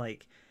 He's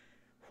like,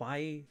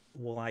 why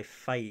will I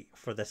fight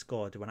for this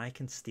god when I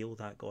can steal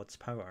that god's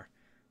power?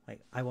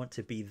 Like, I want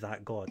to be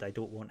that god. I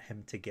don't want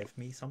him to give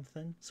me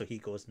something. So he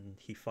goes and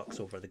he fucks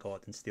over the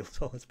god and steals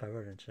all his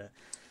power and shit.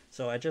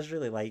 So I just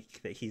really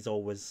like that he's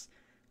always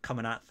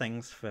coming at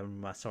things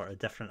from a sort of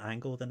different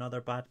angle than other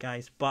bad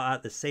guys. But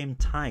at the same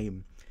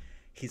time,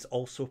 he's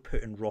also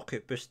putting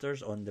rocket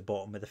boosters on the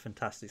bottom of the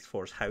Fantastic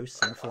Four's house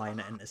and flying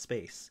it into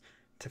space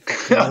to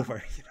fuck him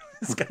over. You know,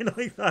 it's kind of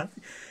like that.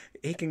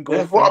 He can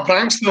go. What a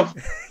prankster!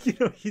 You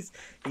know, he's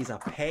a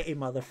petty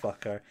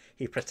motherfucker.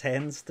 He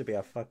pretends to be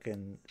a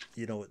fucking,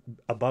 you know,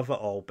 above it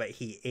all, but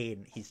he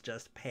ain't. He's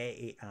just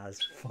petty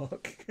as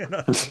fuck. And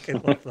I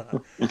fucking love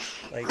that.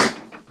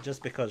 Like,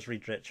 just because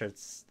Reed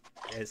Richards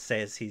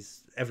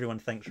says everyone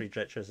thinks Reed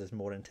Richards is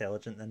more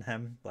intelligent than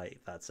him. Like,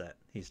 that's it.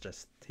 He's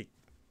just he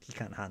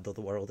can't handle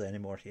the world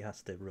anymore. He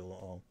has to rule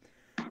it all.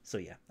 So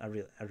yeah, I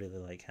really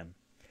like him.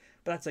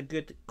 But that's a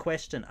good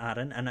question,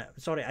 Aaron. And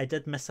sorry, I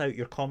did miss out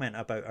your comment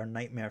about our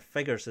Nightmare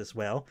figures as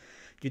well.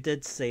 You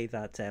did say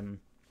that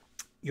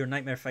your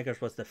Nightmare figures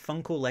was the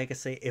Funko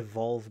Legacy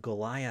Evolve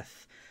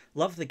Goliath.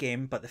 Love the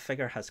game, but the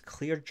figure has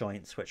clear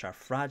joints which are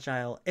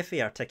fragile,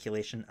 iffy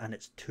articulation, and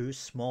it's too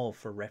small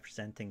for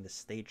representing the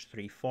Stage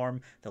 3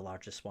 form, the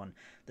largest one.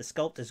 The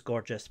sculpt is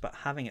gorgeous, but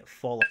having it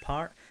fall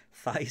apart,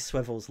 thigh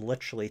swivels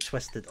literally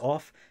twisted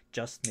off,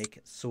 just make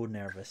it so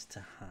nervous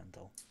to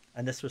handle.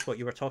 And this was what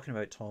you were talking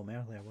about, Tom,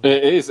 earlier.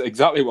 It is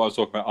exactly what I was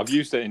talking about. I've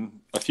used it in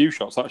a few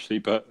shots, actually,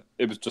 but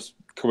it was just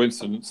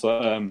coincidence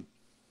that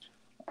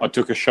I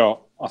took a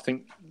shot, I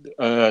think,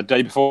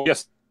 day before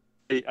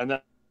yesterday, and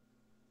then.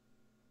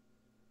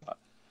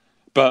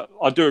 But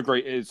I do agree,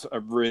 it is a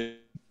really,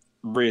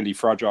 really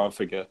fragile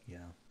figure.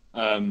 Yeah.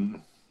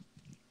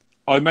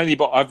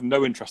 I've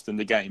no interest in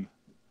the game.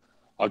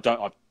 I've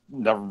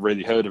never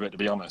really heard of it, to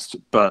be honest,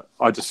 but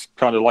I just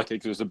kind of like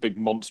it because it's a big,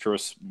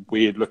 monstrous,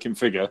 weird-looking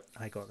figure.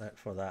 I got that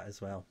for that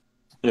as well.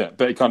 Yeah,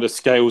 but it kind of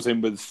scales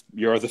in with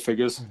your other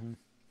figures. Mm-hmm.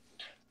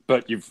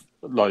 But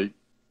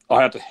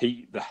I had to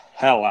heat the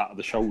hell out of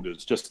the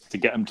shoulders just to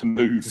get them to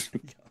move.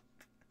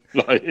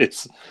 Like,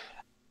 it's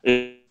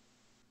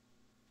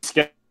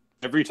scary.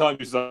 Every time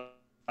you say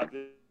that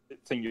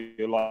thing,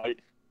 you're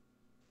like,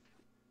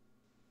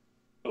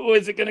 oh,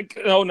 is it going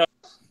to... Oh, no.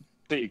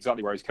 See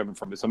exactly where he's coming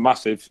from. It's a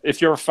massive... If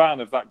you're a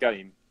fan of that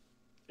game,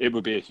 it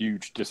would be a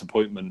huge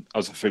disappointment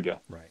as a figure.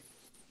 Right.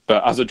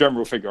 But as a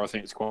general figure, I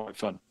think it's quite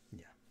fun.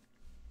 Yeah.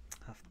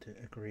 Have to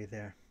agree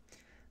there.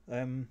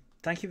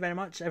 Thank you very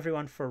much,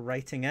 everyone, for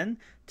writing in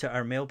to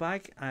our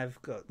mailbag.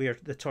 We are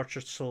the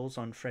tortured souls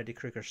on Freddy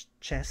Krueger's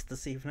chest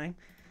this evening.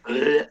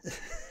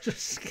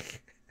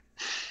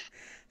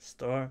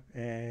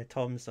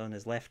 Tom's on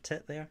his left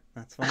tit there.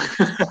 That's fine.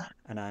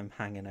 And I'm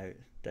hanging out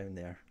down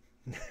there.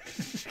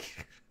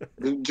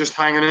 Just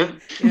hanging out?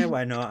 Yeah,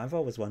 why not? I've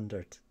always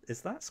wondered.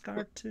 Is that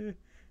scarred too?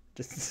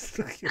 Just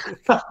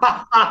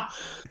I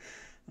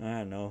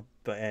don't know.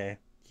 But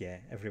yeah,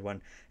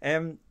 everyone.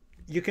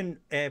 You can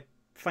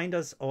find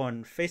us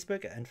on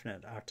Facebook at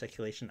Infinite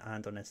Articulation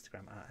and on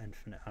Instagram at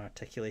Infinite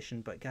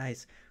Articulation. But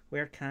guys,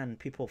 where can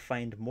people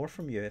find more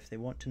from you if they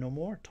want to know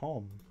more?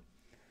 Tom?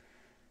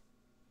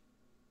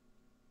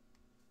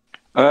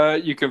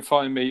 You can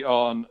find me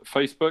on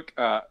Facebook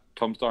at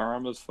Tom's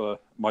Dioramas for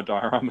my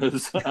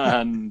dioramas,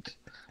 and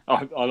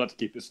I like to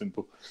keep it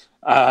simple.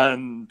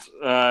 And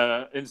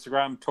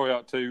Instagram,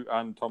 ToyArt2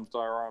 and Tom's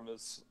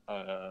Dioramas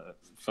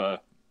for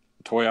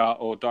toy art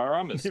or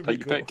dioramas.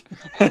 Take your pick.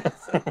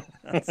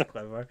 That's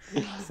clever.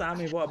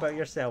 Sammy, what about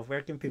yourself?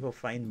 Where can people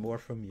find more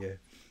from you?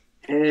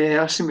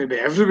 I seem to be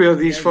everywhere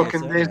these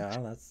fucking days. Yeah,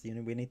 that's,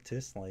 we need 2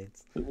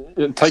 slides.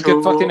 Take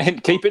a fucking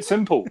hint. Keep it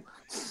simple.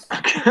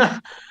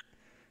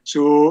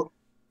 So,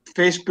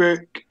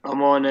 Facebook,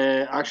 I'm on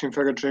Action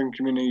Figure Trading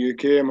Community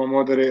UK. I'm a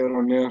moderator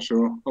on there,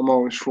 so I'm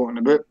always floating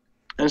about.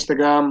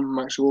 Instagram,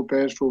 Max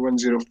Lopez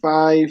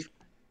 4105.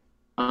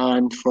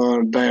 And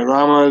for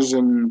dioramas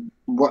and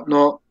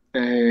whatnot,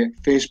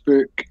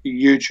 Facebook,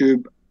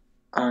 YouTube,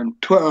 and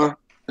Twitter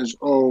is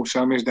all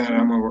Sammy's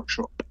Diorama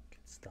Workshop. Good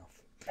stuff.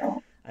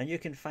 And you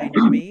can find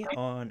me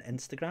on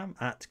Instagram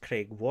at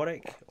Craig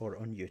Warwick, or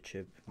on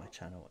YouTube. My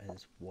channel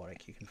is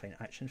Warwick. You can find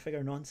action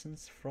figure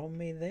nonsense from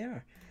me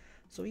there.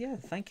 So yeah,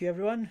 thank you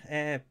everyone.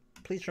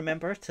 Please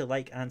remember to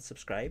like and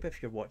subscribe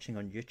if you're watching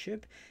on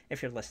YouTube.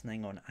 If you're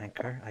listening on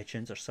Anchor,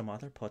 iTunes, or some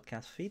other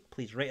podcast feed,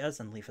 please rate us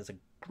and leave us a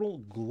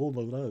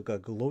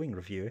glowing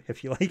review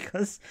if you like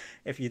us.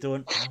 If you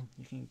don't, well,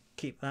 you can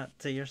keep that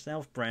to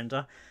yourself,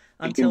 Brenda.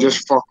 You can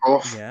just fuck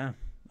off. Yeah.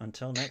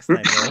 Until next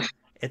time, though,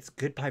 it's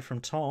goodbye from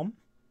Tom.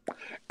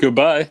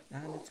 Goodbye.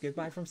 And it's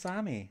goodbye from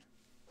Sammy.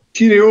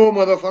 Cheerio,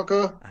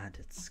 motherfucker. And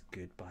it's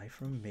goodbye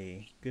from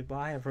me.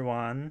 Goodbye,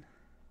 everyone.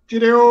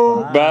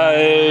 Cheerio.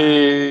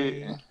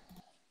 Bye.